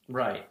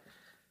Right.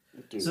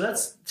 do. So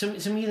that's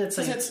to me that's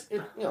like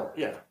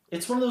yeah.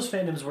 it's one of those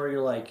fandoms where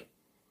you're like,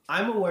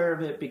 I'm aware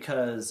of it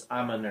because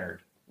I'm a nerd,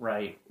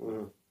 right?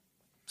 Mhm.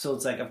 So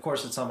it's like, of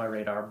course, it's on my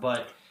radar,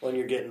 but When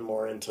you're getting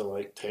more into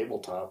like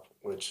tabletop,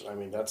 which I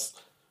mean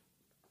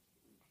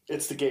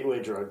it's the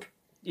gateway drug.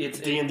 it's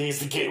D&D is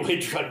the gateway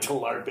drug to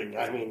LARPing.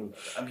 I mean,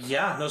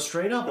 yeah, no,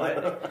 straight up.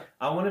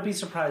 I wouldn't be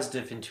surprised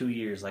if in 2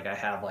 years, like, I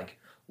have like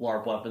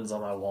LARP weapons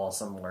on my wall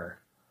somewhere.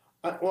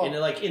 And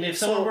if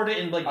someone so were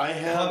to like I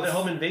have-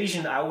 home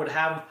invasion, I would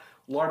have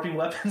LARPing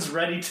weapons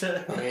ready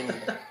to. I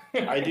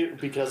mean, I do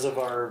because of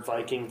our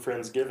Viking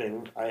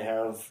Friendsgiving. I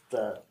have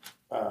that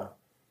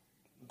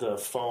the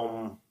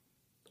foam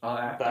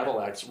battle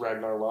axe,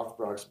 Ragnar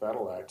Lothbrok's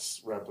battle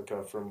axe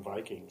replica from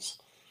Vikings.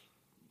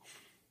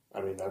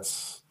 I mean,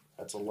 that's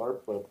a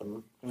LARP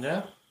weapon.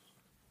 Yeah.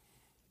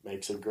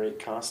 Makes a great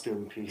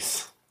costume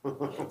piece.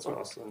 That's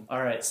awesome.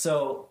 All right,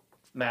 so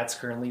Matt's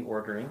currently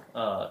ordering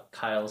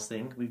Kyle's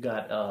thing. We've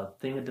got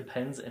Thing That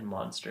Depends and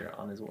Monster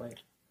on his way.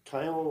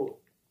 Kyle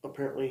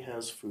apparently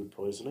has food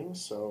poisoning,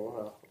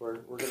 so we're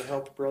going to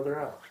help a brother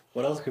out.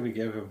 What else could we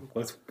give him?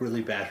 What's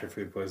really bad for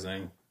food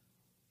poisoning?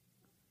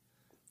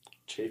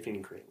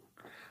 Chafing cream.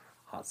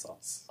 Hot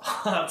sauce.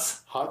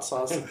 Hot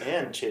sauce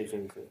and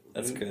chafing cream.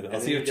 That's good. And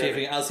I'll see you if gotta-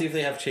 chafing. I'll see if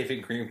they have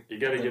chafing cream. You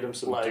got to get him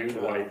some Like,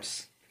 dude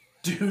wipes.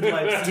 Dude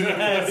wipes,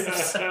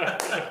 yes.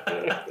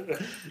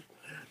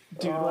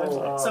 Dude wipes,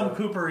 wow. some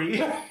poopery.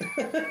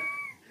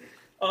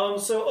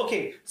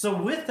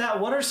 So with that,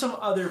 what are some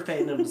other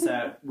fandoms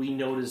that we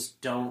notice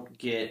don't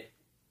get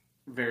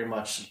very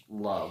much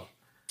love?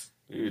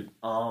 Dude,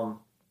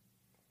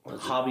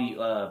 Hobby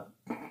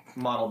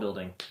model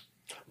building.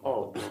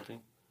 Oh,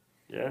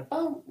 yeah.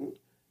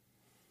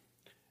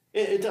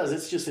 it does.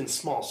 It's just in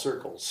small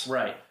circles.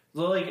 Right.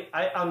 So like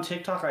on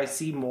TikTok, I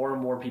see more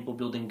and more people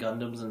building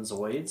Gundams and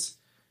Zoids.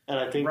 And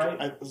I think Right.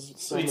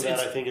 some It's- of that it's-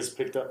 I think is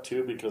picked up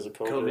too because of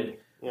COVID.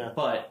 Yeah.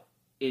 But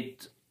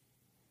it,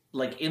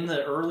 like in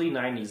the early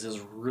 '90s, is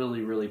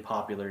really really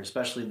popular.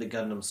 Especially the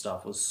Gundam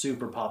stuff was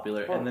super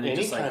popular, Well, and then it any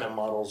just like kind of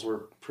models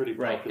were pretty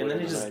popular. right, and then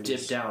in it the just 90s.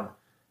 dipped down.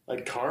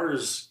 Like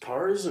cars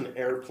and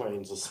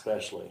airplanes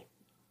especially.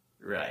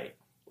 Right.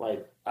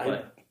 Like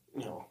But-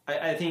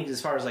 I think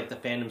as far as like the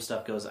fandom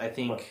stuff goes, I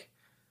think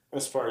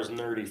as far as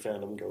nerdy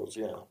fandom goes,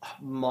 yeah.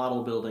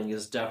 model building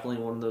is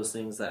definitely one of those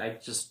things that I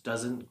just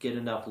doesn't get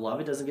enough love.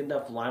 It doesn't get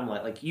enough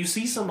limelight. Like you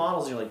see some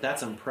models, you're like,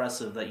 that's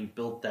impressive that you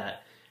built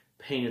that,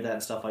 painted that,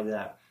 and stuff like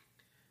that.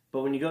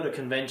 But when you go to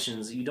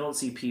conventions, you don't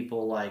see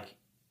people like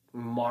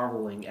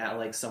marveling at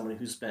like someone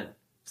who spent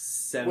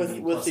 70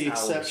 With plus the hours.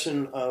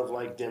 exception of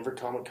like Denver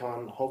Comic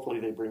Con, hopefully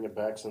they bring it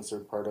back since they're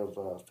part of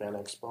Fan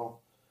Expo.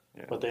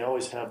 Yeah. But they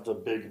always have the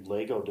big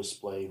Lego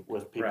display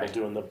with people Right.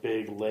 doing the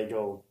big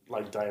Lego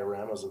like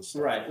dioramas and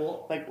stuff. Right.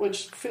 Well, Like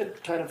which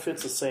kind of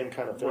fits the same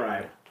kind of thing.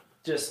 right.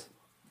 Just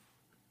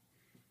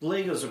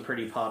Legos are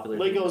pretty popular.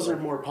 Legos are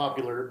more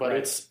popular, but Right.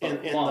 it's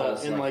But in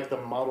models, the like- the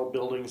model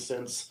building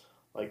sense,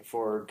 like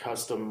for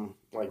custom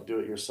like do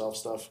it yourself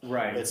stuff.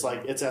 Right. It's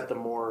like it's at the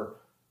more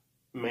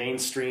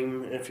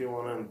mainstream, if you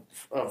want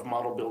to, of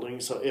model building.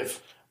 So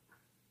if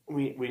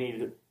we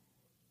need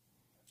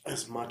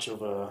as much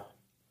of a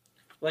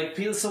like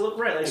people. So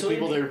right. Like like so.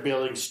 people it'd that are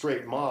building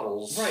straight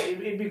models, be,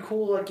 right. It'd be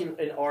cool, like in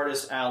an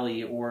artist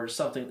alley or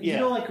something. You Yeah.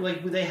 know,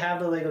 like they have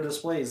the Lego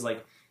displays,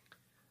 like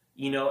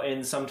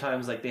and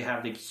sometimes like they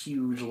have the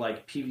huge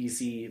like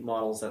PVC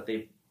models that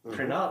they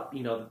print up.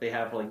 That they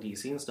have for like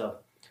DC and stuff.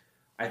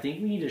 I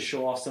think we need to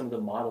show off some of the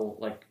model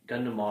like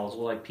Gundam models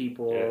where like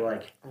people are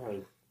like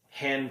Right.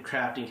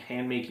 handcrafting,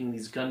 hand making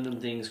these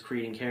Gundam things,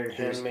 creating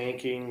characters. Hand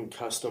making,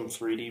 custom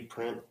 3D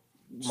print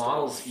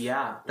Models,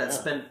 stuff. that Yeah.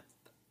 spent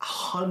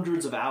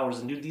hundreds of hours,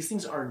 and dude, these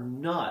things are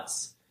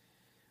nuts.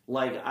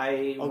 Like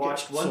I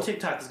watched one so-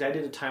 TikTok. This guy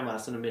did a time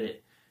lapse in a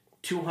minute,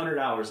 200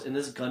 hours, and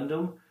this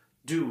Gundam,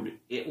 dude,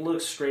 it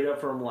looks straight up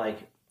from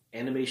like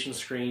animation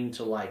screen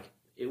to like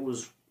it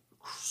was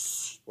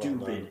stupid.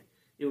 Well done.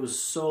 It was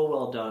so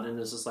well done, and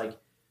it's just like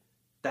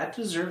that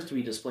deserves to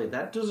be displayed.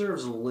 That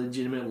deserves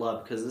legitimate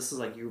love because this is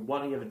like you're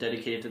wanting to have it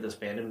dedicated to this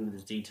fandom and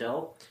this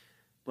detail,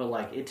 but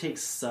like it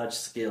takes such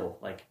skill.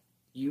 Like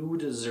you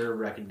deserve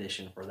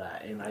recognition for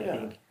that, and I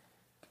think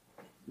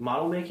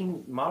model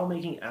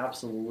making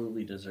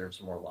absolutely deserves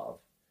more love.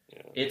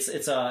 Yeah.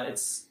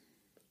 It's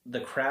the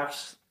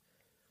craft.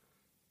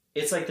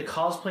 It's like the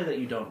cosplay that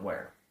you don't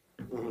wear.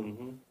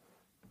 Mm-hmm.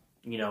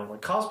 You know,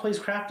 like cosplay's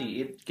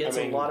crafty. It gets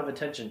I mean, a lot of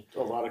attention.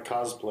 A lot of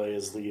cosplay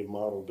is the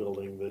model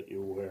building that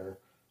you wear.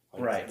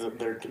 Like, Right.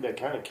 They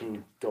kind of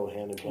can go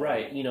hand in hand.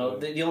 Right. You know,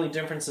 the only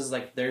difference is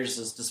like theirs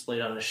is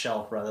displayed on a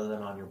shelf rather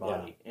than on your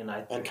body. And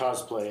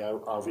cosplay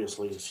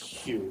obviously is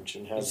huge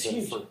and has It's been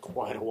huge. for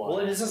quite a while. well,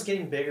 it is just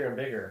getting bigger and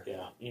bigger.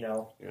 Yeah. You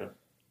know.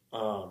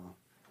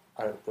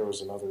 There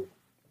was another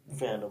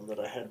fandom that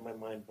I had in my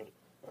mind, but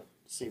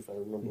see if I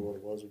remember what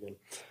it was again.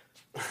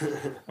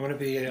 I'm gonna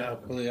be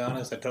completely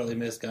honest. I totally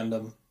miss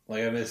Gundam.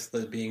 Like I miss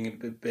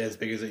being as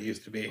big as it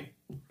used to be.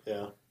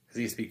 Yeah. Because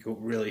it used to be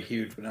really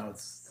huge, but now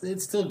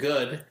it's still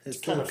good.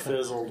 It's Kind still of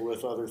fizzled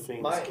with other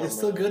things. It's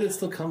still good. It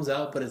still comes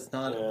out, but it's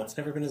not. Yeah. It's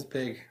never been as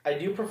big. I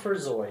do prefer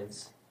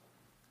Zoids.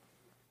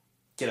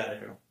 Get out of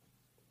here.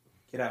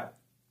 Get out.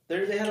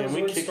 They have Can a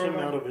we Zoid kick him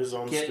storyline. out of his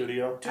own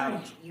studio?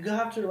 Dude, you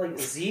have to like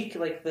Zeke,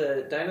 like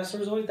the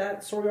dinosaur Zoid.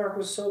 That story arc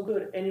was so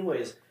good.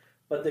 Anyways,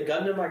 but the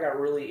Gundam I got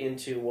really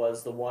into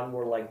was the one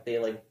where like they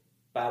like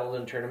battled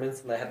in tournaments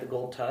and they had the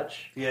gold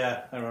touch.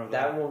 Yeah, I remember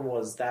That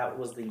was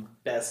the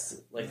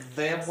best. Like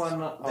They have one.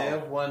 They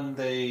have one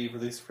they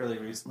released fairly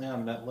recently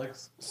on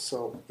Netflix.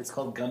 So It's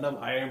called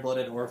Gundam Iron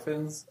Blooded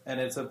Orphans, and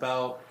it's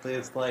about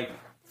this like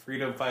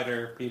freedom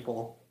fighter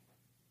people,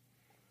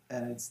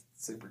 and it's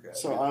super good.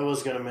 So I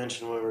was going to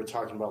mention when we were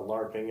talking about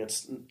LARPing,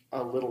 it's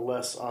a little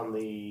less on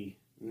the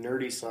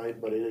nerdy side,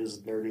 but it is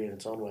nerdy in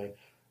its own way.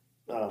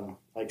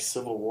 Like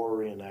Civil War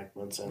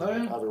reenactments and Oh, yeah.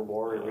 like other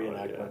war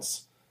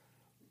reenactments.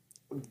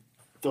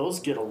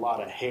 Those get a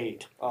lot of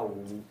hate,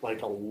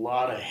 like a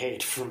lot of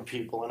hate from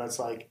people, and it's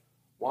like,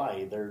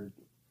 why?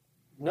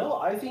 no,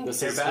 I think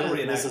They're battle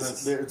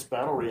reenactments. It's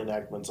battle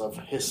reenactments of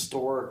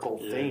historical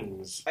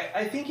things.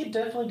 I think it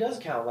definitely does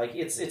count. Like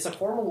it's a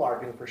form of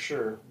LARPing for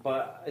sure.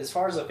 But as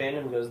far as the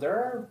fandom goes, there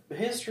are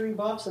history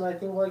buffs, and I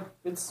think like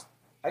I'd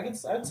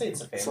say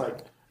it's a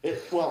fandom.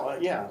 It's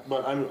like yeah,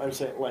 but I'm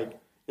saying like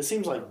it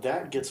seems like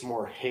that gets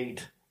more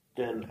hate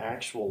than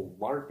actual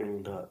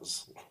LARPing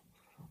does.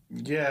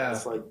 yeah,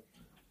 It's like,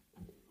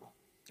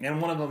 and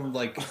one of them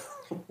like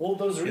well,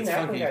 those It's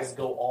reenactment funky. guys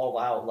go all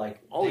out. Like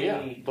oh they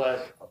yeah,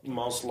 but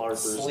most LARPers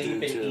sleep do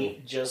and too.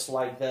 eat just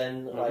like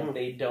them. Like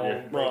they don't.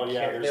 Yeah. Well, they yeah,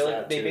 care. there's They,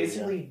 that they too,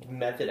 basically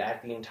method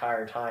act the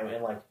entire time,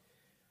 and like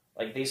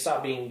they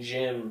stop being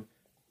Jim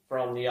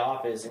from The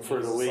Office and For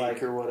he's the just, week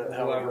like, or whatever,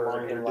 however long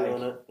and, they're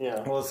doing it.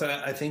 Yeah. well, so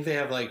I think they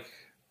have like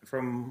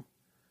from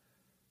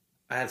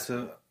I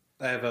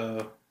have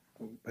a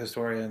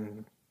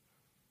historian.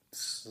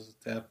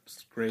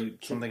 That's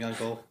great. Something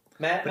uncle.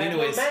 Matt, But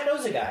anyways- Matt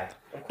knows a guy.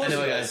 Of I course know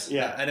he a guy. does.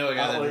 Yeah, I know a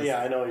guy. well,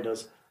 yeah, I know he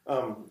does.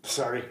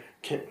 Sorry.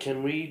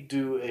 Can we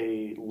do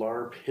a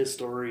LARP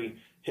history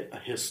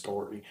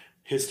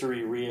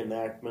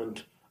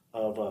reenactment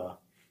of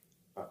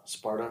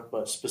Sparta,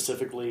 but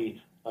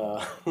specifically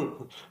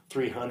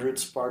 300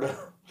 Sparta?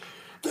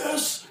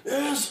 This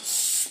is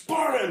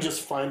Sparta, and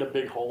just find a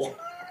big hole.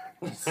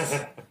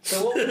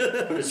 So what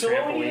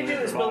we need to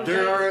do is build.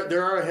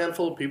 There are a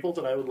handful of people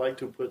that I would like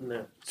to put in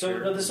that. So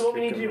no, this is what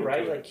we need to do,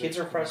 right? Like kids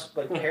are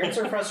parents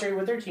are frustrated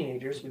with their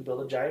teenagers. We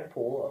build a giant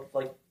pool of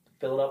like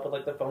fill it up with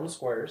like the foam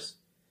squares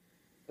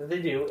that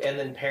they do, and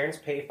then parents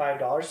pay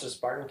 $5 to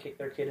Spartan kick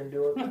their kid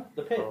into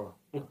the pit. Oh.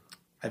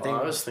 I think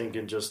I was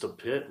thinking just a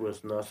pit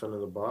with nothing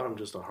in the bottom,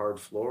 just a hard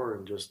floor,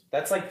 and just.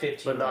 That's like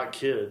 $15. But not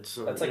kids.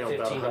 That's like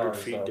about 100 $15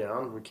 feet though.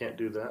 down. We can't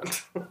do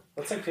that.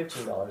 That's like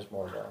 $15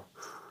 more though.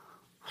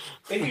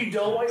 If you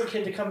don't want your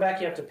kid to come back,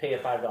 you have to pay a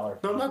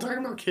 $5. No, I'm not talking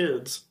about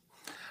kids.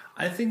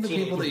 I think the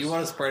people that you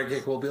want to Sparta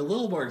kick will be a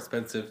little more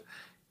expensive,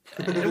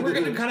 and we're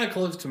getting kind of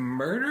close to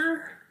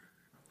murder.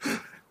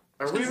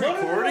 Are we No,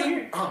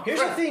 recording? Here's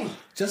the thing: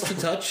 Just a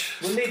touch.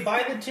 when they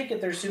buy the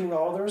ticket, they're assuming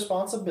all the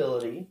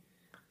responsibility,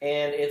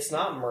 and it's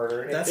not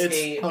murder.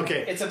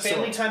 It's a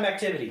family time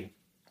activity.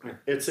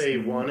 It's a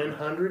 1 in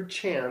 100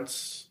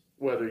 chance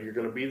whether you're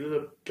going to be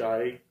the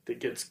guy that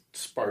gets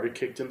Sparta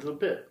kicked into the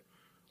pit.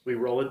 We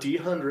roll a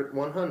D100,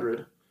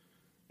 100.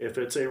 If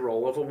it's a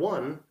roll of a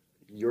 1,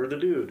 you're the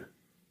dude.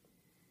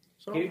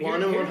 So 1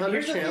 in 100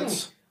 here's the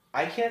chance. thing.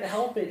 I can't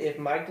help it if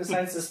Mike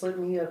decides to slip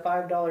me a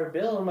 $5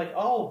 bill. I'm like,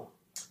 oh,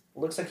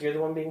 looks like you're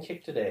the one being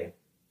kicked today.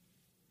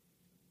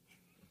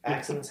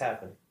 Accidents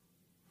happen.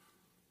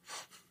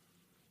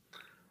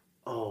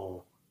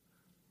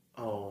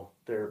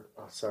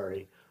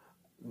 Sorry.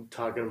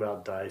 Talking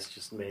about dice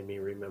just made me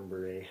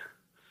remember a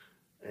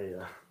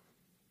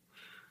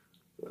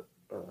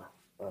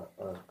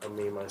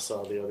meme I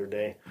saw the other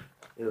day.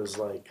 It was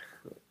like,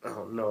 I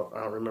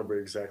don't remember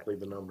exactly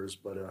the numbers,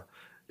 but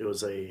it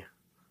was a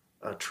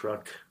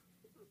truck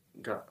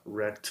got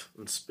wrecked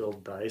and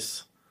spilled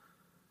dice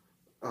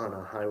on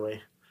a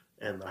highway,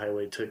 and the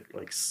highway took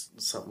like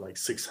something like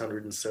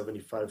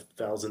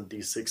 675,000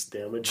 D6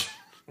 damage.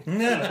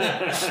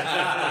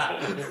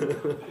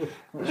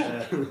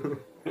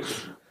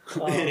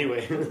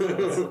 Anyway,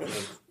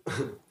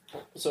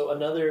 So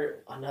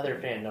another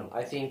fandom.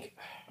 I think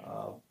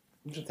I'm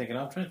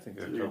trying to think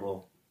of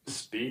trouble.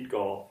 Speed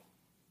golf,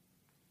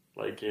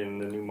 like in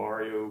the new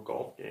Mario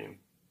golf game.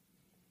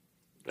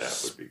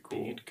 That would be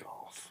cool. Speed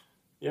golf.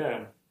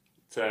 Yeah,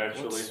 to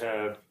actually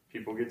have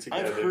people get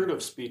together. I've heard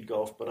of speed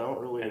golf, but I don't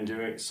really. And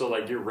doing so,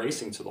 like you're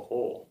racing to the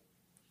hole.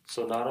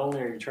 So not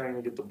only are you trying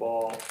to get the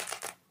ball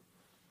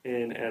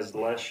in as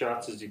less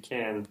shots as you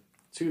can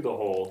to the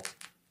hole,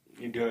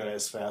 You do it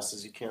as fast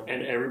as you can.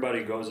 and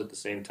everybody goes at the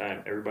same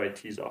time. Everybody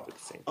tees off at the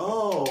same time.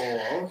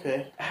 Oh,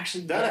 okay.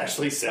 Actually, That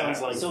actually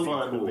sounds like So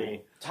fun cool. to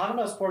me. talking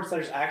about sports,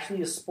 there's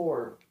actually a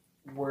sport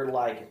where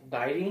like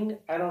knighting,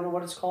 I don't know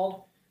what it's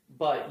called,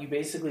 but you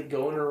basically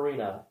go in an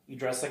arena, you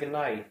dress like a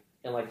knight,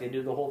 and like they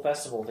do the whole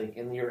festival thing,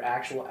 and you're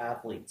actual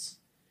athletes.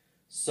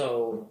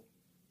 So,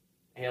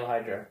 Hail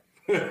Hydra.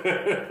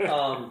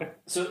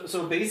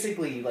 So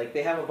basically, like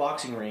they have a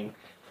boxing ring,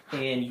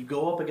 and you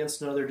go up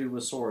against another dude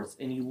with swords,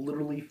 and you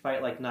literally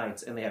fight like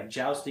knights, and they have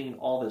jousting and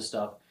all this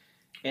stuff,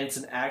 and it's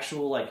an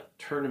actual like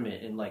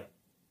tournament, and like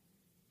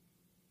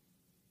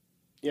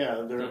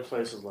Yeah, there are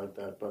places like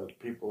that, but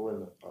people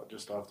in the,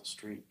 just off the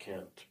street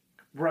can't.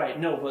 right,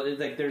 no, but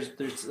like there's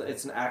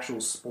it's an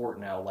actual sport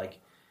now. Like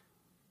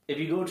if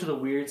you go to the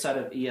weird side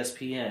of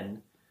ESPN,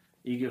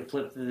 you could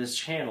flip to this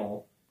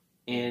channel,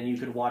 and you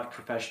could watch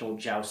professional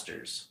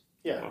jousters.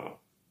 Yeah. Wow.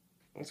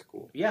 That's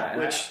cool. Yeah, and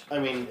Which, I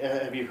mean,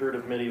 have you heard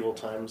of Medieval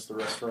Times, the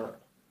restaurant?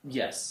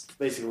 yes,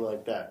 Basically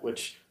like that,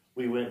 which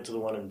we went to the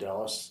one in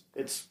Dallas.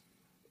 It's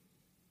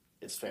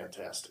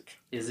fantastic.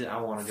 is it? I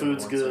want to go.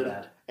 Food's once good. So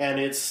bad. And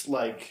it's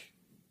like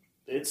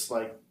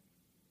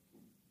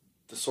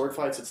the sword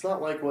fights. It's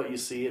not like what you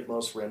see at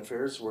most Ren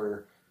fairs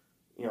where,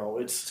 you know,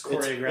 it's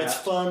choreographed. It's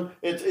fun.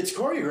 It's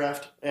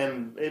choreographed,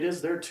 and it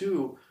is there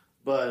too.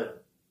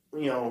 But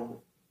you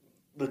know,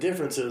 the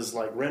difference is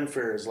like Ren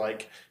fair is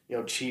like, you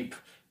know, cheap,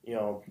 you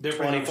know, They're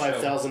putting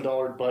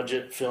 $25,000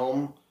 budget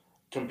film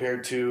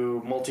compared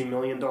to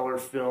multi-million-dollar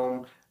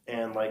film.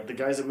 And like the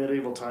guys at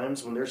Medieval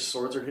Times, when their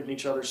swords are hitting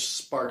each other,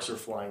 sparks are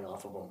flying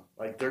off of them.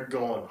 Like they're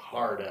going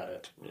hard at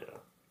it. Yeah.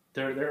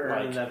 They're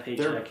earning Like, that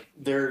paycheck.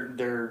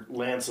 their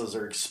lances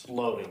are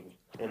exploding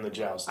in the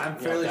jousting. I'm You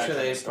know, fairly that sure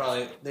kind they of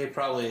stuff.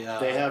 probably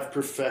They have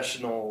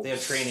professional. they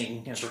have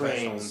training and trained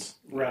professionals.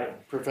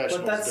 Right.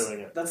 professionals But that's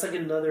doing it. that's like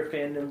another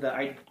fandom that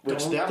I Which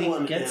don't that think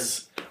one gets.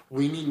 is.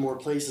 We need more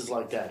places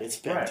like that.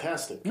 It's Right.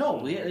 fantastic.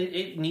 No,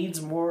 it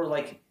needs more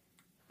like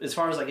as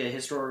far as like a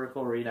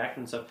historical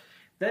reenactment stuff.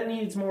 That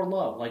needs more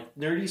love. Like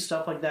nerdy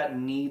stuff like that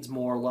needs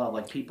more love.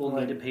 Like people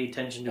Like, need to pay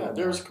attention to Yeah, it.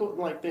 there's More.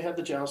 cool. Like they had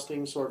the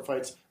jousting sword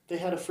fights. They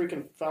had a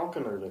freaking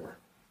falconer there.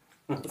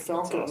 The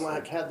falcon awesome.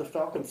 like had the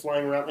falcon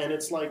flying around, and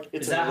it's like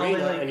it's Is an that how they,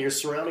 arena, like- and you're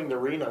surrounding the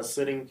arena,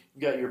 sitting.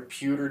 You got your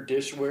pewter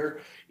dishware,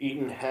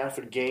 eating half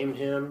a game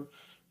hen,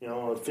 you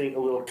know, a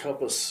little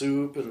cup of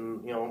soup,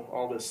 and you know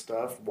all this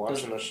stuff.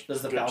 Watching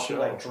Does the good falcon show.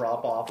 like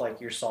drop off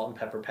like your salt and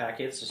pepper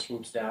packets? Just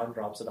swoops down,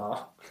 drops it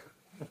off.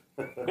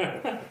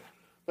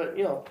 But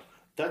you know,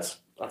 that's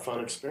a fun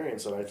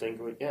experience, and I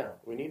think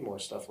we need more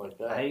stuff like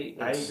that. I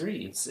It's-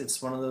 agree.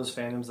 It's one of those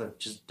fandoms that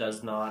just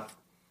does not.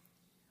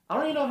 I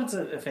don't even know if it's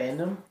a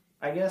fandom.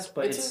 I guess,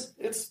 but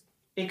It's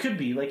it could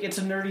be like it's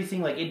a nerdy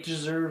thing. Like it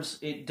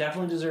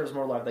definitely deserves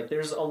more love. Like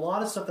there's a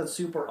lot of stuff that's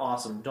super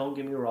awesome. Don't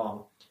get me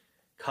wrong,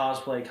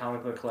 cosplay,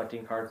 comic book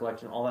collecting, card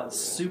collecting, all that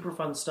super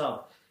fun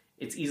stuff.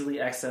 It's easily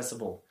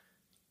accessible,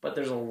 but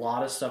there's a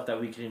lot of stuff that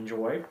we can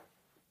enjoy.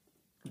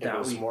 it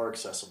was more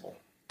accessible.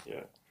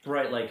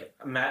 Right, like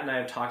Matt and I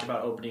have talked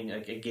about opening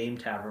a game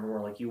tavern where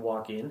like you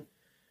walk in,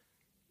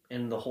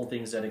 and the whole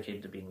thing's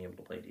dedicated to being able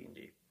to play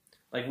D&D.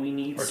 Like we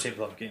need Or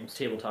tabletop games.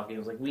 tabletop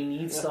games. Like we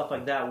need stuff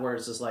like that where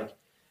it's just like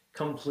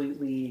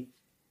completely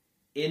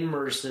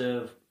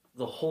immersive.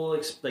 The whole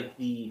like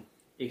the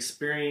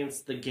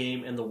experience, the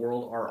game, and the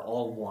world are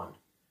all one.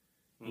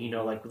 You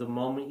know, like the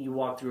moment you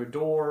walk through a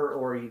door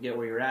or you get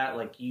where you're at,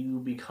 like you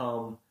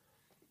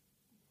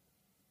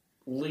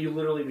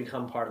literally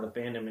become part of the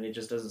fandom, and it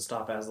just doesn't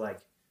stop as like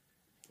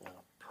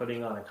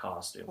putting on a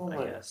costume. Well, I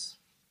like- guess.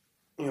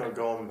 You know,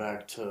 going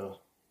back to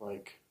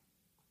like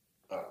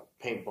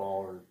paintball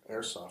or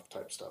airsoft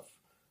type stuff,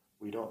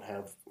 we don't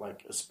have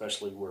like,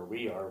 especially where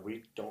we are,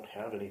 we don't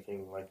have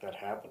anything like that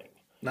happening.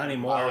 Not I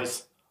anymore.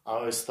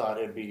 always thought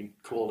it'd be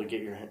cool to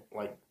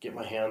get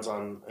my hands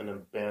on an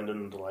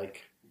abandoned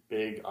like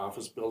big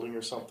office building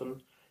or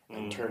something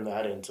and turn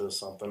that into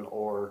something.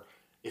 Or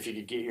if you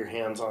could get your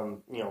hands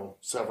on, you know,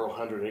 several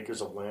hundred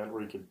acres of land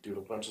where you could do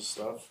a bunch of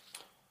stuff.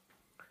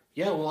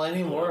 Yeah, well,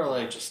 anymore, a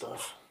like bunch of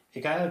stuff. it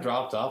kind of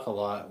dropped off a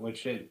lot,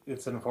 which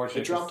it's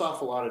unfortunate. It dropped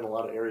off a lot in a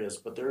lot of areas,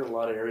 but there are a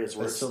lot of areas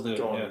where They it's still do,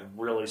 going yeah.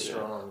 really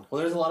strong. Well,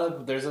 there's a lot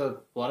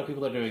of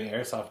people that are doing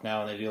airsoft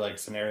now, and they do like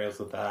scenarios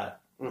with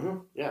that. Mm-hmm.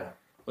 Yeah.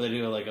 Where they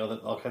do like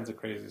all kinds of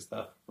crazy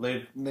stuff.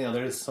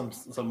 There's some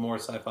more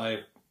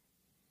sci-fi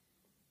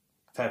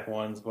type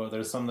ones, but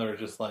there's some that are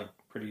just like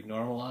pretty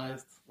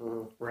normalized.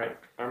 Mm-hmm. Right.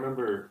 I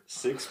remember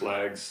Six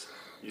Flags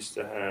used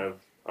to have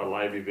a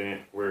live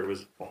event where it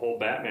was a whole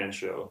Batman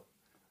show.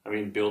 I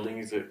mean,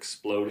 buildings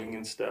exploding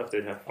and stuff.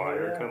 They'd have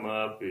fire come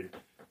up. He'd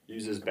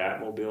use his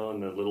Batmobile in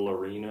the little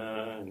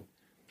arena, and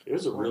it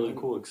was a really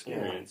cool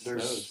experience. Yeah,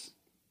 there's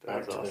that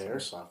back was to awesome. the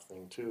airsoft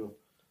thing too.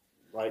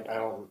 Like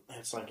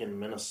it's like in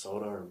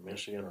Minnesota or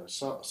Michigan or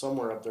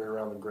somewhere up there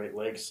around the Great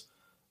Lakes.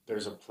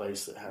 there's a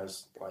place that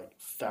has like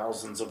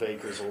thousands of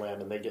acres of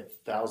land, and they get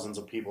thousands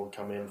of people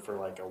come in for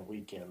like a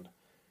weekend,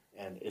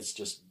 and it's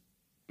just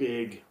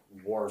big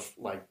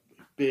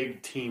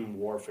big team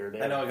warfare. They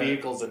have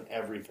vehicles and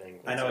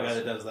everything. I know a guy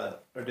that does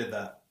that or did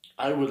that.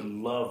 I would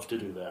love to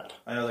do that.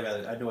 I know a guy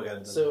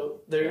that does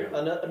So there,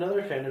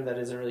 another fandom that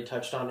isn't really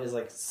touched on is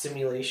like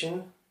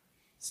simulation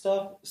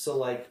stuff. So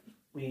like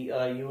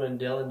you and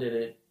Dylan did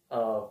it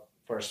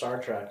for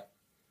Star Trek.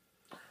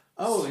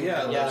 Oh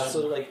yeah, Yeah.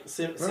 So like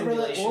remember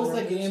that? simulation. What was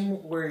the rooms?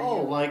 game where?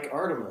 Like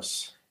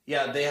Artemis.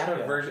 Yeah, they had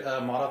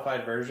a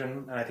modified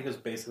version, and I think it was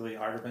basically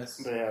Artemis.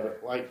 They had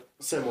it like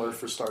similar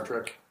for Star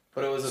Trek.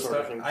 But it was Sort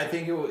of thing. I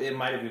think it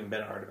might have even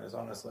been Artemis,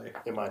 honestly.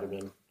 It might have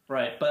been.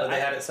 Right, But they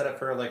had it set up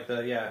for like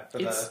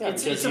It's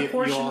because a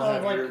portion you all of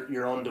have like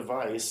your own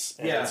device,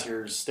 and it's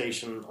your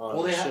station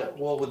on the ship.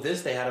 with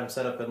this they had them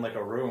set up in like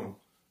a room.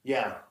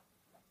 Yeah.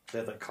 They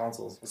had like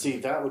consoles. See,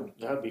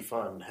 that'd be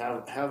fun.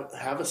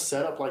 Have a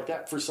setup like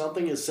that for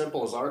something as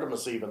simple as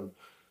Artemis. Even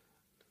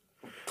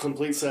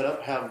complete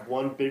setup. Have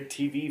one big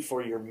TV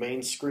for your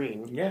main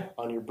screen.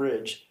 On your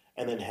bridge,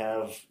 and then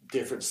have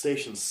different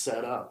stations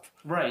set up.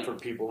 Right. For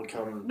people to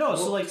come. No,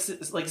 so like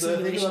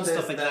simulation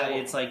stuff like that.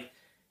 It's like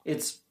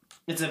it's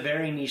a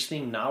very niche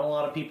thing. Not a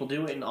lot of people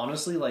do it, and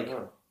honestly, like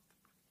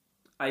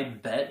I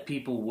bet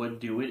people would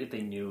do it if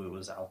they knew it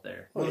was out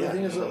there. Well, the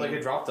thing is, like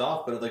it dropped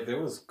off, but like it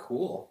was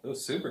cool. It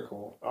was super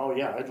cool. Oh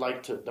yeah, I'd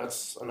like to.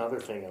 That's another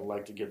thing. I'd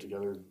like to get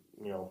together.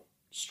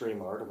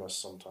 Stream Artemis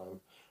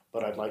sometime.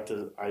 But I'd like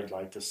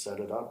to set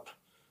it up.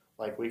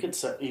 Like we could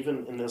set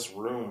even in this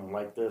room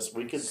like this.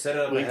 We could set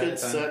up.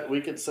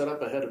 We could set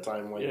up ahead of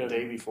time, like the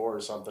day before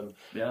or something.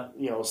 Yeah.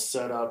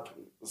 Set up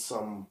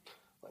some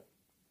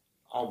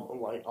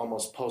like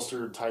almost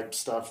poster type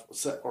stuff,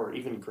 or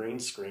even green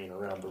screen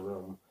around the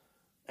room,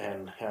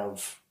 and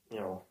have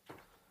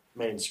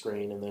main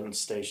screen and then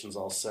stations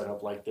all set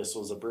up like this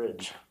was a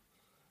bridge.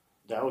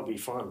 That would be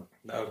fun.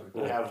 That would be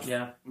cool.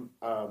 Have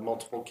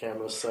multiple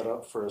cameras set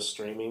up for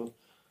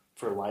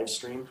a live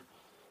stream.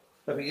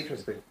 That'd be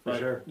interesting for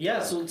sure.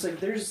 Yeah, so it's like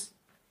there's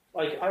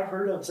like I've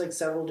heard of like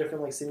several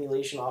different like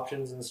simulation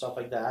options and stuff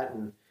like that,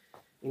 and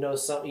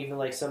some even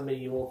like some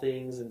medieval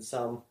things and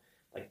some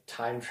like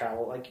time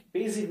travel, like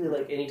basically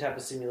like any type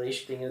of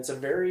simulation thing. And it's a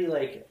very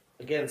like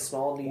again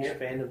small niche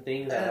fandom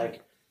thing that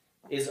like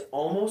is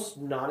almost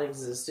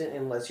non-existent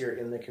unless you're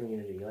in the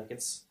community. Like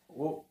it's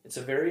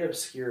a very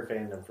obscure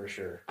fandom for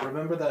sure.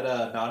 Remember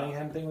that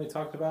Nottingham thing we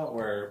talked about,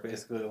 where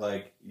basically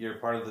like you're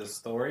part of the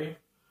story,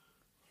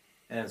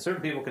 and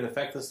certain people can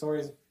affect the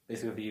stories.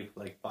 Basically, if you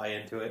like buy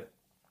into it.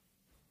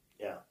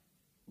 Yeah,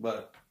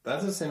 but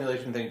that's a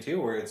simulation thing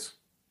too, where it's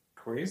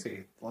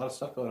crazy. A lot of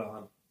stuff going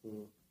on.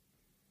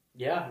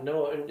 Yeah,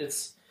 no, and it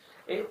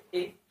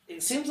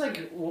seems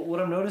like what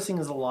I'm noticing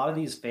is a lot of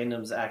these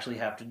fandoms actually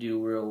have to do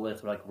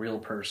with like real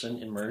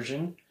person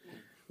immersion,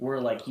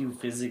 where like you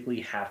physically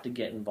have to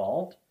get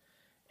involved.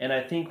 And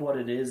I think what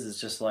it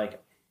is just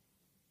like,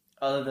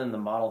 other than the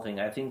model thing,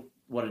 I think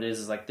what it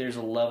is like there's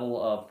a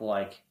level of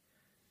like,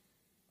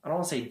 I don't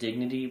want to say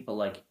dignity, but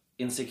like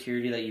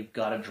insecurity that you've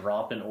got to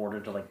drop in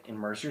order to like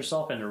immerse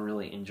yourself and to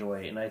really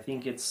enjoy it. And I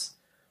think it's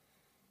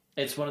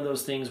one of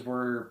those things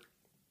where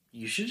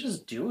you should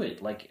just do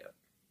it. Like,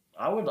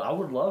 I would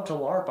love to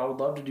LARP. I would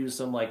love to do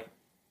some like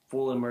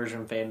full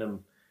immersion fandom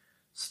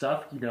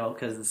stuff,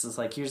 because this is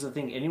like, here's the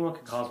thing: anyone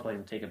can cosplay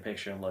and take a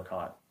picture and look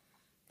hot.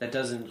 That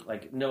doesn't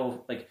like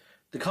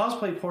the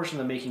cosplay portion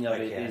of the making of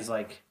it is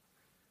like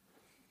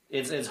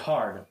it's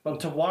hard, but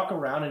to walk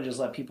around and just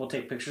let people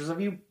take pictures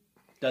of you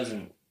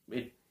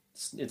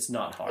it's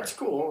not hard. It's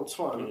cool. It's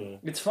fun.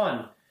 It's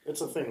fun.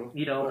 It's a thing.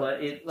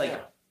 But it like.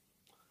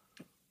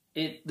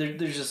 Yeah.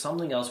 There's just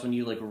something else when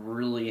you like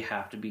really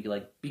have to be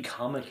like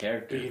become a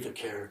character. Be the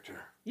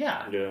character.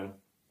 Yeah. Yeah.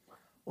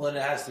 Well, and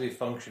it has to be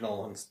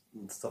functional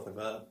and stuff like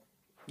that.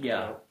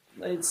 Yeah.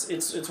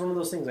 It's one of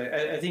those things.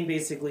 I think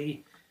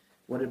basically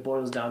what it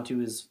boils down to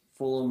is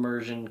full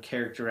immersion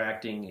character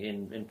acting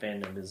in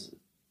fandom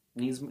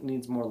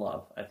needs more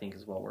love, I think,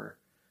 is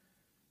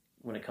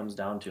when it comes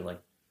down to like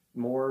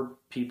more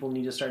people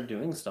need to start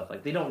doing stuff.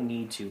 Like they don't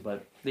need to,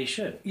 but they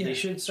should. Yeah. They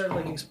should start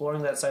like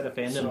exploring that side of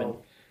fandom and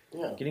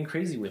getting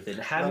crazy with it,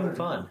 having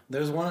fun.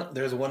 There's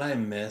one I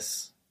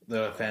miss,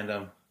 the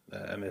fandom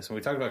that I miss. And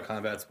we talked about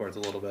combat sports a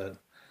little bit.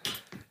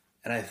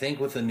 And I think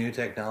with the new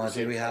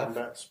technology we have...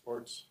 Combat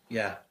sports?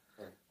 Yeah.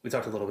 We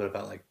talked a little bit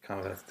about like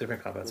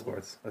different combat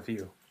sports, a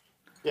few.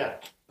 Yeah.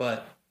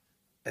 But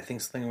I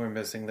think something we're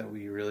missing that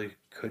we really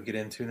could get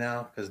into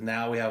now, because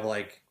now we have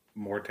like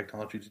more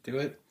technology to do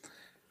it.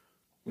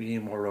 We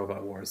need more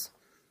robot wars.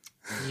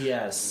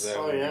 Yes.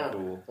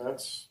 Cool.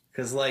 That's...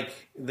 Because I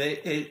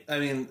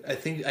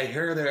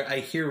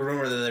hear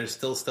rumor that there's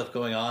still stuff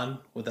going on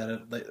with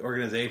that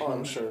organization. Oh,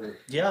 I'm sure.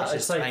 Yeah,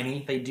 it's like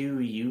tiny. They do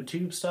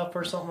YouTube stuff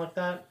or something like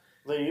that.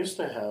 They used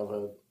to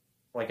have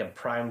like a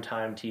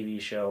primetime TV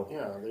show.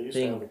 Yeah, they used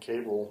thing. to have a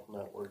cable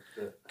network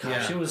that.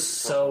 Gosh, Yeah. it was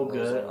so Something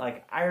goes good. on.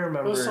 Like I It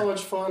remember. was so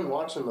much fun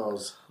watching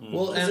those.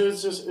 Well,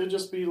 It'd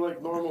just be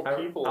like normal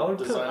people. I would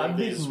put designing I'd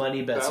make these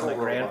money bets on my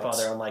battle robots.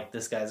 grandfather. I'm like,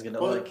 this guy's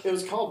gonna Well, like. it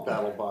was called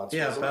BattleBots.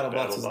 yeah, wasn't it?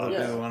 BattleBots was the BattleBots. big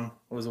Yeah. one.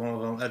 Was one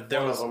of them. There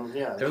One was of them,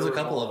 yeah. there was they a were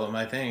couple all- of them,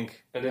 I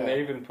think. And then Yeah.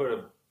 they even put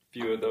a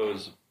few of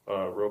those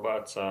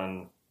robots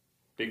on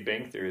Big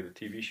Bang Theory, the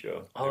TV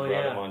show. They Oh, brought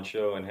yeah. them on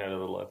show and had a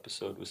little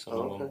episode with some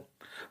of them.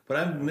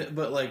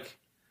 But like,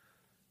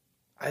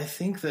 I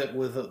think that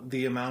with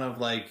the amount of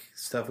like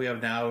stuff we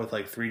have now with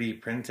like 3D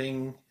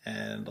printing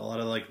and a lot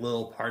of like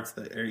little parts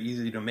that are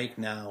easy to make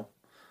now,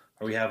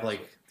 or we have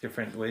like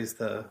different ways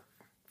to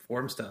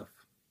form stuff.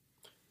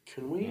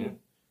 Can we?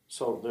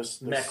 So this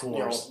Mech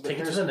Wars. Take it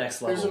to here's- the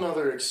next level. Here's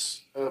another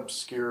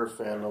obscure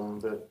fandom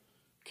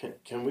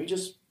that can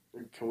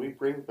we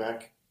bring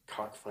back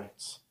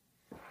cockfights?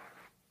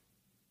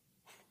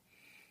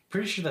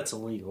 Pretty sure that's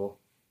illegal.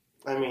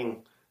 I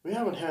mean, we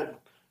haven't had.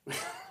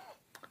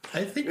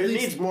 I think It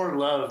these- needs more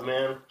love,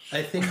 man.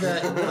 I think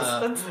that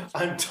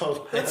I'm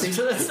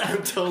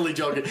totally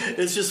joking.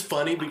 It's just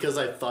funny because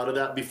I thought of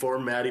that before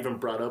Matt even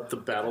brought up the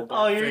battle.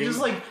 Oh, you're thing. just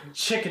like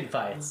chicken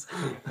fights.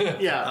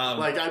 Yeah,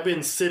 like I've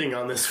been sitting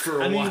on this for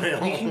a I mean,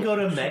 while. we can go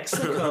to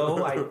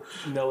Mexico. I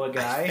know a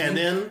guy. and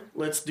then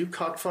let's do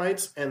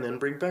cockfights, and then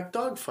bring back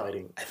dog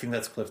fighting. I think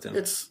that's Clifton.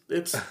 It's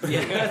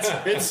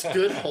yeah, it's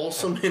good,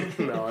 wholesome. It's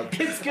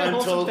good,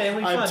 wholesome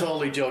family I'm fun.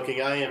 totally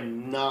joking. I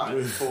am not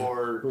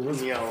for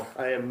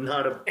I am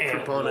not a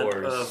proponent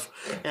wars. of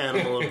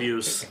animal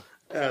abuse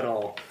at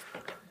all.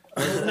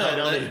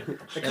 the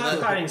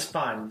cockfighting's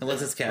fun.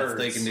 Unless it's cats,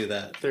 they Birds. can do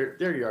that.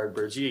 They're yard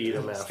birds. You eat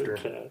them after.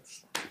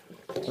 Cats.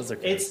 Those are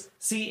It's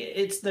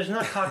there's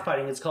not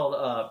cockfighting. It's called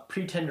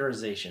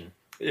pretenderization.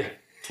 Yeah,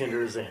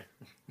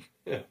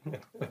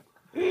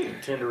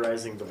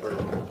 Tenderizing the bird.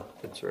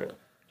 that's right.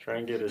 Try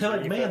and get as They're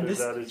like, many man,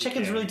 feathers out this as you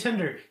chicken's can. really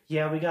tender.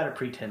 Yeah, we got it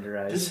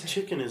pretenderize. This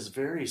chicken is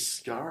very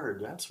scarred.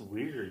 That's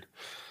weird.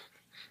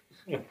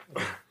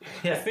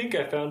 I think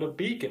I found a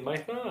beak in my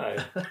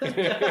thigh.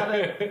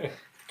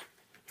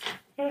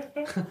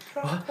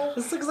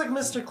 This looks like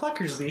Mr.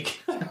 Clucker's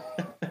beak.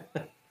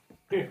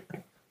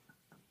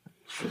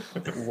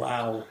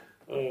 wow.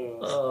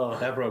 Oh,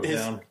 That broke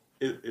down.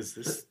 Is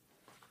this?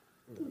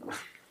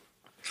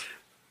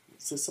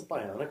 Is this a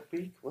bionic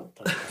beak? What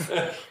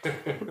the?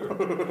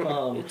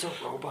 It's a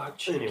robot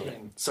chicken. Anyway,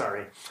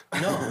 sorry.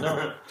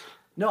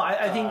 no.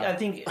 I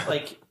think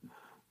like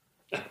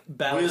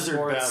battle Wizard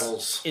sports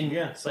battles. in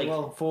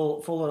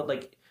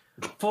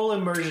full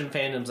immersion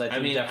fandoms. I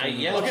think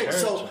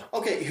definitely.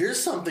 Okay,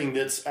 here's something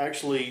that's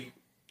actually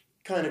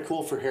kind of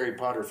cool for Harry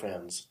Potter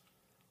fans.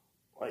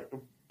 Like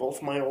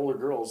both my older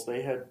girls,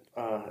 they had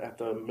at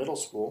the middle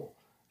school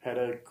had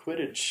a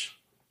Quidditch.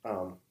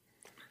 Oh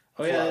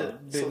yeah, club.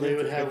 So they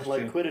would have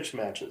like Quidditch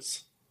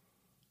matches.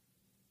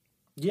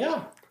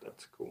 Yeah.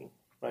 That's cool.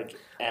 Like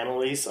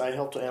Annalise, I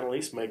helped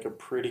Annalise make a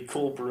pretty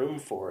cool broom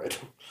for it.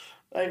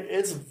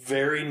 It's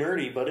very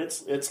nerdy, but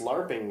it's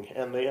LARPing,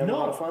 and they have a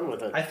lot of fun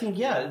with it. I think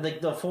like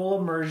the full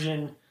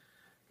immersion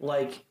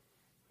like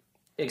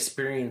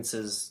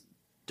experiences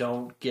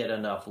don't get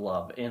enough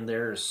love, and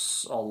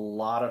there's a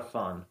lot of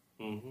fun.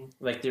 Mm-hmm.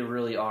 Like they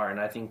really are, and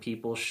I think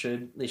people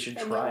should and try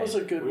that was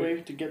it. a good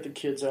way to get the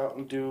kids out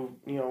and do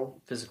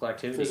Physical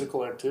activity.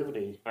 physical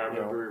activity. I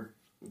remember.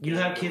 You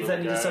have kids that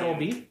need to settle a guy-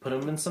 beat, put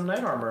them in some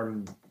knight armor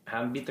and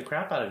have them beat the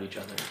crap out of each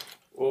other.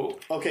 Well,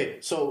 Okay,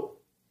 so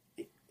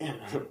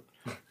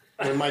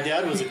when my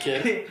dad was a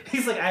kid,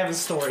 He's like, I have a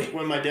story.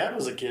 when my dad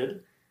was a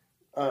kid,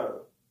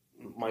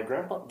 my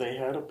grandpa, they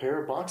had a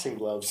pair of boxing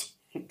gloves.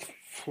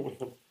 When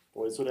the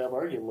boys would have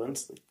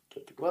arguments, they'd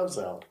get the gloves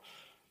out.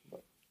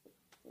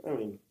 I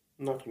mean,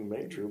 nothing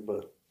major,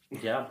 but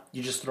Yeah,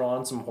 you just throw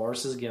on some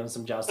horses, give them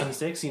some jousting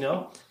sticks,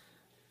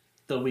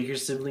 The weaker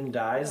sibling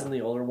dies and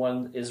the older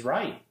one is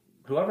right.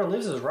 Whoever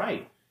lives is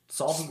right.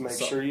 just make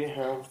sure you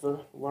have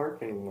the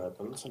LARPing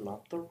weapons and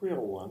not the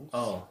real ones.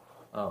 Oh,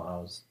 I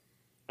was...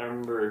 I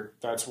remember.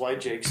 That's why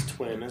Jake's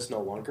twin is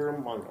no longer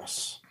among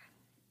us.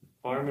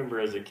 I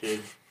remember as a kid,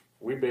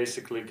 we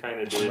basically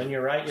kind of When did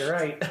you're right, you're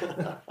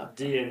right.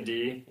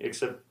 D&D,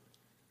 except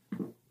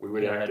we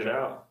would Yeah, act it I-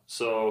 out.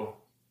 So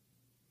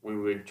we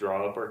would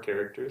draw up our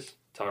characters,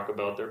 talk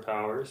about their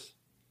powers,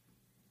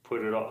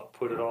 put it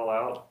all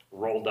out,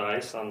 roll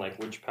dice on like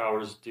which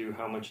powers do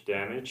how much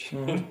damage.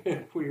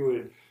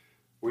 Mm-hmm.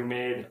 We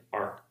made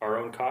our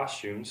own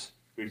costumes.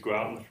 We'd go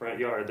out in the front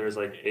yard. There's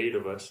like 8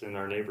 of us in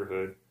our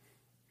neighborhood,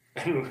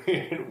 and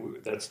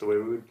that's the way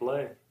we would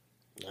play.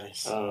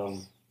 Nice.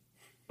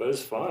 But it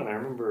was fun. I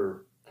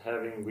remember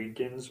having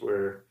weekends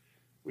where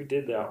we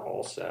did that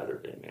all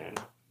Saturday, man.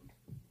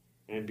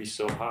 And it'd be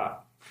so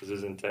hot because it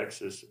was in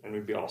Texas, and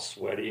we'd be all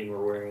sweaty, and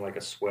we're wearing like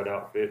a sweat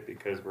outfit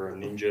because we're a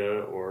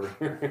ninja or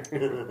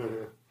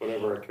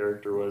whatever our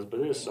character was. But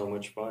it was so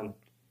much fun,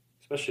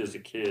 especially as a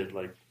kid.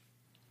 Like,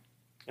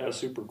 yeah, it was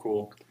super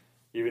cool.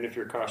 Even if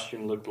your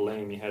costume looked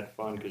lame, you had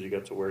fun because you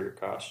got to wear your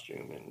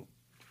costume and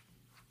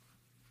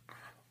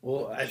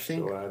Well, I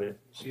think go at it.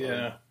 It's fun.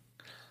 yeah.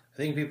 I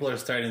think people are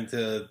starting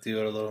to do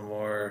it a little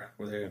more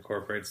where they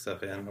incorporate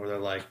stuff in, where they're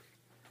like,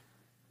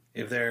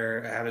 if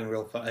they're having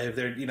real fun, if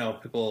they're,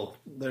 people,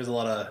 there's a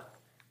lot of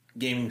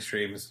gaming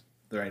streams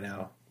right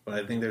now, but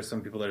I think there's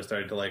some people that are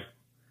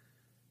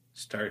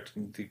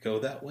starting to go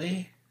that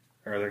way,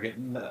 or they're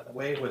getting that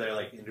way where they're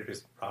like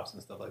introducing props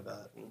and stuff like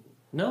that.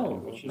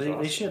 No,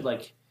 they should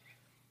like.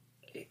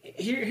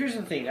 Here's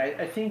the thing.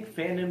 I think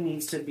fandom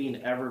needs to be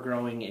an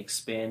ever-growing,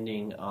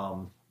 expanding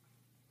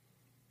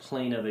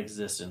plane of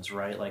existence,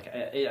 right? Like,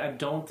 I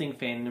don't think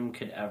fandom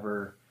could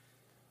ever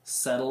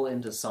settle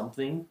into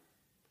something,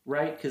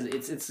 right? Because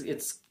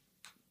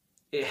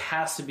it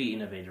has to be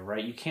innovative,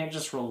 right? You can't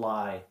just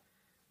rely,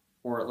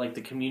 or like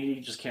the community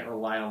just can't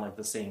rely on like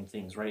the same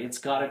things, right? It's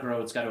got to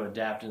grow, it's got to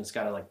adapt, and it's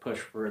got to like push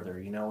further,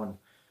 And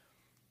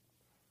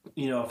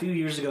a few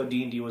years ago,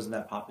 D&D wasn't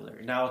that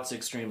popular. Now it's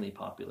extremely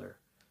popular.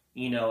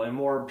 And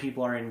more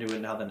people are into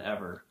it now than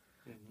ever.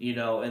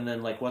 And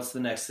then like, what's the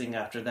next thing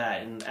after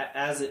that? And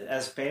as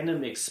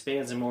fandom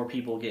expands and more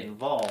people get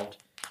involved,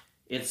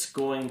 it's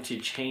going to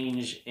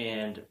change,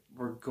 and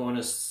we're going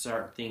to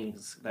start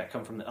things that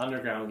come from the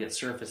underground get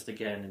surfaced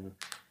again and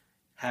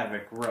have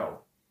it grow.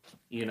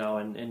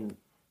 And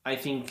I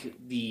think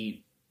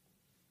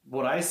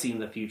what I see in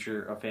the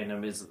future of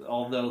fandom is,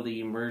 although the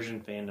immersion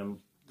fandom,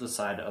 the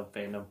side of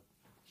fandom,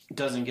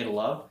 doesn't get a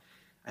love,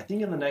 I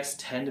think in the next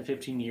 10 to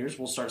 15 years,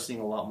 we'll start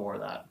seeing a lot more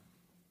of that.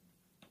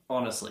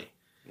 Honestly.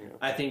 Yeah.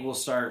 I think we'll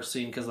start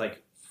seeing, because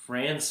like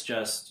France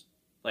just,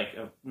 like,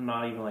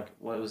 not even like,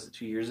 what was it,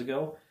 2 years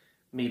ago,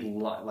 made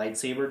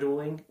lightsaber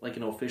dueling like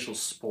an official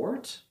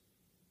sport.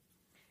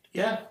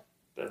 Yeah.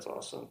 That's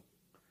awesome.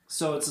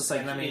 So it's just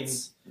like,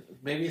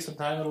 maybe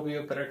sometime it'll be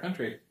a better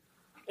country.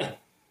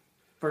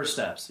 First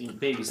steps,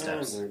 baby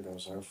steps. There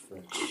goes our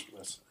French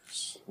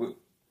listeners.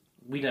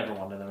 We never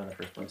wanted them in the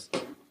first place.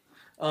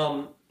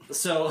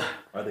 So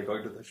are they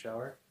going to the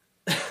shower?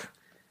 That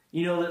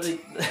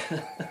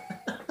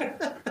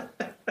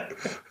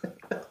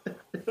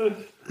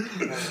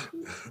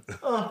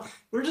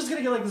we're just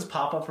gonna get like this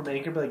pop up from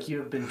Anchor, but like, you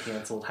have been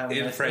canceled.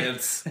 In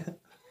France.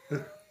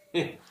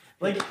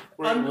 Like,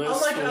 unlike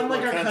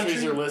our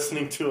countries country, are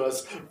listening to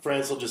us,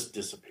 France will just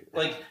disappear.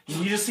 Like,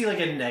 you just see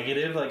like a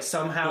negative, like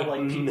somehow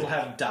like people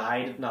have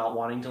died not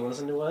wanting to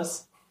listen to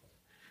us.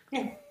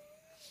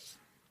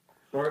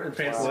 Or in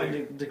France,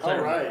 declare.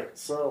 All right,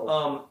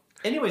 so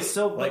anyway,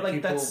 but like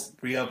people that's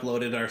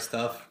re-uploaded our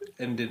stuff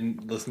and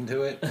didn't listen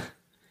to it.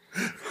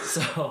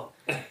 So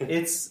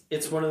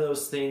it's one of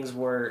those things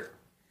where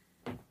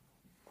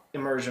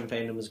immersion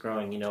fandom is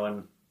growing,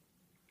 and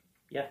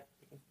yeah,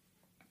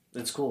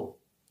 it's cool.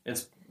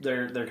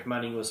 They're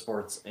combining with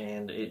sports,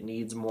 and it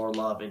needs more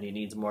love and it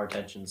needs more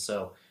attention.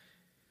 So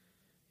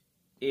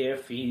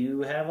if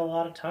you have a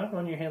lot of time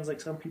on your hands,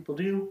 like some people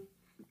do,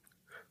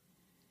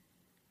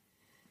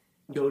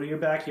 go to your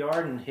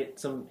backyard and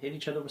hit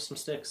each other with some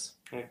sticks.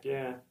 Heck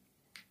yeah.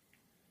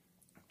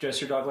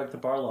 Dress your dog like the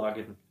Barlog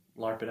and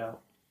LARP it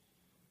out.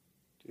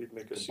 Dude,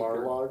 make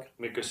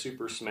a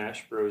Super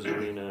Smash Bros.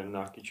 Arena and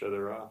knock each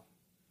other off.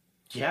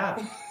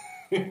 Yeah.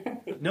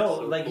 No,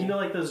 so like, cool.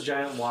 Like those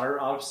giant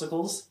water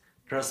obstacles?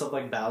 Dress up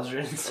like Bowser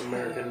and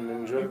American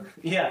Ninja.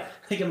 Yeah,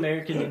 like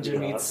American Ninja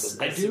meets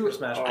Super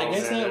Smash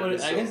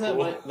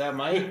Bros. That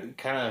might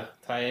kind of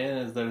tie in,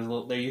 is there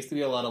used to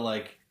be a lot of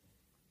like,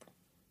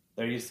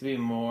 there used to be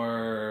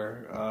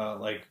more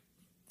like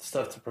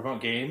stuff to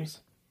promote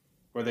games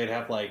where they'd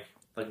have like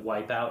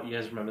Wipeout. You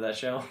guys remember that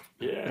show?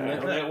 Yeah.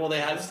 They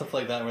had stuff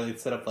like that where they'd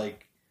set up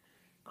like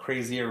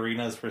crazy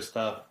arenas for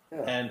stuff,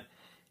 and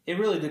it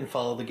really didn't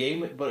follow the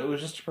game, but it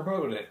was just to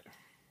promote it.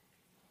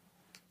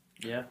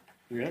 Yeah.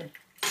 Yeah.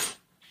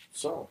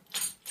 So.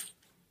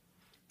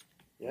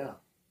 Yeah.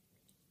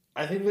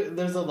 I think that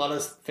there's a lot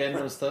of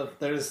fandom stuff.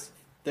 There's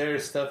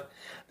stuff.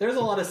 There's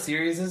a lot of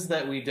series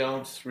that we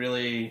don't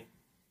really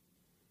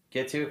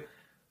get to.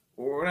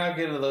 We're not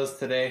getting to those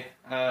today.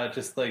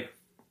 Just like,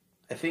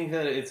 I think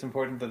that it's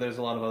important that there's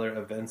a lot of other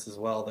events as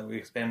well, that we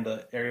expand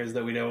the areas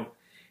that we don't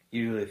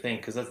usually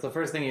think, because that's the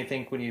first thing you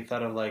think when you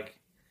thought of like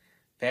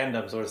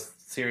fandoms or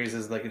series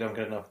is like you don't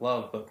get enough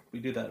love, but we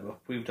do that.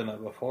 We've done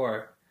that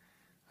before.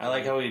 I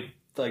like how we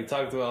like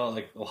talked about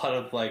like a lot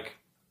of like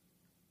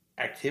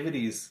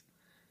activities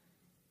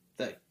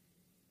that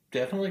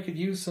definitely could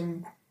use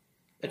some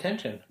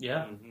attention.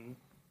 Yeah. Mm-hmm.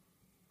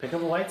 Pick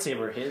up a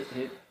lightsaber, hit,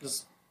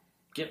 just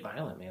get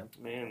violent, man.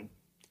 Man,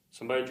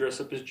 somebody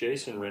dress up as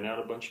Jason, rent out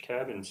a bunch of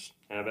cabins.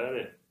 Have at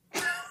it.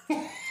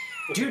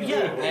 Dude,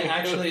 yeah.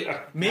 Actually,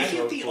 make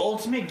it the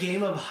ultimate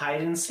game of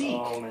hide and seek.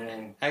 Oh,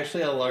 man.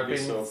 Actually, a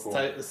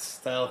LARPing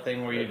style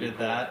thing where you did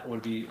that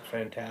would be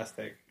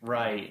fantastic.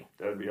 Right.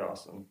 That'd be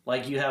awesome.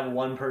 Like, you have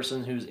one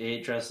person who's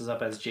dresses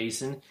up as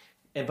Jason,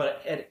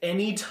 but at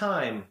any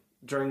time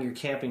during your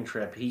camping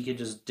trip, he could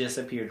just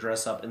disappear,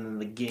 dress up, and then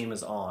the game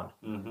is on.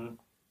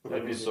 Mm-hmm.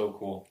 That'd be so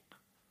cool.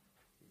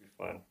 It'd be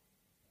fun.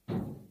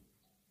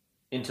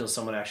 Until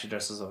someone actually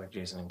dresses up like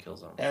Jason and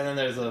kills him. And then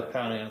there's a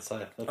pounding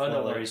outside. That's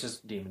no worries, it's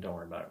just a demon. Don't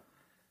worry about it.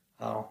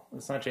 Oh,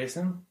 it's not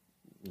Jason?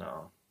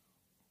 No.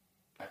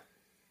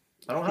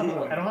 I don't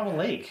have a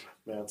lake.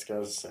 Matt's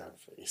got a sad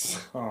face.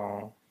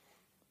 Oh.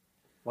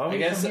 Why would I we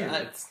guess come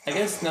here? I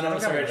guess none of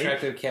us got are a lake.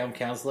 attractive camp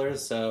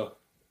counselors, so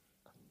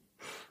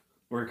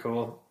we're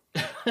cool.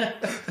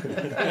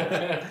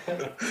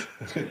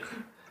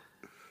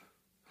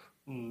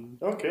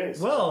 Okay.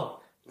 So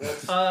Well,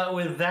 that's-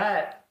 with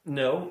that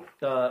note,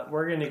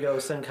 we're going to go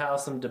send Kyle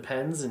some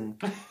Depends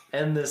and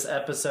end this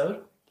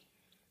episode.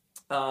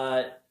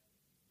 Yeah,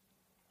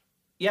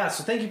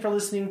 so thank you for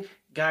listening.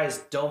 Guys,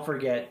 don't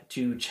forget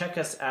to check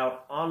us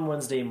out on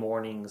Wednesday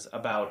mornings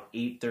about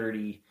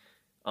 8:30.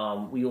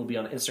 We will be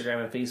on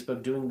Instagram and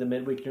Facebook doing the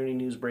midweek nerdy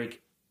news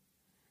break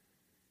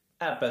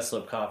at Best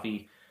Slope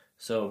Coffee.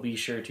 So be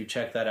sure to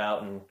check that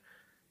out and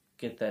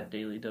get that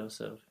daily dose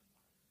of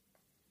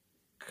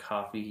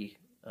coffee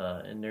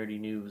and nerdy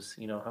news.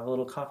 You know, have a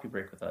little coffee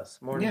break with us.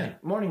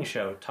 Morning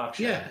show, talk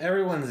show. Yeah,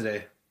 every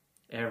Wednesday.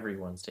 Every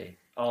Wednesday,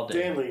 all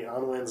day. daily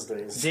on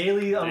Wednesdays.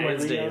 Daily on Daily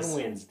Wednesdays.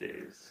 on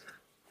Wednesdays.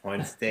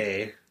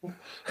 Wednesday.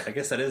 I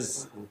guess that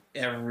is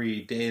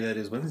every day that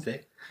is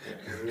Wednesday.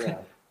 Yeah.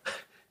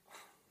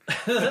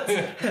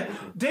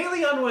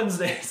 Daily on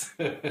Wednesdays.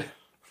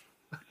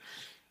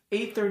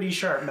 8:30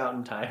 sharp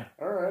Mountain Time.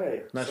 All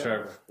right. Not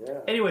sure.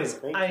 Yeah. Anyways,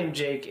 Thank I you. am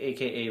Jake,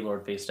 aka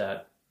Lord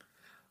Facetat.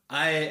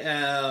 I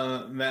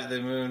am Matt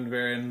the Moon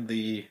Baron,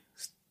 the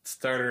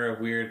starter of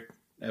weird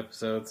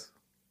episodes.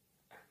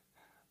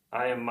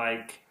 I am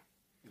Mike,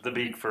 the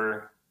Beak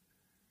Fur.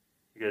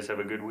 You guys have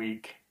a good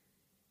week.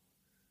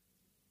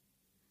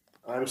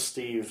 I'm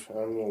Steve.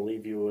 I'm going to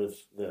leave you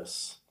with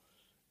this.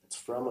 It's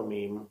from a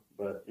meme,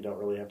 but you don't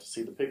really have to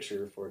see the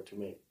picture for it to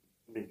be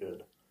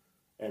good.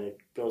 And it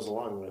goes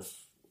along with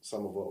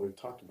some of what we've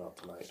talked about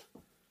tonight.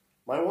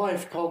 My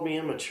wife called me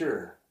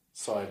immature,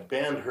 so I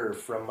banned her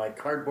from my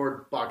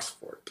cardboard box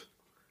fort.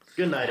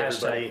 Good night,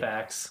 everybody. Hashtag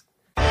facts.